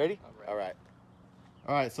 Awesome. You ready? I'm ready.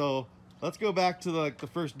 All right, so let's go back to the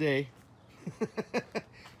first day.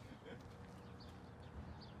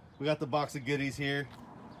 We got the box of goodies here.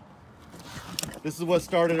 This is what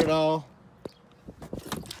started it all.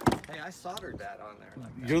 Hey, I soldered that on there.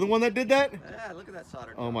 Like that. You're the one that did that? Yeah, look at that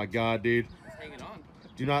solder. Oh my God, dude. It's hanging on.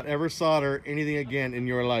 Do not ever solder anything again in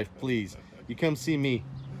your life, please. You come see me.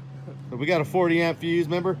 But we got a 40 amp fuse,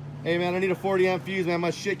 remember? Hey man, I need a 40 amp fuse, man.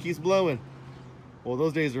 My shit keeps blowing. Well,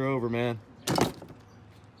 those days are over, man.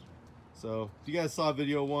 So if you guys saw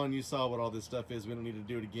video 1, you saw what all this stuff is. We don't need to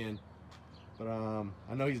do it again. But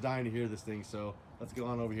I know he's dying to hear this thing, so let's go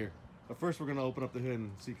on over here. But first we're gonna open up the hood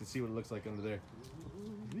and so you can see what it looks like under there.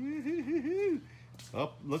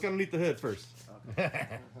 Oh, look underneath the hood first.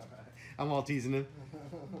 I'm all teasing him.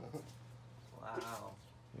 Wow.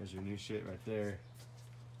 There's your new shit right there.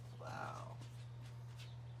 Wow.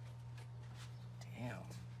 Damn.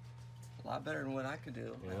 A lot better than what I could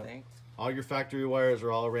do, Yeah. I think. All your factory wires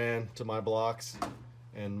are all ran to my blocks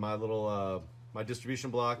and my little my distribution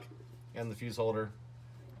block and the fuse holder.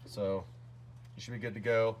 So you should be good to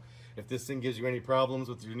go. If this thing gives you any problems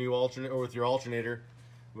with your new alternator or with your alternator,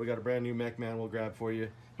 we got a brand new mech man we'll grab for you.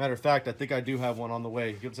 Matter of fact, I think I do have one on the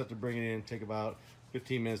way. You'll just have to bring it in, take about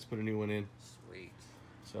 15 minutes to put a new one in. Sweet.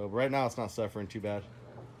 So right now it's not suffering too bad.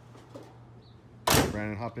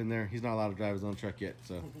 Brandon, hop in there. He's not allowed to drive his own truck yet,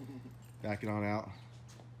 so back it on out.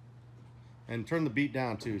 And turn the beat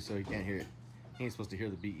down too so he can't hear it. He ain't supposed to hear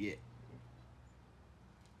the beat yet.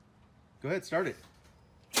 Go ahead, start it.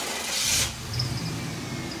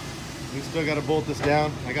 We still got to bolt this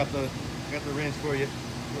down. I got the wrench for you.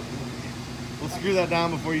 We'll screw that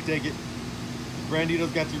down before you take it.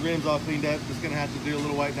 Brandito's got your rims all cleaned up. Just gonna have to do a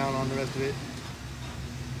little wipe down on the rest of it.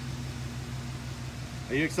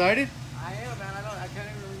 Are you excited? I am, man. I can't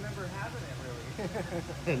even remember having it,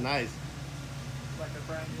 really. Nice. It's like a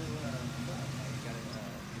brand new truck. You gotta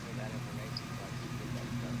give me that information so I can get that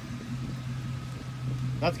stuff.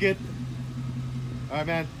 That's good. All right,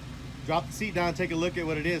 man. Drop the seat down. Take a look at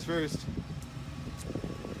what it is first.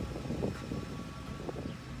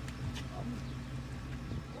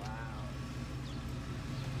 Wow.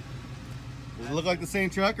 Does it look like the same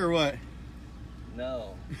truck or what?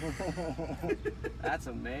 No. That's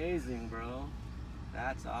amazing, bro.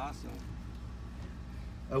 That's awesome.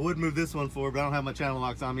 I would move this one forward, but I don't have my channel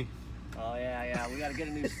locks on me. Oh, yeah. We gotta get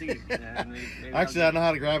a new seat. Man. Maybe Actually, I know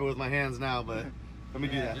how to grab it with my hands now, but let me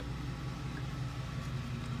do that. Yeah,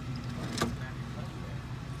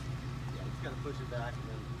 just gotta push it back and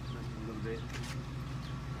then push it a little bit.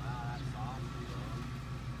 Wow, that's awesome,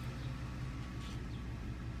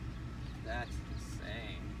 bro. That's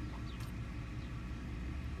insane.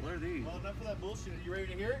 What are these? Well, enough of that bullshit. Are you ready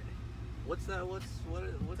to hear it? What's that? What's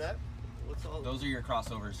that? What's all Those are your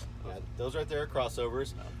crossovers. Yeah, those right there are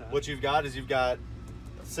crossovers. Okay. What you've got is you've got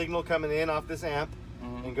a signal coming in off this amp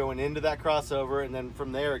and going into that crossover, and then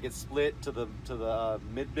from there it gets split to the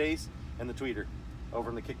mid bass and the tweeter over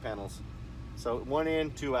in the kick panels. So 1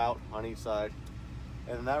 in, 2 out on each side.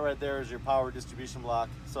 And then that right there is your power distribution block.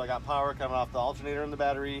 So I got power coming off the alternator and the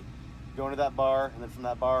battery, going to that bar, and then from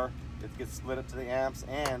that bar it gets split up to the amps,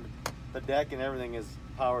 and the deck and everything is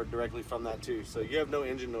powered directly from that too. So you have no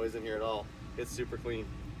engine noise in here at all. It's super clean.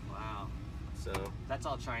 Wow. So That's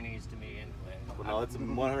all Chinese to me anyway. well, no, it's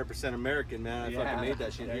 100% American, man. I Yeah. fucking made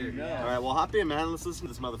that shit There here. you go. All right, well, hop in, man. Let's listen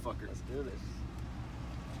to this motherfucker. Let's do this.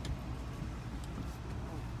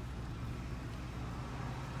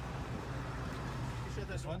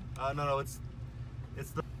 This one? No, it's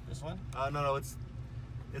the This one? no, it's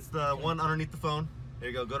the one underneath the phone. There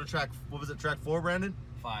you go. Go to track. What was it? Track 4, Brandon.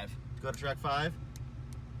 5. Go to track 5.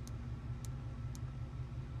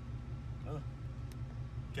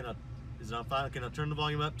 Is it on 5? Can I turn the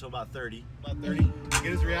volume up to about 30? About 30. Get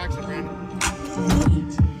his reaction,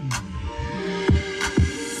 Brandon.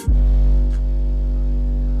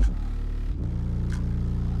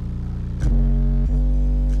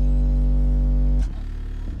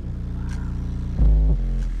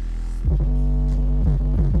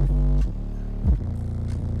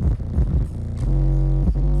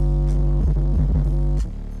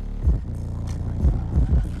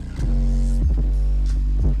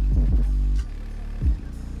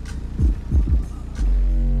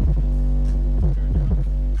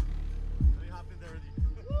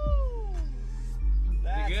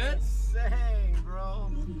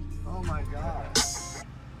 Oh my god.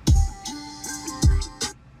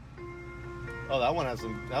 Oh, that one has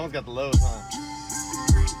some. That one's got the lows, huh?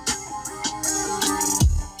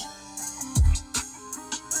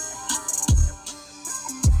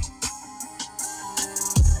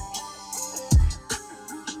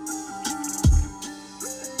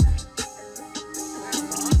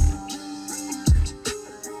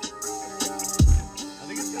 I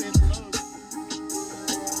think it's gonna hit the lows.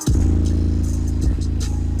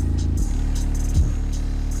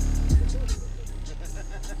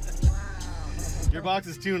 Your box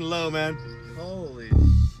is tuned low, man. Holy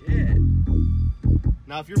shit.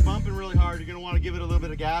 Now, if you're bumping really hard, you're gonna want to give it a little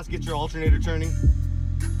bit of gas. Get your alternator turning.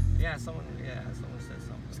 Yeah, someone said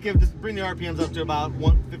something. Just bring the RPMs up to about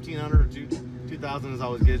 1,500 or 2,000 is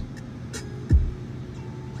always good.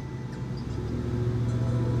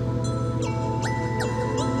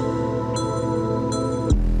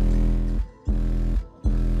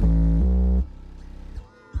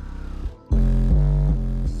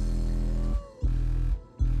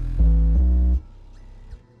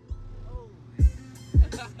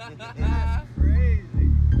 That's crazy.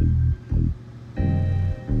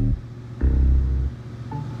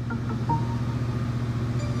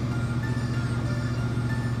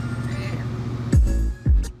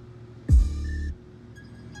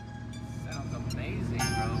 Sounds amazing,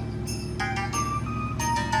 bro.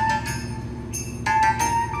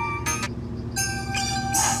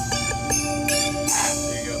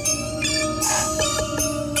 There you go.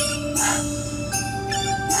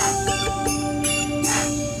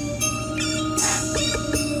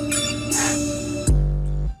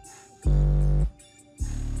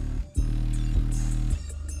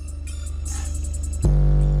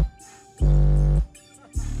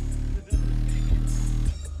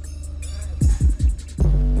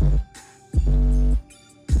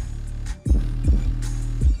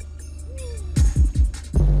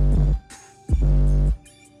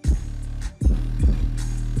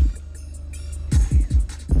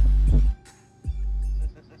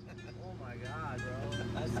 Oh my god, bro.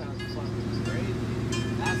 That sounds fucking crazy.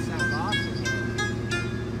 That sounds awesome,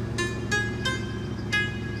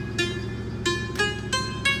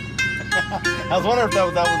 I was wondering if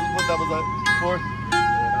what that was for.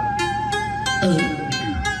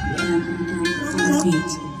 8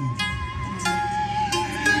 feet.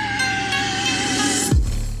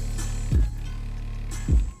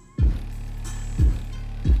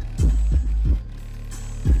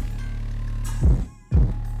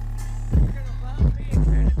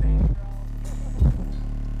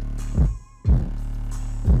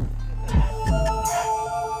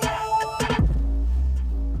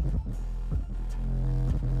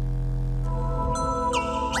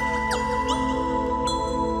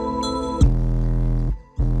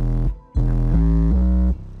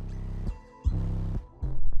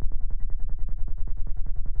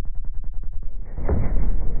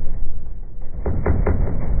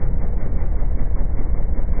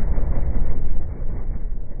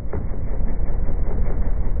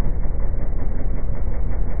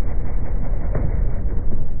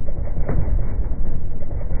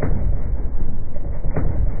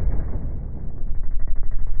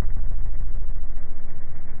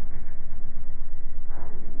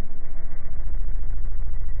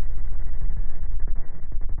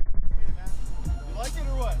 You like it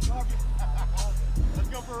or what? Let's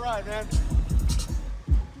go for a ride, man.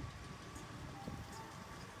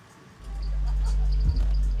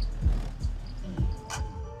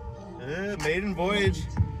 Maiden voyage.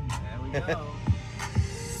 There we go.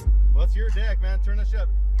 What's your deck, man? Turn the ship.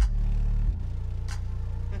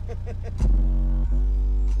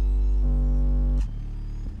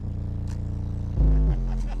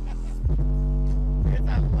 It's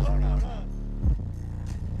a blown out, huh?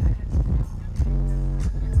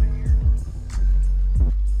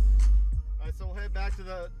 Alright, so we'll head back to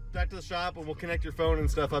the shop and we'll connect your phone and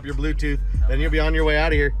stuff up, your Bluetooth. Then you'll be on your way out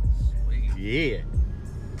of here. Sweet. Yeah.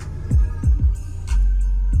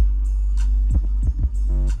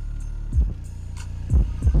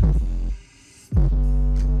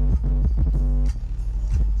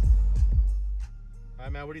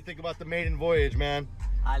 Alright, man, what do you think about the maiden voyage, man?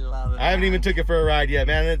 I love it. I haven't man. even took it for a ride yet,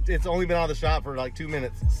 man. It's only been out of the shop for like 2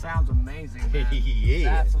 minutes. Sounds amazing, man. Yeah.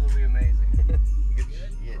 Absolutely amazing. Good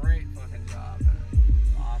shit. Great fucking job, man.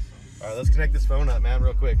 Awesome. All right, let's connect this phone up, man,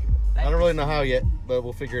 real quick. I don't you. really know how yet, but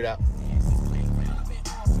we'll figure it out.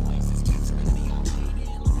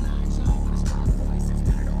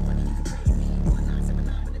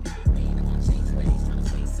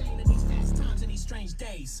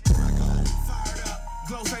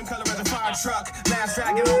 Glow same color as a fire truck. Last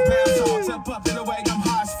dragon on pound salt. Step up in the way, I'm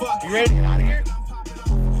high as fuck. You ready to get out of here?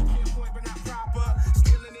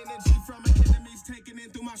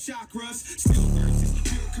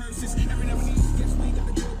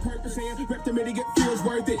 Rep the midi, get feels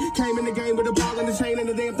worth it. Came in the game with a ball and the chain and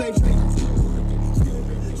the damn thing.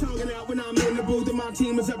 Tonguing out when I'm in the booth and my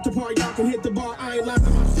team is up to par. Y'all can hit the bar. I ain't lying to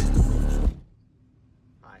my sister.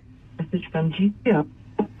 Message from GPO.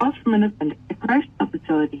 Calls from an offender at correctional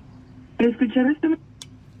facility.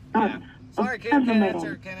 Yeah. Sorry, can't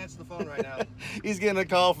answer the phone right now. He's getting a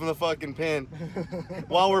call from the fucking pen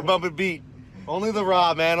while we're bumping beat. Only the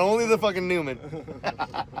Rob, man. Only the fucking Newman.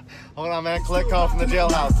 Hold on, man. Collect call from the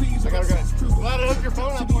jailhouse. I gotta go. Glad I hooked your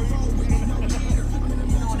phone up for you.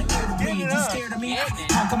 Getting it up. Scared of me?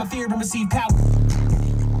 How come I fear to receive power?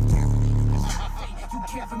 You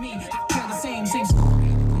care for me? I care the same.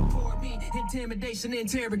 Intimidation,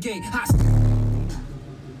 interrogate.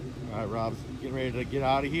 All right, Rob's getting ready to get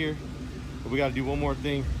out of here. But we got to do one more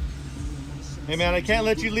thing. Hey, man, I can't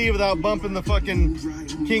let you leave without bumping the fucking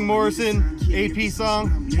King Morrison AP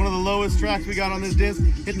song. One of the lowest tracks we got on this disc.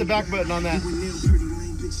 Hit the back button on that.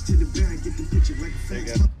 There you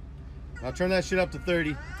go. Now turn that shit up to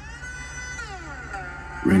 30.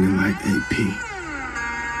 Running like AP.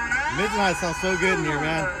 Midnight sounds so good in here,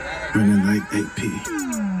 man. Running like AP.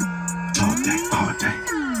 All day, all day.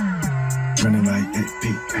 Running like AP.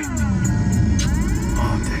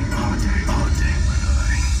 All day, all day, all day.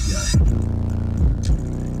 Yeah.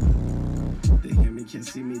 They hear me, can't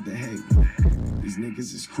see me, they hate me. These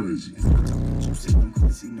niggas is crazy. You say I'm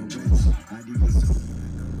crazy, no way.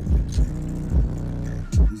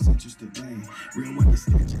 Who's interested, man? Real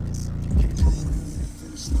understand you.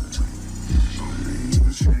 You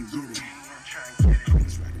can't do it. I'm trying to get it.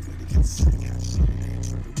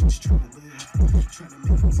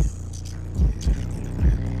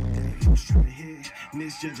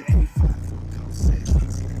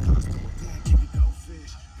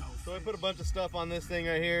 So I put a bunch of stuff on this thing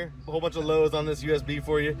right here, a whole bunch of lows on this USB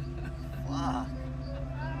for you. Wow.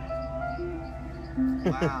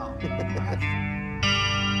 Wow.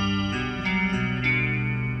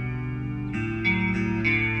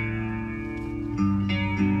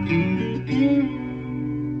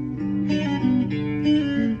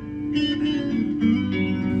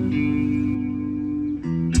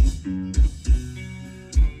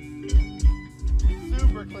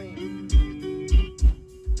 Super clean.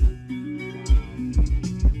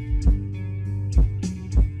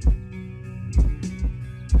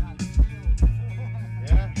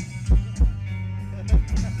 Yeah.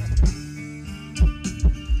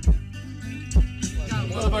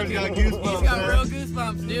 Motherfucker's got goosebumps. He's got real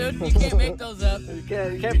goosebumps, dude. You can't make those up. You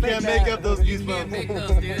can't make up those You can't make goosebumps.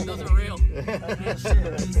 those, dude. Those are real.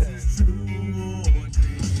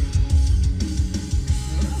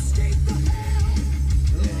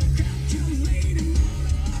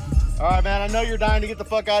 All right, man, I know you're dying to get the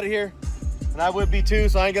fuck out of here, and I would be too,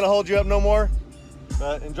 so I ain't gonna hold you up no more.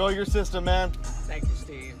 But enjoy your system, man. Thank you,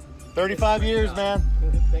 Steve. 35 years, man.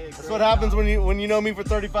 That's what happens when you know me for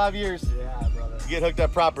 35 years. Yeah, brother. You get hooked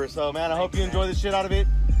up proper. So, man, I hope you enjoy the shit out of it.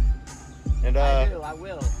 And I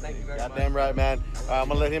will. Thank you very much. goddamn right, man. I'm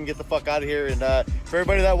gonna let him get the fuck out of here. And for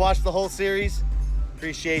everybody that watched the whole series,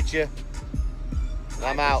 appreciate you. And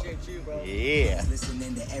I'm out. Appreciate you, bro. Yeah.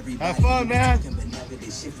 Have fun, man.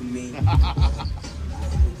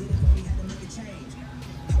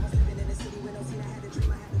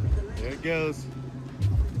 There it goes.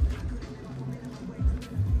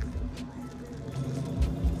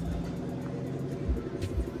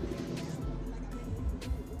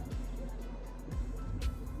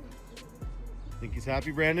 Think he's happy,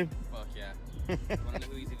 Brandon? Fuck yeah. Wanna know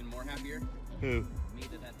who he's even more happier? Who? Me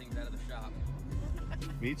that thing's out of the shop.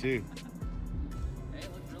 Me too. Hey,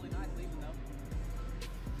 it looks really nice leaving though.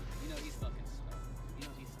 You know he's fucking stoked. He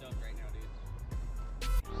knows he's stoked right now,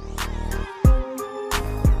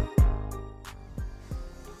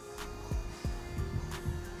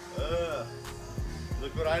 dude.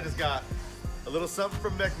 Look what I just got. A little something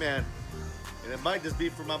from McMahon. And it might just be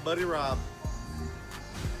for my buddy Rob.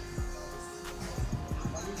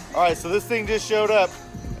 Alright, so this thing just showed up.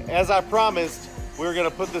 As I promised, we were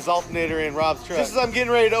gonna put this alternator in Rob's truck. Just as I'm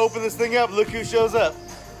getting ready to open this thing up, look who shows up.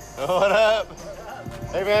 What up?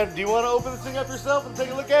 Hey man, do you want to open this thing up yourself and take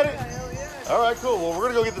a look at it? Hell yeah. Alright, cool. Well, we're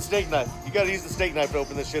gonna go get the steak knife. You gotta use the steak knife to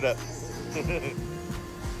open this shit up.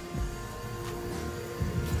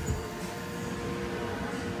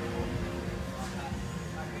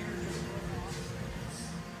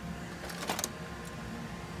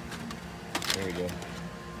 There we go.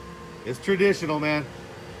 It's traditional, man.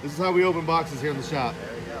 This is how we open boxes here in the shop.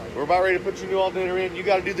 There we go. We're about ready to put your new alternator in. You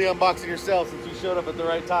got to do the unboxing yourself since you showed up at the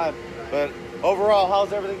right time. But overall,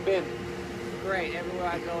 how's everything been? Great. Everywhere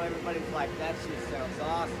I go, everybody's like, that shit sounds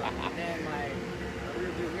awesome. And then my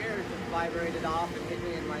rearview mirror just vibrated off and hit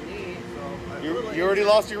me in my knee. So You already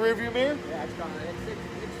lost your rearview mirror? Yeah, it's gone.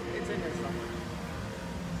 It's in there somewhere.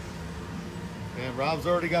 Man, Rob's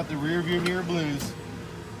already got the rearview mirror blues.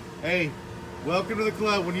 Hey, welcome to the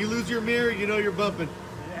club. When you lose your mirror, you know you're bumping.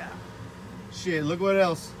 Yeah. Shit, look what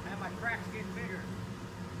else. And my crack's getting bigger.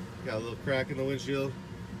 Got a little crack in the windshield.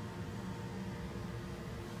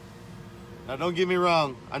 Now don't get me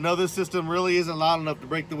wrong, I know this system really isn't loud enough to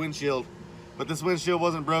break the windshield, but this windshield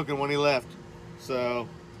wasn't broken when he left. So,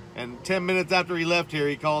 and 10 minutes after he left here,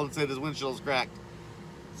 he called and said his windshield's cracked.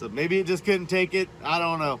 So maybe he just couldn't take it, I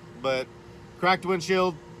don't know. But cracked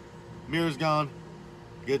windshield, mirror's gone,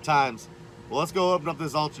 good times. Well, let's go open up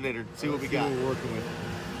this alternator, see what we got. What we're working with.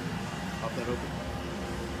 Pop that open.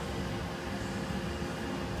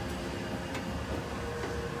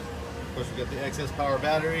 Of course, we got the excess power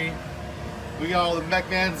battery. We got all the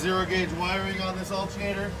MechMan zero gauge wiring on this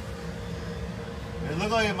alternator. It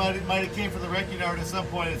looked like it might have came from the wrecking yard at some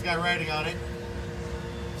point. It's got writing on it.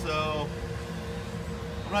 So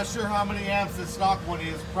I'm not sure how many amps this stock one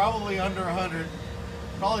is. Probably under 100.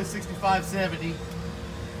 Probably 65, 70.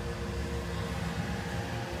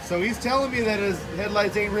 So he's telling me that his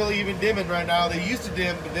headlights ain't really even dimming right now. They used to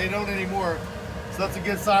dim, but they don't anymore. So that's a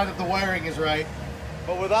good sign that the wiring is right.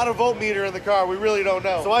 But without a voltmeter in the car, we really don't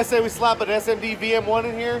know. So I say we slap an SMD VM1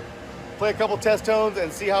 in here, play a couple test tones,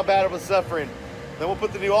 and see how bad it was suffering. Then we'll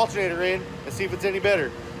put the new alternator in and see if it's any better.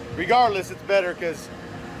 Regardless, it's better because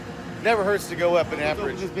it never hurts to go up an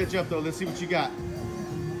amperage. Let's open this bitch up though. Let's see what you got.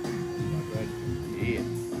 Yeah.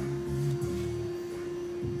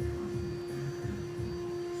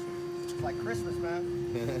 It's like Christmas, man.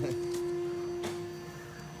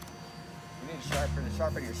 You need to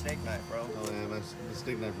sharpen your steak knife, bro. Oh yeah, my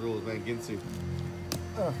steak knife rules, man. Ginsu.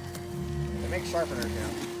 They make sharpeners now.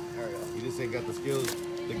 There we go. You just ain't got the skills,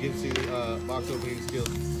 the Ginsu box opening skills.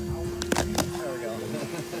 There we go.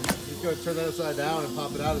 Just go turn that upside down and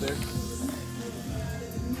pop it out of there.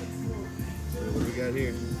 So what do we got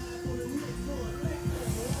here?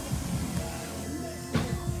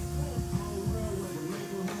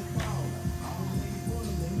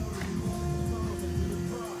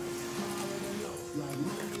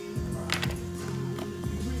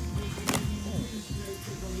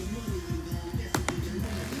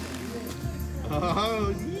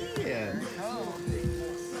 Oh, yeah.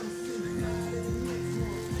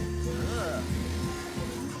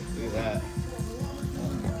 Look at that.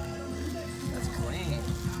 That's clean.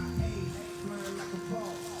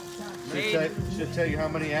 Should tell you how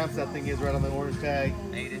many amps that thing is right on the orange tag.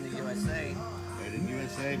 Made in the USA. Made in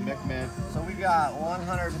USA, MechMan. So we got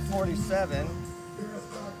 147.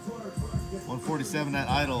 147 at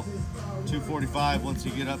idle. 245 once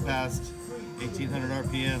you get up past 1800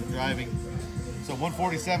 RPM driving. So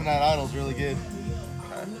 147 at idle is really good.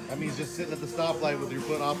 That means just sitting at the stoplight with your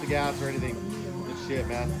foot off the gas or anything. Good shit,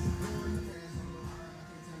 man.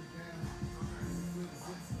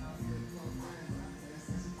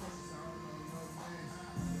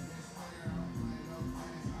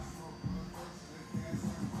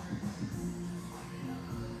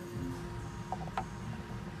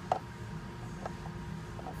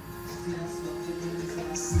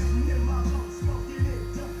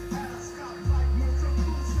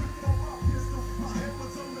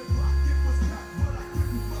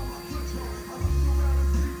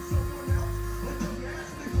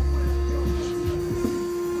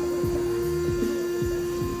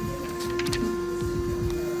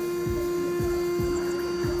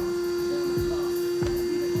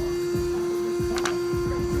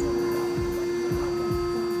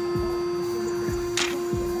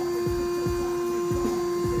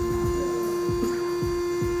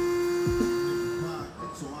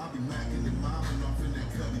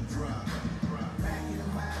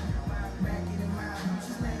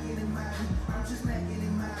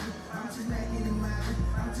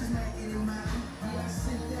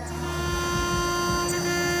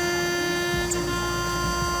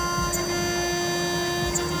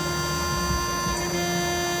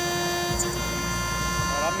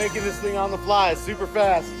 Making this thing on the fly super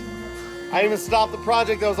fast. I even stopped the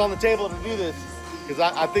project that was on the table to do this because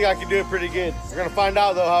I think I can do it pretty good. We're gonna find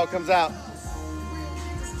out though how it comes out.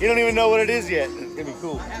 You don't even know what it is yet. It's gonna be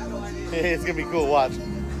cool. It's gonna be cool, watch.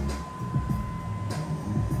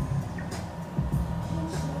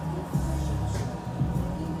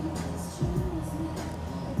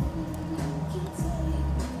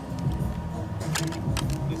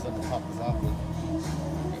 Just have to pop this off with.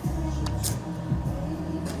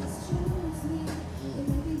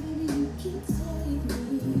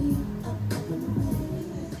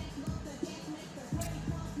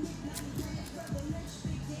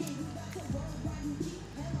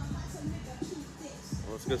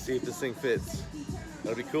 go see if this thing fits.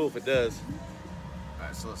 That'll be cool if it does. All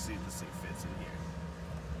right, so let's see if this thing fits in here.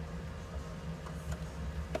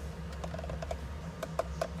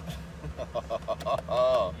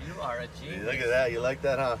 You are a genius. Look at that. You like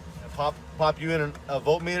that, huh? Pop you in a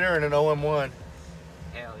voltmeter and an OM1.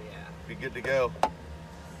 Hell yeah. Be good to go.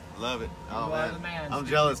 Love it. Oh, You are the man, I'm Steve.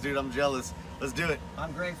 jealous, dude. I'm jealous. Let's do it.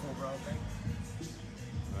 I'm grateful, bro. Thank you.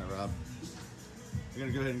 All right, Rob. We're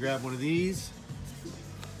going to go ahead and grab one of these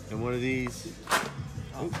and one of these.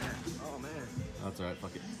 Oh, man. Oh, man. That's all right.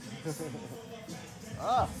 Fuck it.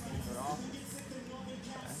 Oh. Keep it off.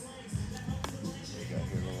 We got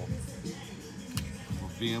here a little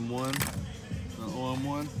VM1, an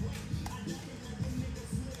OM1.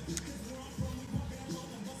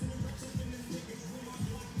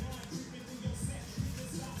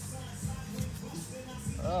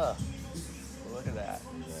 Look at that.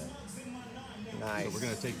 Nice. So we're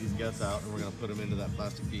going to take these guts out and we're going to put them into that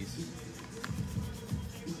plastic piece.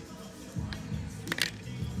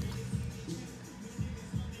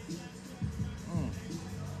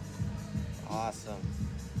 Awesome.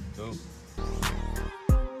 Cool.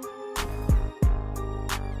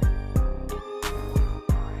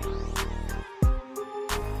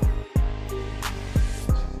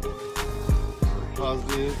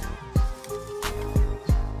 Positive.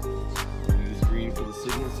 Use green for the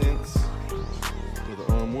signal sense for the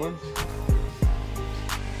OM1.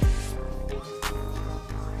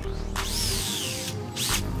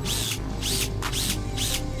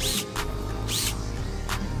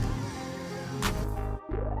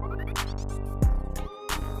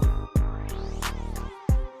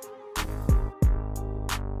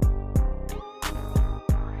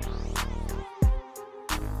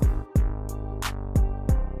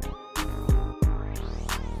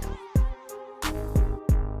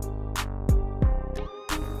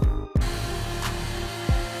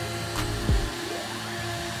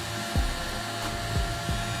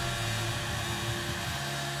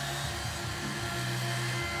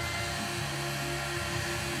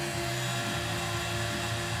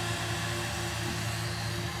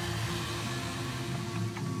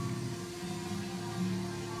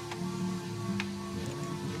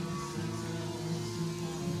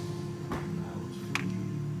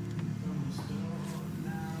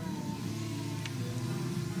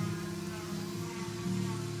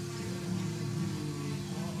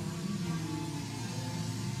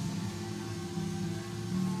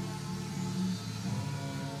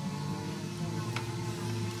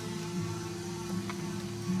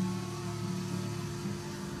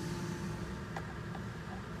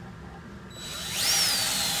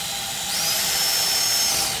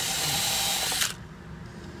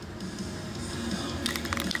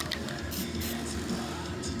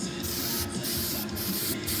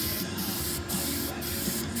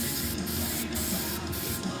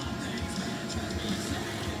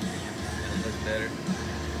 Better.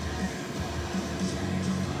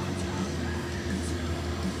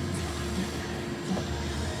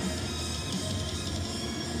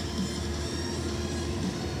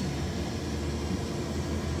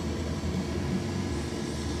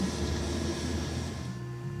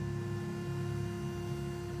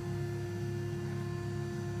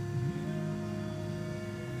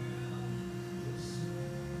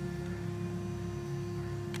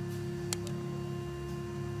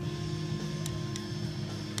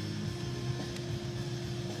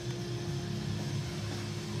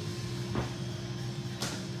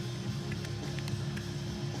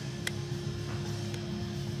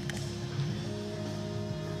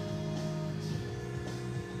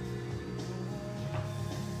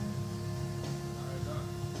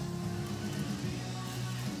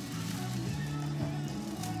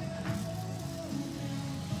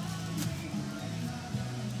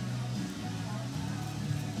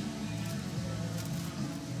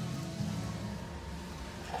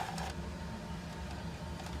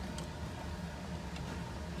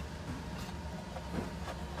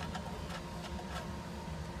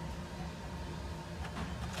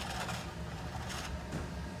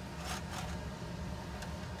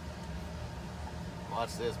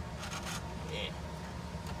 Watch this. Yeah.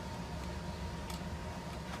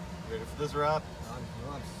 Ready for this, Rob?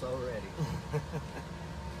 I'm so ready.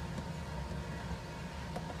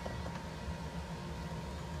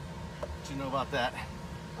 What you know about that?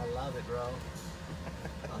 I love it, bro.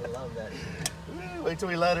 I love that. Wait till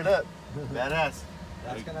we light it up. Badass.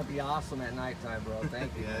 That's gonna be awesome at nighttime, bro.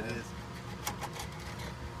 Thank you. Yeah, man. it is.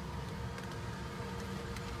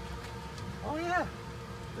 Oh yeah.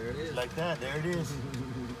 There it is. Like that. There it is.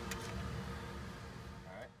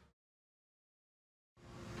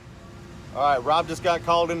 All right, Rob just got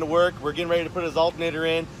called into work. We're getting ready to put his alternator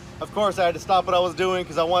in. Of course, I had to stop what I was doing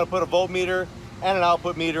because I want to put a voltmeter and an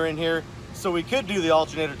output meter in here so we could do the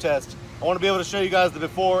alternator test. I want to be able to show you guys the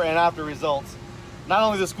before and after results. Not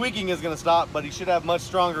only the squeaking is going to stop, but he should have much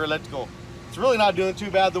stronger electrical. It's really not doing too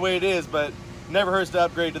bad the way it is, but never hurts to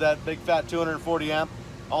upgrade to that big fat 240 amp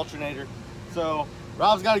alternator. So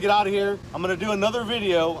Rob's got to get out of here. I'm going to do another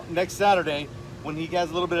video next Saturday when he has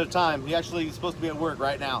a little bit of time. He actually is supposed to be at work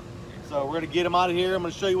right now. So we're going to get him out of here. I'm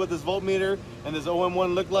going to show you what this voltmeter and this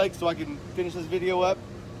OM1 look like so I can finish this video up.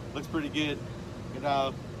 Looks pretty good.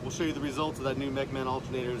 And we'll show you the results of that new MechMan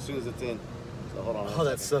alternator as soon as it's in. So hold on. Oh,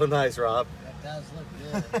 that's so nice, Rob. That does look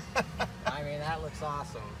good. I mean, that looks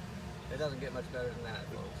awesome. It doesn't get much better than that,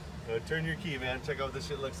 folks. Turn your key, man. Check out what this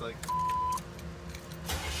shit looks like.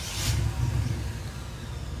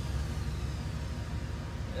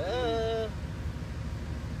 There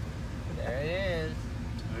it is.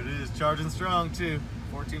 There it is, charging strong too.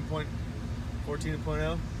 14.0.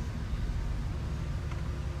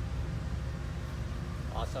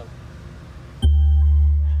 Awesome.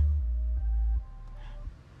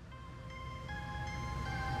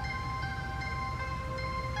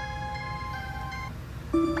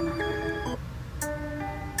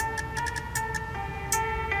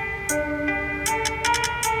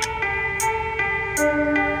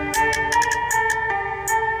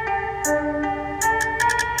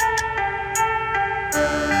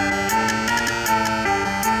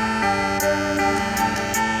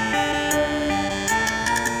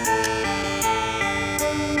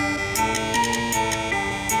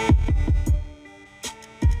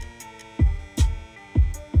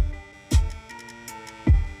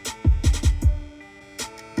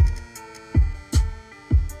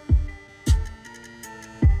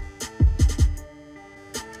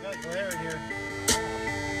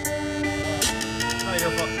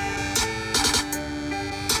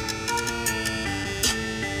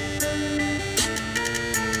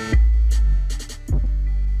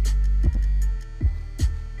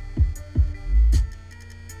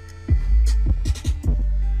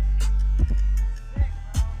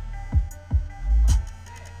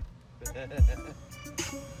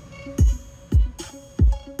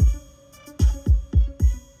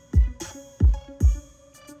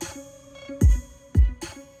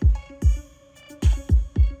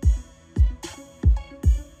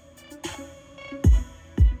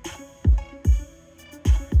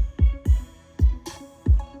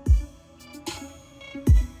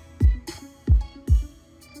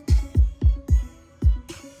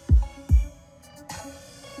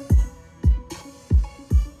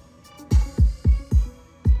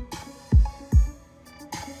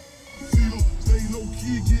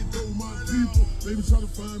 Maybe try to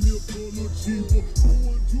find me a floor a little cheaper.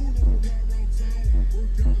 Going to the ride around town.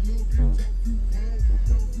 Work out a little bit, drop a few pounds.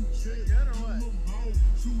 Count a few checks, get a little mouth.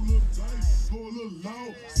 Shoot a little dice, go a little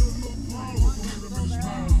loud. Set a little power, go ahead and make a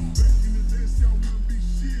smile. Back in the day, see I wouldn't be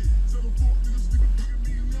shit. Tell them fuck niggas, nigga look at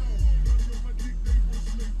me now. Gotta make my dick, they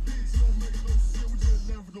bustin' they bitch. Don't make no sense, we just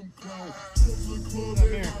laugh at them clowns. Go to the club,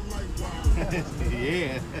 they not like wow.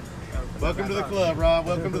 Yeah. Welcome to the club, Rob.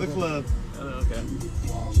 Welcome to the club. Okay.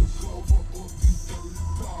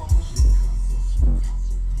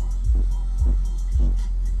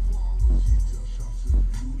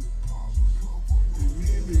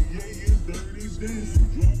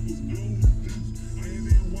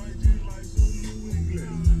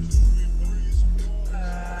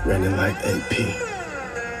 Running like AP.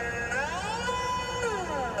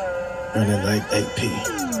 Running like AP.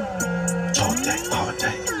 All day, all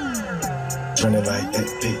day. Running like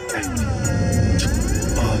AP.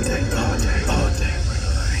 All day, all day, all day.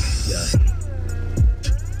 Yeah.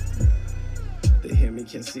 They hear me,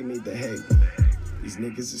 can't see me, they hate me. These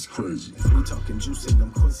niggas is crazy. We talking juice and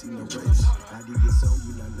I'm pussy no race. How do you get so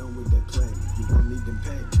you not know what they play? You don't need them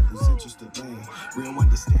pay. Who's interested, man? We don't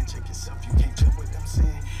understand, check yourself. You can't tell what I'm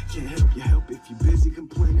saying. Can't help you help if you busy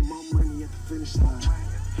complaining. More money at the finish line.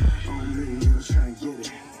 Oh man, you trying to get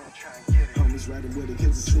it. Homies riding with it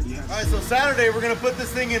cause the city has. Alright, so Saturday we're gonna put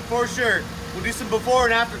this thing in for sure. We'll do some before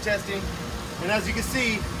and after testing. And as you can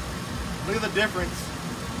see, look at the difference.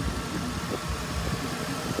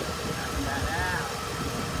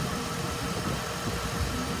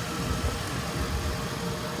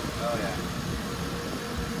 Oh yeah.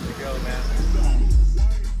 There you go, man.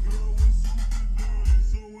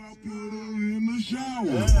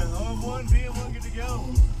 Yeah, OM1, B1, good to go.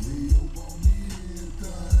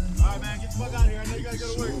 Alright, man, get the fuck out of here. I know you gotta go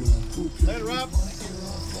to work. Later, Rob.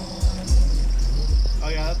 Oh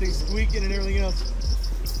yeah, that thing's squeaking and everything else.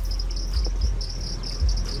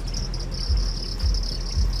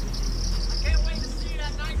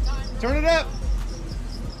 Turn it up.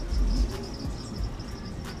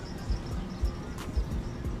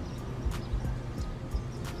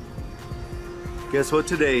 Guess what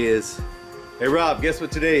today is? Hey Rob, guess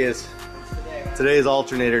what today is? Today is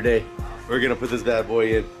alternator day. We're gonna put this bad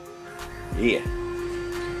boy in. Yeah.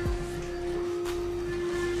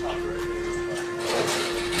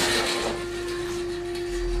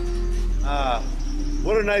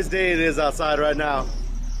 What a nice day it is outside right now.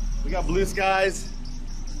 We got blue skies.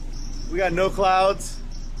 We got no clouds.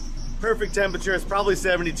 Perfect temperature. It's probably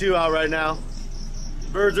 72 out right now.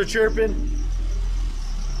 Birds are chirping.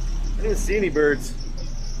 I didn't even see any birds.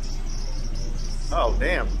 Oh,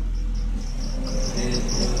 damn.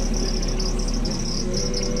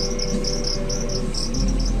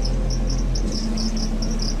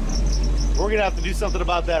 We're gonna have to do something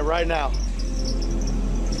about that right now.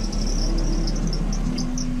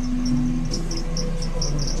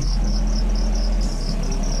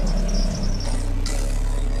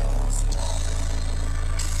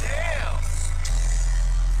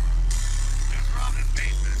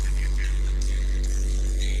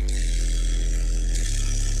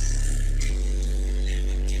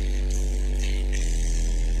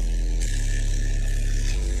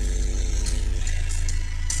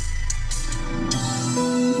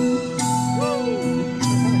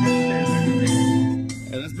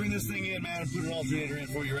 Alternator in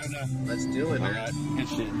for you right now. Let's do it. All right. Good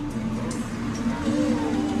shit.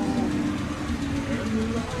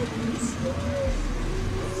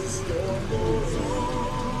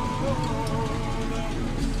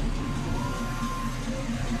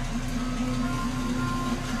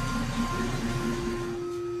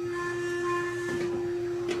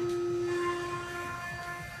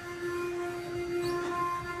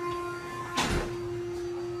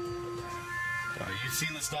 You've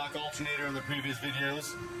seen the stock alternator in the previous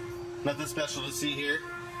videos. Nothing special to see here.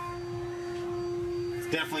 It's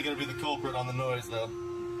definitely going to be the culprit on the noise though.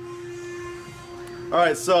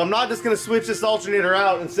 Alright, so I'm not just going to switch this alternator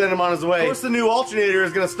out and send him on his way. Of course the new alternator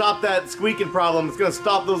is going to stop that squeaking problem. It's going to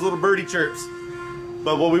stop those little birdie chirps.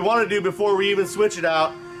 But what we want to do before we even switch it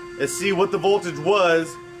out is see what the voltage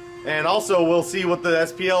was, and also we'll see what the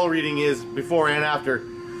SPL reading is before and after.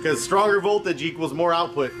 Because stronger voltage equals more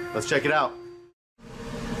output. Let's check it out.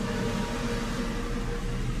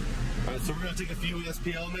 So we're going to take a few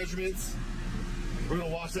SPL measurements. We're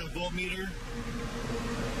going to watch that voltmeter.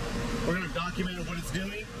 We're going to document what it's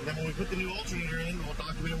doing, and then when we put the new alternator in, we'll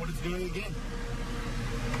document what it's doing again.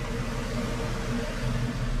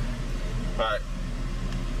 Alright.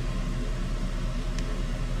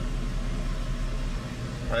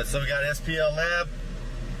 Alright, so we got SPL lab.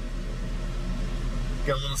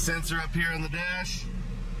 Got a little sensor up here on the dash.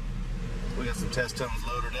 We got some test tones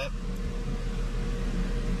loaded up.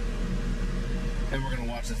 And we're going to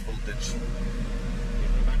watch this voltage.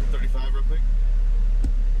 Go back to 35 real quick.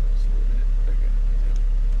 Just a little bit. Okay.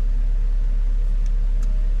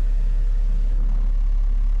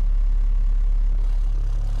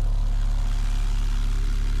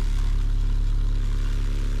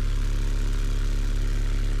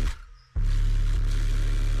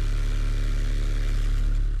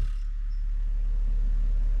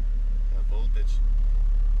 That voltage.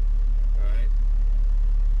 Alright.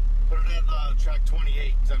 Put it at track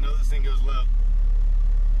 28, because I know this thing goes low.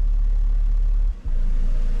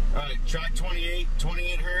 Alright, track 28,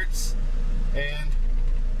 28 hertz, and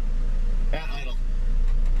at idle.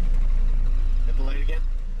 Hit the light again.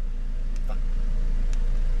 Fuck.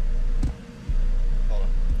 Hold on,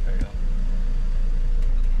 there you go.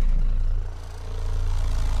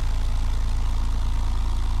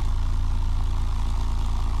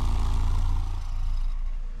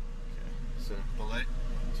 Okay, so the light.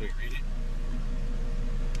 So you read it.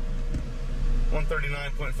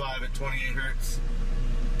 139.5 at 28 hertz.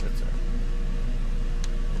 That's all right.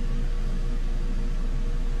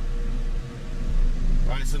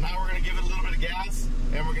 Alright, so now we're going to give it a little bit of gas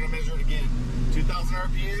and we're going to measure it again. 2,000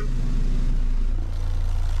 RPM.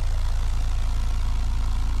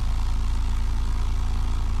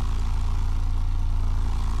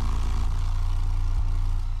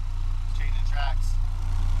 Changing tracks.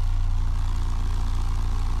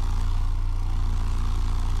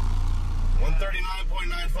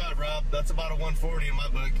 139.95, Rob. That's about a 140 in my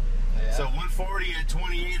book. Yeah. So 140 at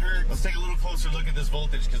 28 hertz. Let's take a little closer look at this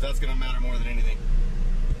voltage because that's going to matter more than anything.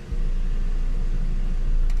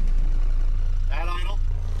 At idle.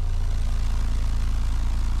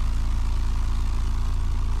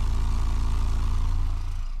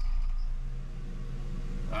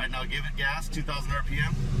 Alright, now give it gas, 2,000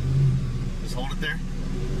 RPM. Just hold it there.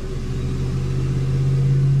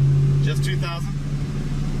 Just 2,000.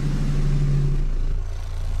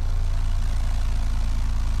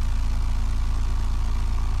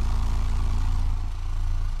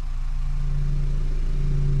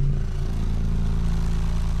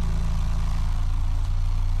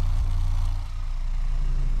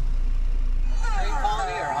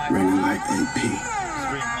 Running like AP.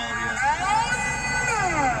 Screen quality.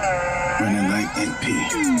 Running like AP.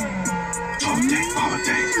 All day, all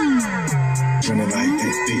day. Running like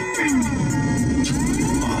AP.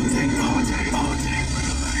 All day, all day, all day.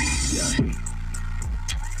 Yeah.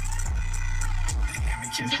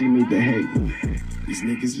 Can't see me, they hate me. These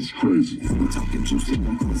niggas is crazy. We talking juicy,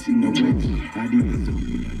 I'm gonna see no way. I didn't do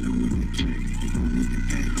it, I know what they play. You gon' need to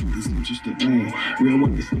pay. These niggas the lane. Real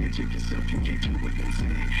one, this nigga check yourself. You can't do what they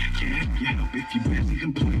say. Can't help you help if you barely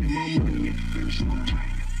complain. More money at the finish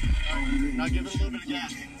line. Now give it a little bit of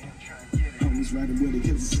gas. Homies riding with it,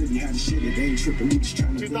 Kansas City, how to shit it. They ain't tripping, we just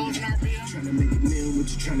trying to 2,000 RPM. Trying to make a meal, what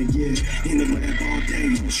you trying to get? In the lab all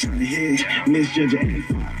day, just trying to hit. Misjudge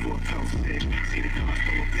 85 for a pound fish. See the car,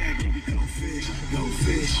 throw it back, give me go fish. Go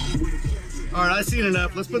fish. All right, I've seen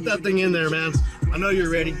enough. Let's put that thing in there, man. I know you're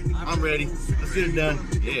ready. I'm ready. Let's get it done.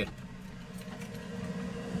 Yeah.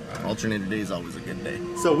 Alternating day is always a good day.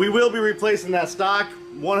 So we will be replacing that stock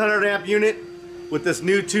 100 amp unit with this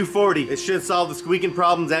new 240. It should solve the squeaking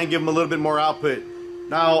problems and give him a little bit more output.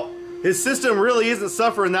 Now, his system really isn't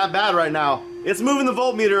suffering that bad right now. It's moving the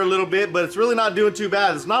voltmeter a little bit, but it's really not doing too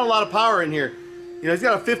bad. There's not a lot of power in here. You know, he's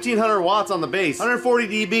got a 1500 watts on the base.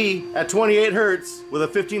 140 dB at 28 hertz with a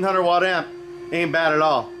 1500 watt amp ain't bad at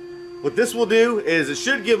all. What this will do is it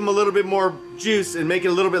should give him a little bit more juice and make it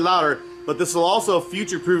a little bit louder, but this will also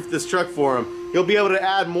future-proof this truck for him. He'll be able to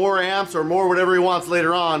add more amps or more whatever he wants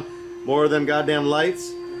later on. More of them goddamn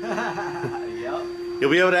lights. Yep. He'll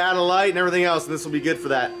be able to add a light and everything else, and this will be good for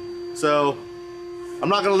that. So, I'm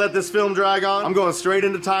not gonna let this film drag on. I'm going straight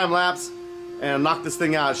into time lapse and knock this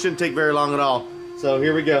thing out. It shouldn't take very long at all. So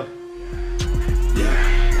here we go.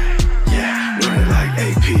 Yeah, running like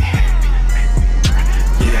AP.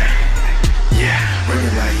 Yeah,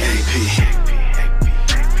 running like AP.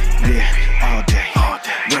 Yeah, all day,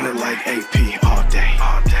 running like AP, all day,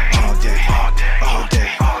 all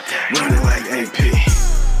day, running like AP.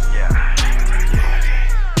 Yeah,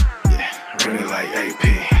 running like AP,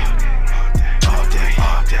 all day,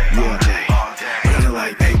 running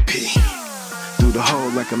like AP. Through the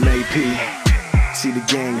hole like I'm AP. See the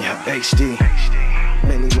game, yeah, HD.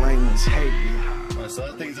 Many lanes hate me. Alright, so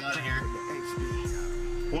that thing's out of here.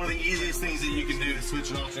 One of the easiest things that you can do to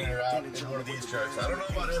switch an alternator out in one of these trucks. I don't know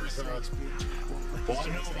about every car. Well, I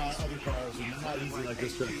know about other cars, and they're not easy like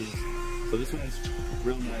this truck is. So this one's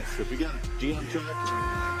real nice. So if you got a GM truck,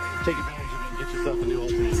 take advantage of it and get yourself a new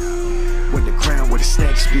alternator. With the crown where the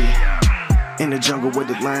snakes be. In the jungle with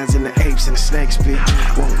the lions and the apes and the snakes be.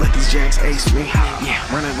 Won't let these jacks ace me. Yeah,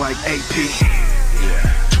 running like AP.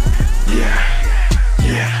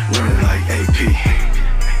 Yeah, running like AP.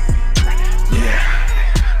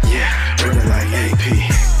 Yeah, running like AP.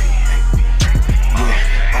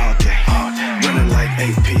 Yeah, all day, running like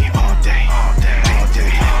AP. All day,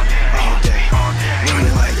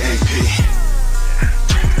 running like AP.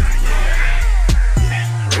 Yeah,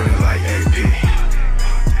 running like AP.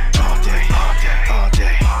 All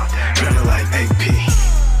day, running like AP.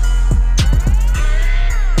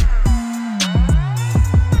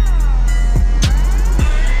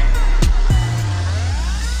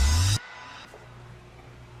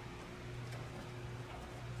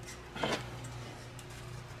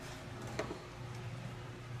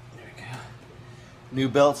 New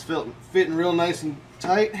belts fitting real nice and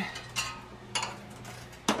tight.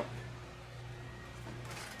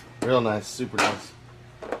 Real nice, super nice.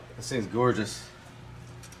 This thing's gorgeous.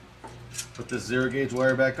 Put this 0 gauge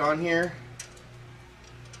wire back on here.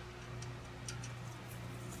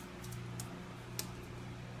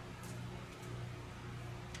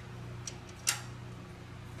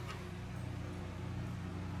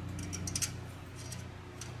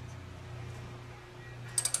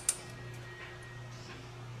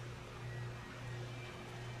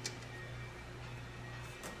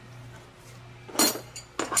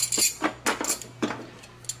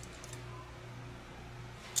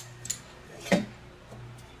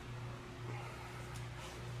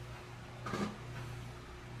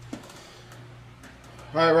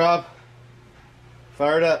 All right, Rob,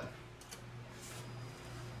 fire it up.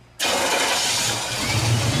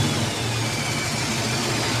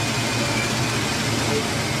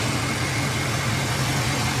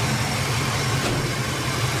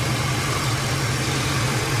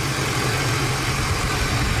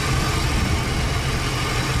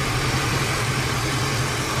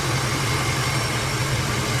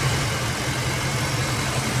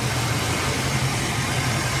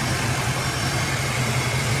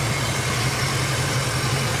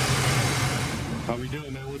 How we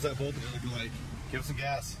doing, man? What's that voltage looking like? Give us some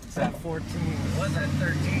gas. It's at 14. What's that?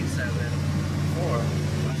 13.7. 4.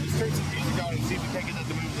 Let's turn some music on and see if we can't get that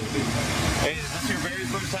to move a little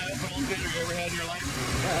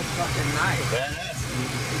fucking nice. Badass.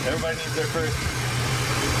 Everybody needs their first.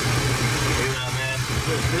 Look at that, man.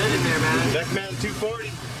 Looks good in there, man. Next man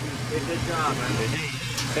 240. Good job, man.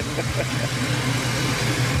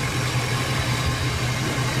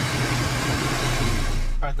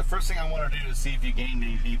 Alright, the first thing I want to do is see if you gained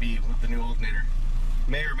any dB with the new alternator.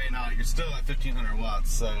 May or may not. You're still at 1500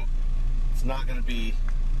 watts, so it's not going to be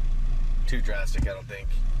too drastic, I don't think.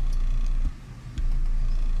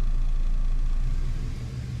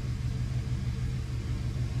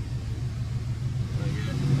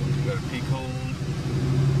 Got a peak hold.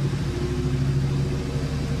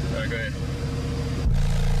 Alright, go ahead.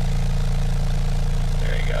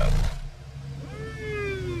 There you go.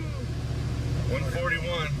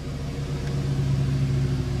 141.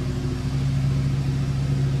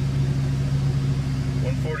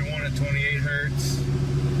 At 28 hertz.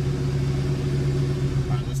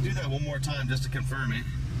 Alright, let's do that one more time just to confirm it.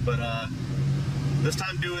 But this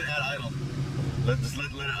time do it at idle. Just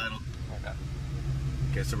let it idle. Okay.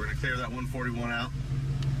 Okay, so we're gonna clear that 141 out.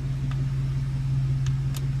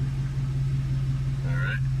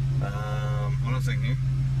 Alright. Hold on a second here.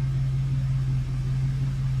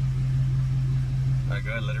 Alright,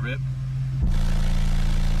 go ahead, let it rip.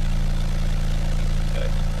 Okay.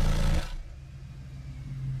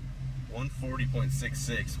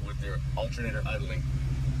 140.66 with their alternator idling.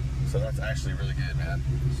 So that's actually really good, man.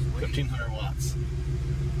 1500 watts.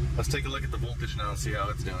 Let's take a look at the voltage now and see how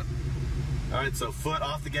it's doing. Alright, so foot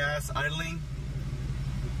off the gas, idling.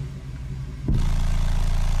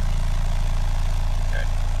 Okay.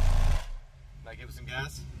 Now give it some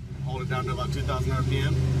gas. Hold it down to about 2000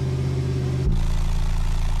 RPM.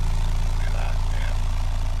 Look at that, man.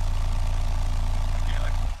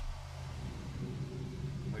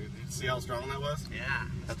 Okay, did you see how strong that was? Yeah.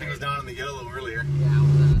 That thing was down in the yellow earlier. Yeah, it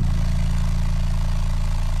was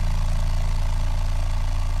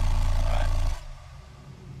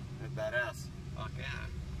Badass. fuck yeah.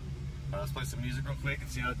 Alright, let's play some music real quick and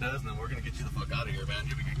see how it does, and then we're gonna get you the fuck out of here, man.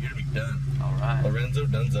 You're gonna be done. Alright. Lorenzo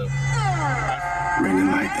Dunzo. Running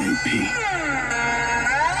like AP.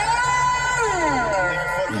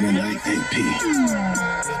 Running like AP.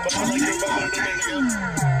 All day, all day.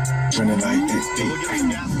 Running like AP. We'll give some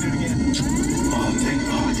gas and do it again. All day,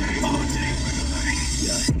 all day, all day.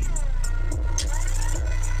 Yeah.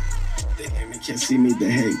 They hear me, can't see me,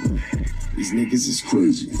 they hate me. These niggas is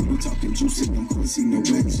crazy. We talking juicy, I'm quincy, no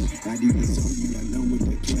wedge. I even saw you, I know what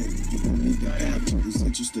they play. You don't need the bag, who's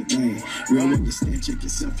interested, man. Real understand, check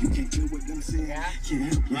yourself, you can't do what I'm saying.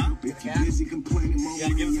 Can't help you help if you busy complaining. More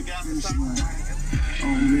give us some gas and stuff. Oh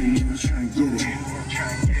man, I'm trying to get it.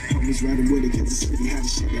 I was riding with it, cause the city had a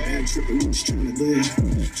shit. I ain't tripping, I'm just trying to live.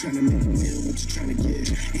 Trying to make a meal, what you trying to get?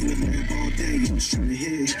 In the lab all day, I'm just trying to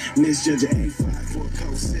hit. Misjudge an A5 for a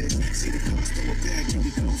code 6. See the cost of a bag, can we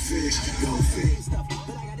go fish?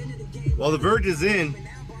 Well, the Verge is in.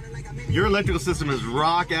 Your electrical system is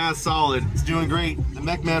rock ass solid. It's doing great. The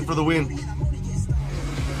Mech Man for the win. Yeah,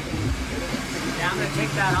 I'm gonna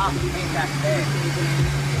take that off and paint that today.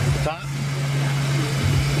 Top?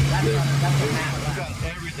 That's a You map. got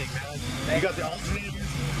everything, man. You got the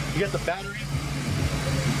alternators. You got the battery.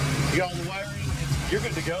 You got all the wiring. You're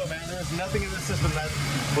good to go, man. There's nothing in the system that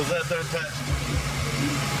was left untouched.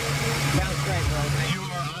 Sounds great, bro. You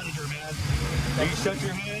are out of here, man. You can shut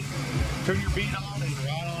your head, turn your beat on, and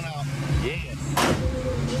ride on out. Yeah.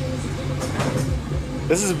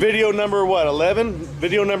 This is video number, what, 11?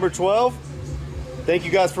 Video number 12? Thank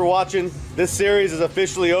you guys for watching. This series is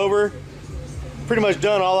officially over. Pretty much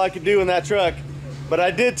done all I could do in that truck. But I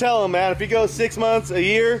did tell him, man, if he goes 6 months, a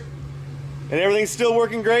year, and everything's still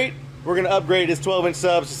working great, we're going to upgrade his 12-inch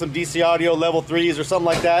subs to some DC audio level 3s or something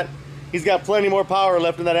like that. He's got plenty more power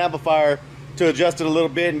left in that amplifier to adjust it a little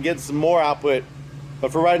bit and get some more output.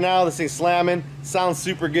 But for right now, this thing's slamming, sounds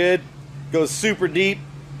super good, goes super deep,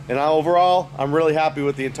 and overall, I'm really happy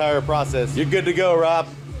with the entire process. You're good to go, Rob.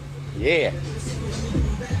 Yeah.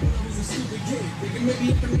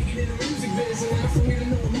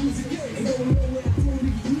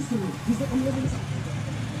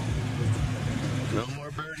 No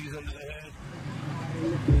more birdies under the head.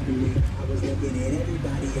 I was looking at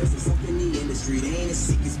everybody else, it's something in the industry, they ain't as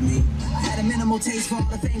sick as me. I had a minimal taste for all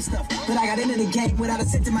the fame stuff, but I got into the game without a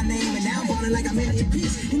cent to my name, and now I'm balling like I'm in a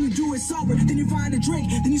piece. And you do it sober, then you find a drink,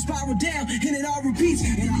 then you spiral down, and it all repeats.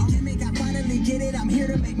 And I can make, I finally get it, I'm here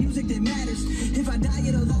to make music that matters. If I die,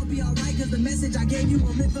 it'll all be alright, cause the message I gave you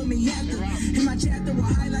will live for me after. In my chapter will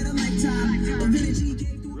highlight a lifetime of energy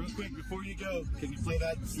gave through. Real quick, before you go, can you play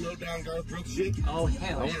that slow down Garth Brooks shit? Oh,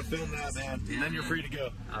 hell I yeah. want to film that, man. And then you're free to go.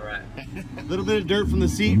 Alright. A little bit of dirt from the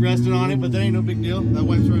seat resting on it, but that ain't no big deal. That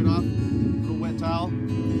wipes right off. Cool wet towel.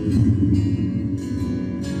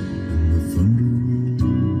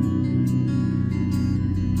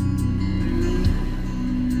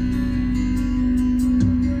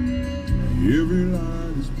 Every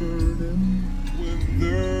light is burning when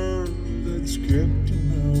there that's kept him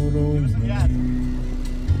out on the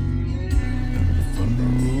thunder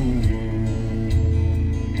road.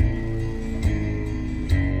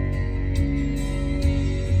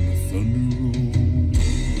 The thunder road.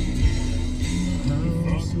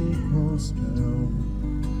 House across town.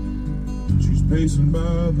 She's pacing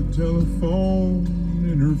by the telephone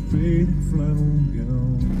in her faded flannel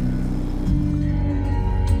gown.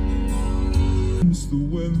 It's the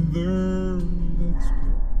weather that's kept.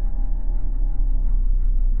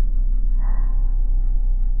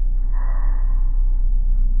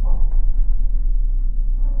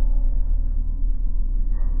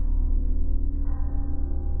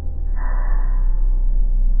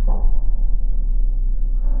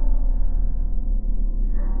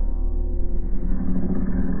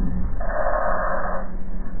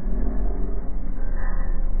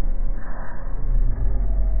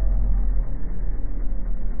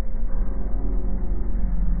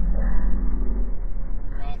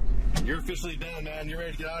 You're officially done, man. You're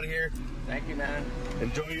ready to get out of here. Thank you, man.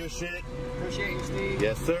 Enjoy your shit. Appreciate you, Steve.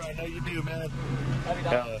 Yes, sir. I know you do, man. Love you,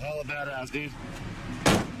 dog. Hella badass, dude.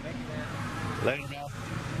 Thank you, man. Later, man.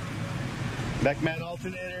 Beckman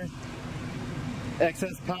alternator.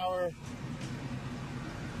 Excess power.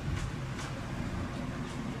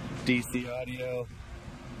 DC audio.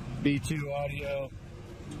 B2 audio.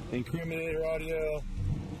 Incriminator audio.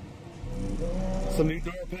 Some new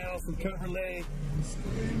door panels, some cover lay.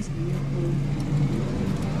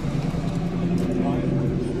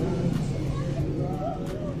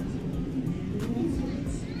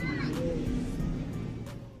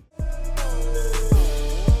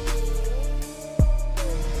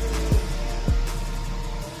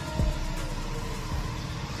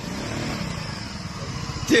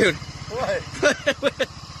 Dude. What?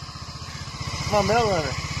 My mail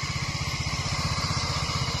runner.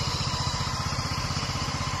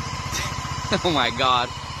 Oh my God.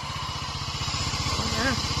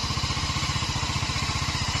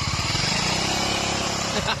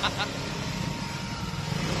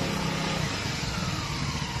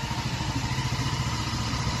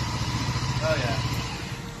 Oh yeah.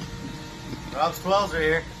 Rob's 12s are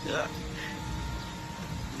here. Yeah.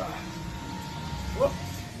 Whoop.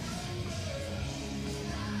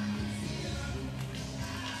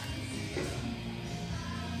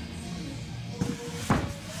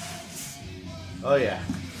 Oh yeah.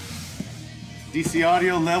 DC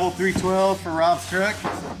audio level 312 for Rob's truck.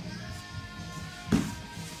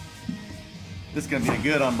 This is gonna be a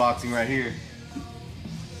good unboxing right here.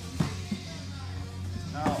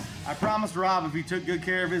 Now, I promised Rob if he took good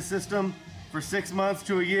care of his system for 6 months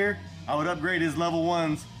to a year, I would upgrade his level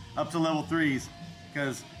 1s up to level 3s.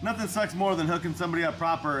 Because nothing sucks more than hooking somebody up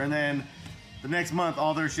proper and then the next month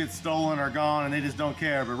all their shit's stolen or gone and they just don't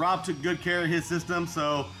care. But Rob took good care of his system,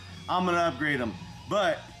 so I'm gonna upgrade them.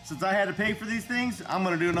 But since I had to pay for these things, I'm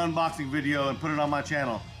gonna do an unboxing video and put it on my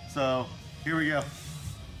channel. So here we go.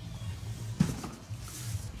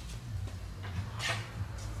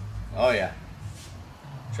 Oh yeah.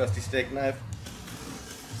 Trusty steak knife.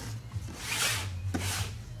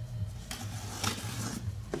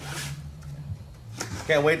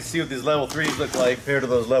 Can't wait to see what these level 3s look like compared to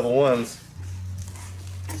those level 1s.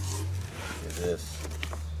 Look at this.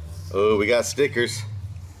 Oh, we got stickers.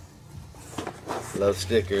 Love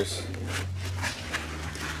stickers.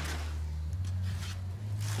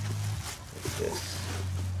 Look at this.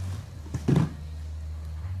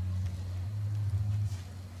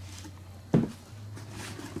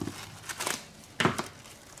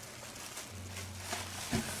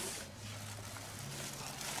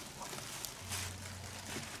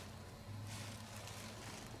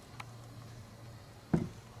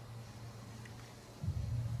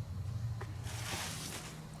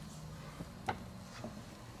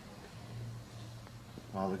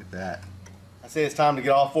 Oh, look at that. I say it's time to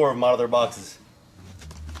get all 4 of them out of their boxes.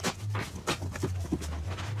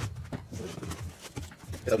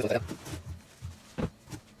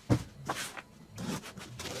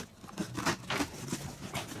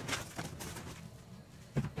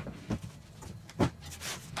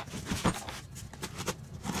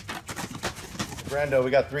 Brando,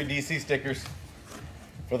 we got 3 DC stickers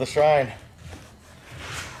for the shrine.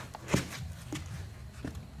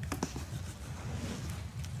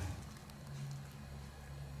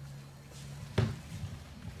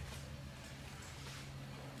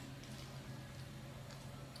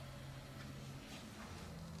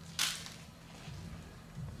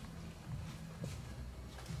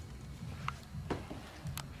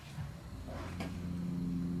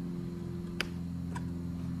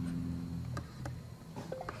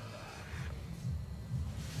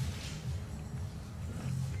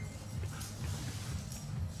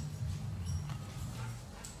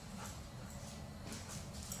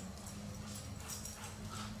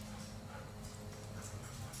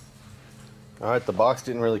 Alright, the box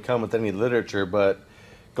didn't really come with any literature, but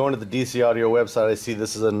going to the DC Audio website, I see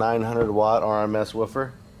this is a 900 watt RMS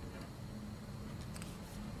woofer.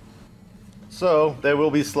 So, they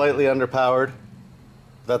will be slightly underpowered.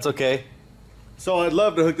 That's okay. So I'd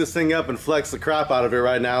love to hook this thing up and flex the crap out of it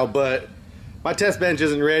right now, but my test bench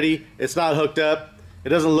isn't ready. It's not hooked up. It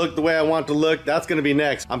doesn't look the way I want it to look. That's gonna be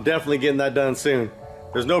next. I'm definitely getting that done soon.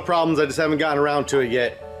 There's no problems, I just haven't gotten around to it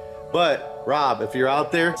yet. But Rob, if you're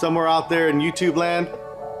out there, somewhere out there in YouTube land,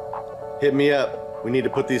 hit me up. We need to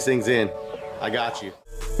put these things in. I got you.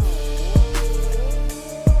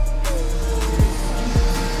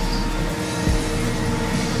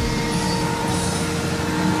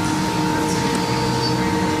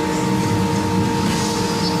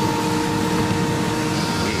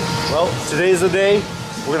 Well, today's the day.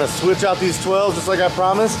 We're gonna switch out these 12s just like I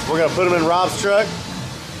promised. We're gonna put them in Rob's truck.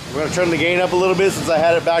 We're gonna turn the gain up a little bit since I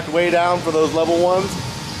had it backed way down for those level ones.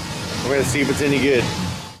 We're gonna see if it's any good.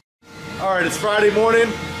 All right, it's Friday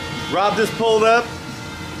morning. Rob just pulled up.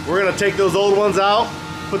 We're gonna take those old ones out,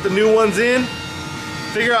 put the new ones in,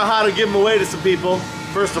 figure out how to give them away to some people,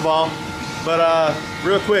 first of all. But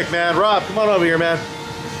real quick, man, Rob, come on over here, man.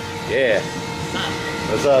 Yeah.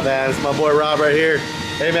 What's up, man? It's my boy Rob right here.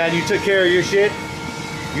 Hey, man, you took care of your shit?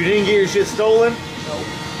 You didn't get your shit stolen? No.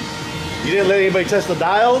 You didn't let anybody touch the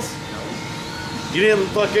dials? No. You didn't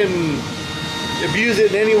fucking abuse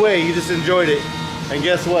it in any way. You just enjoyed it. And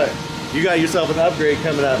guess what? You got yourself an upgrade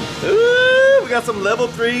coming up. Ooh, we got some level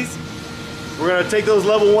 3s. We're gonna take those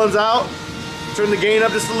level 1s out, turn the gain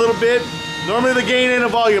up just a little bit. Normally the gain ain't a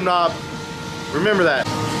volume knob. Remember that.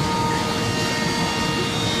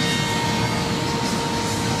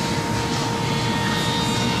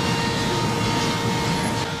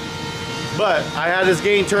 But I had this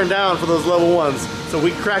gain turned down for those level 1s. So we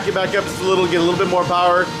can crack it back up just a little, get a little bit more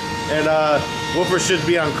power, and woofer should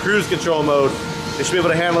be on cruise control mode. They should be able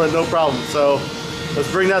to handle it no problem. So let's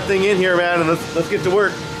bring that thing in here, man, and let's get to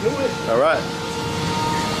work. Do it. All right.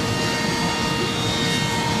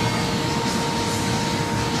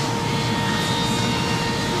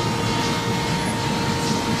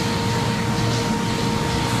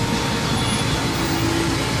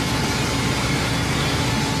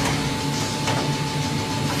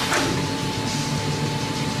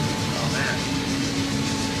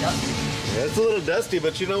 Yeah, it's a little dusty,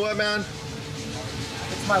 but you know what, man?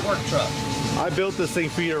 It's my work truck. I built this thing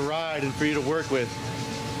for you to ride and for you to work with.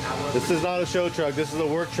 This is not a show truck. This is a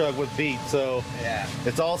work truck with beat. So yeah,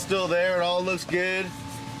 it's all still there. It all looks good.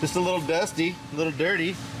 Just a little dusty, a little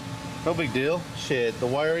dirty. No big deal. Shit, the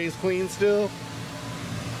wiring's clean still.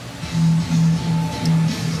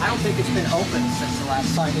 I don't think it's been opened since the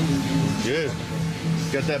last time interview. Good.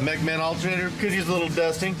 Got that MechMan alternator. Could use a little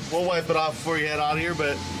dusting. We'll wipe it off before you head out of here,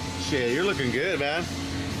 but shit, you're looking good, man.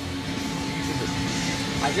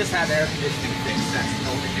 I just had air conditioning fixed. That's the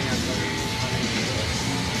only thing I've done.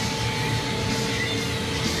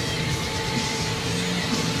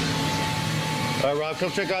 All right, Rob,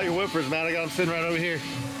 come check out your woofers, man. I got them sitting right over here.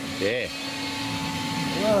 Yeah.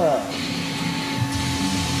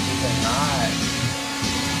 Nice.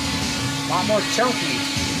 A lot more chunky.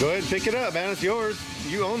 Go ahead and pick it up, man. It's yours.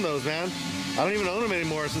 You own those, man. I don't even own them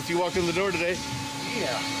anymore since you walked in the door today.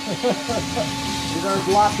 Yeah. These are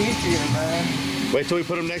a lot easier, man. Wait till we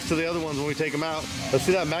put them next to the other ones when we take them out. Let's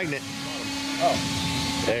see that magnet. Oh.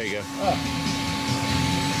 There you go. Oh.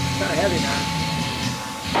 Kind of heavy now.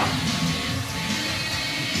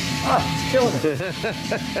 Ah, it's killing it.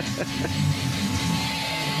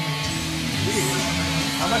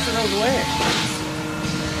 How much are those weighing?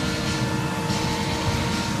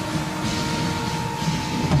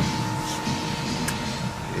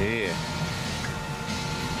 Yeah.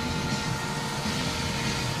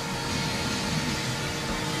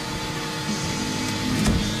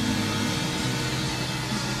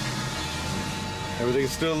 Everything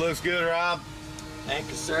still looks good, Rob. Thank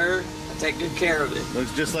you, sir. I take good care of it.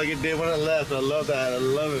 Looks just like it did when I left. I love that. I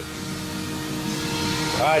love it.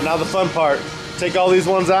 All right, now the fun part. Take all these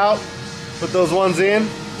ones out, put those ones in,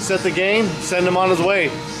 set the gain, send him on his way,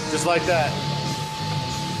 just like that.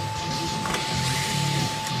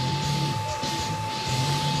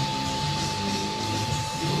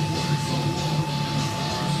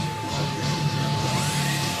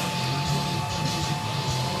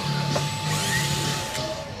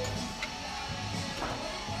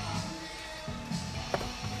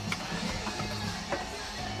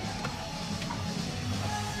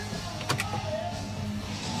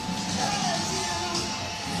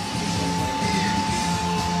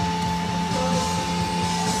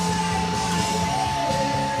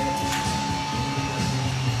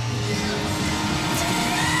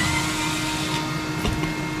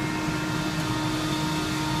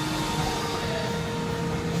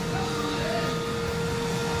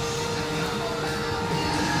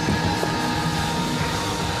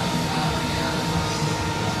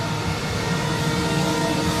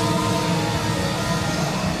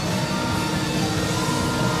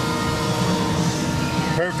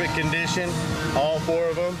 perfect condition, all 4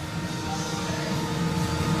 of them.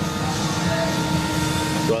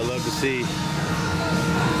 So I love to see.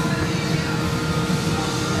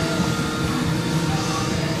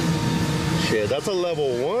 Shit, that's a level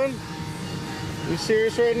 1? You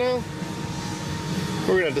serious right now?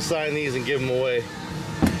 We're gonna have to sign these and give them away.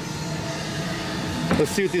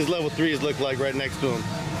 Let's see what these level 3s look like right next to them.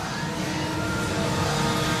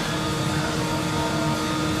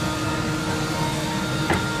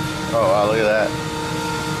 Oh wow, look at that.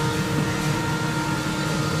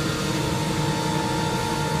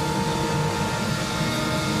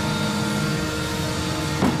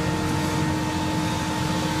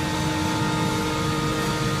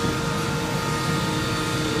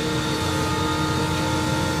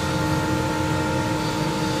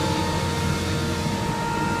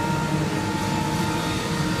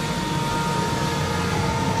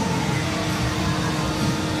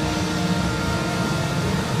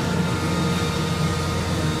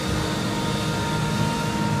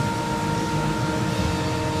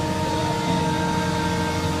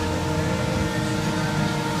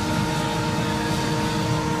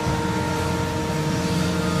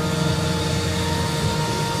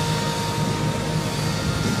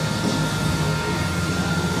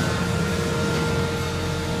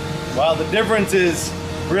 Wow, the difference is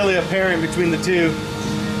really apparent between the two.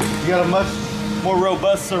 You got a much more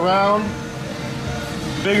robust surround,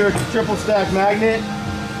 bigger triple stack magnet,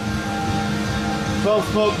 12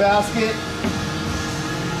 smoke basket.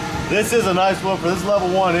 This is a nice woofer. This level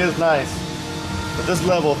 1 is nice, but this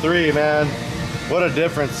level 3, man, what a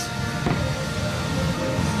difference.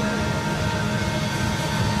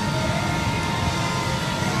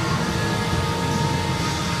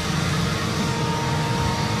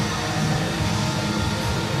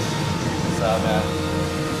 Man.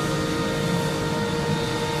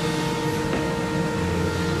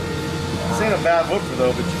 This ain't a bad woofer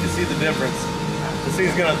though, but you can see the difference. This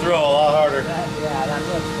thing's gonna throw a lot harder. Yeah, that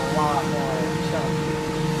looks a lot more chunky.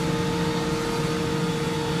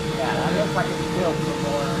 Yeah, that looks like it's built for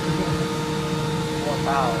more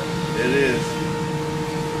power. It is.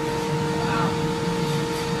 Wow.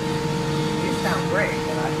 These sound great,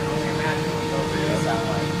 but I can only imagine what those really sound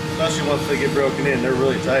like. Especially once they get broken in, they're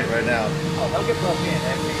really tight right now. Oh, they'll get broken in.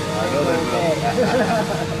 I know they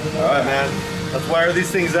will. All right, man. Let's wire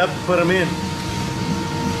these things up and put them in.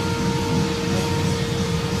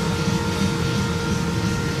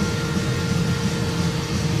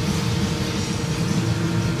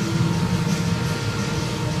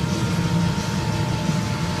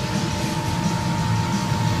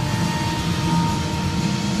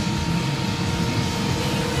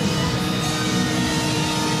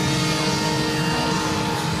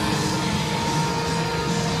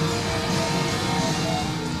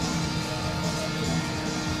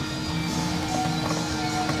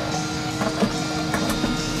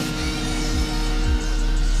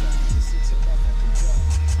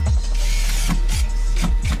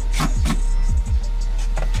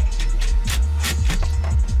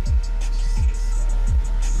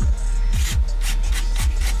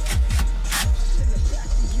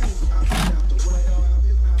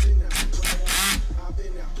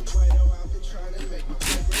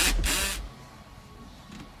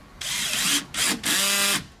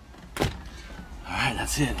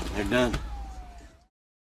 That's it, they're done.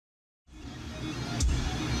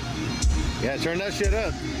 Yeah, turn that shit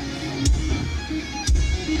up.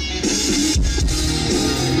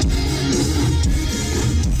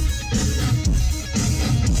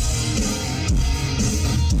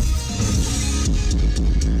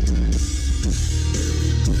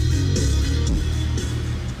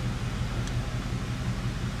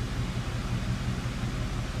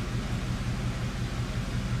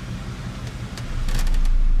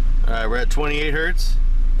 All right, we're at 28 hertz.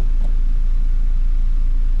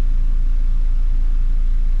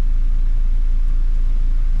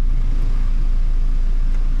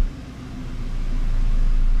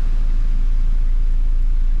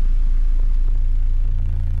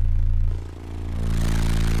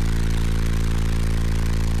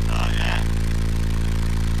 Oh yeah.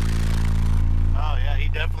 Oh yeah, he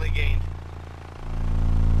definitely gained.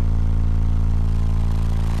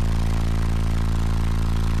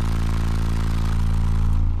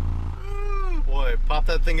 Pop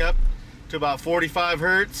that thing up to about 45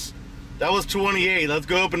 hertz. That was 28. Let's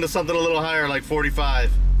go up into something a little higher, like 45.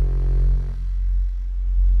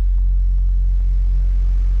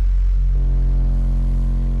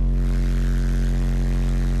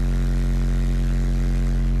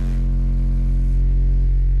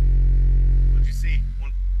 What'd you see?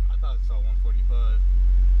 I thought I saw 145.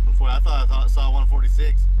 I thought I saw 145.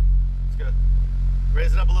 146. Let's go.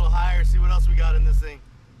 Raise it up a little higher, see what else we got in this thing.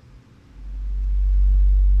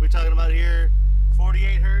 We're talking about here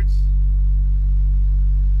 48 hertz.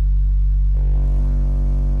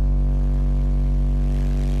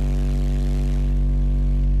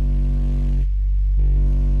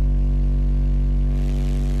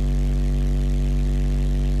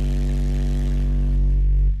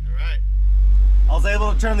 I was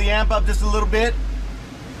able to turn the amp up just a little bit.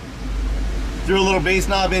 Threw a little bass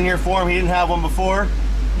knob in here for him. He didn't have one before.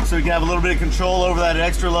 So he can have a little bit of control over that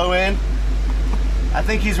extra low end. I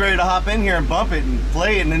think he's ready to hop in here and bump it and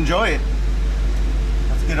play it and enjoy it.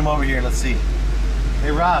 Let's get him over here. Let's see.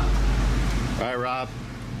 Hey, Rob. All right, Rob.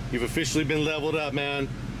 You've officially been leveled up, man.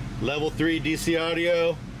 Level 3 DC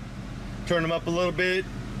audio. Turn them up a little bit.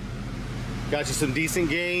 Got you some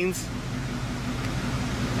decent gains.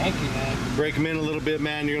 Thank you, man. Break them in a little bit,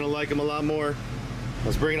 man. You're gonna like them a lot more.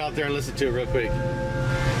 Let's bring it out there and listen to it real quick.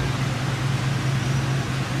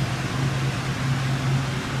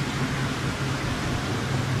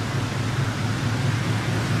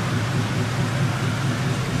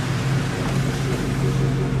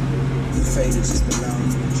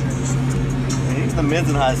 Man, the mids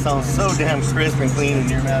and highs sound so damn crisp and clean in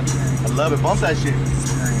here, man. I love it. Bump that shit.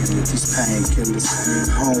 With these painkillers,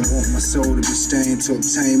 I don't want my soul to be stained to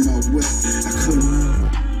obtain my will. I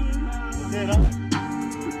couldn't.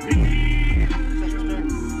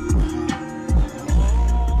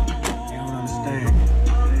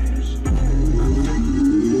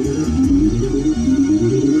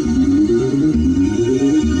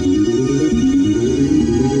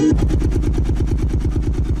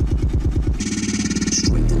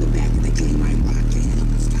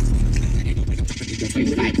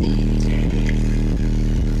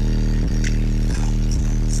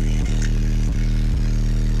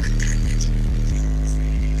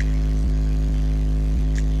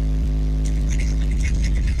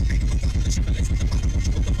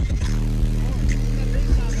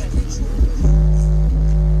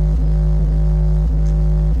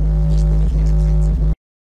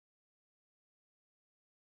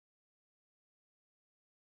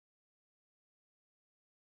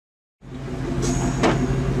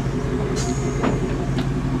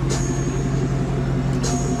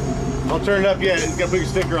 Don't turn it up yet. It's got to put your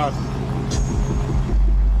sticker on.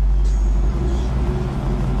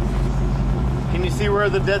 Can you see where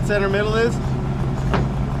the dead center middle is?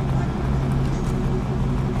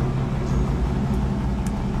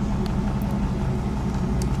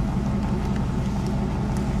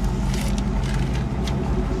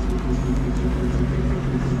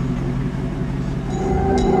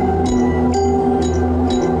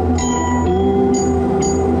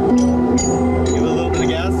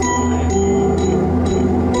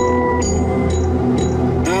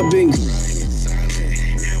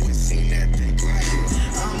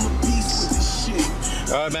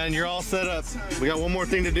 Alright, man, you're all set up. We got one more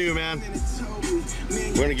thing to do, man.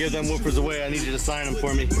 We're gonna give them woofers away. I need you to sign them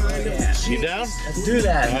for me. You down? Let's do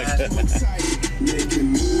that,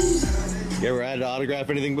 You ever had to autograph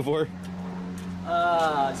anything before?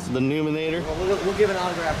 The Numinator? We'll give an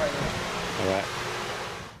autograph right now. Alright.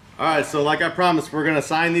 Alright, so like I promised, we're gonna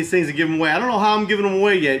sign these things and give them away. I don't know how I'm giving them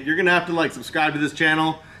away yet. You're gonna have to like subscribe to this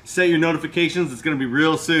channel, set your notifications. It's gonna be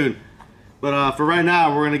real soon. But for right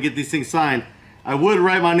now, we're gonna get these things signed. I would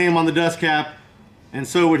write my name on the dust cap, and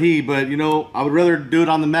so would he, but you know, I would rather do it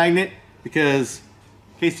on the magnet because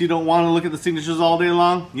in case you don't want to look at the signatures all day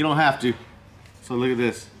long, you don't have to. So look at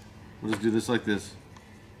this. We'll just do this like this.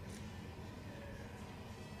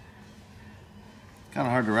 Kind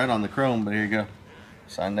of hard to write on the chrome, but here you go.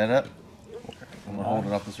 Sign that up. I'm gonna hold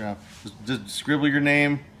it up this round. Just scribble your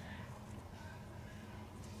name.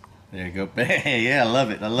 There you go. Yeah, I love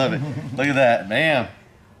it. I love it. Look at that. Bam.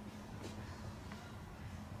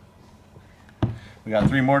 We got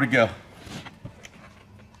 3 more to go.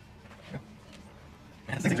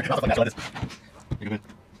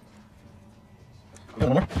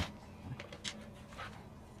 One more.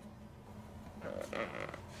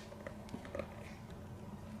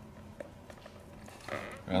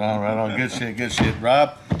 Right on. Good shit, good shit.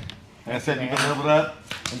 Rob, like I said, you can level it up.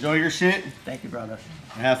 Enjoy your shit. Thank you, brother.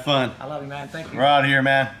 And have fun. I love you, man. Thank you. We're out of here,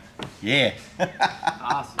 man. Yeah.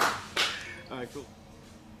 Awesome. All right, cool.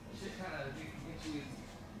 Shit kind of makes you,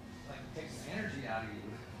 like, takes some energy out of you.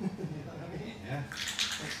 You know what I mean? Yeah.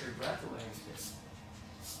 Takes your breath away and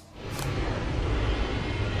shit.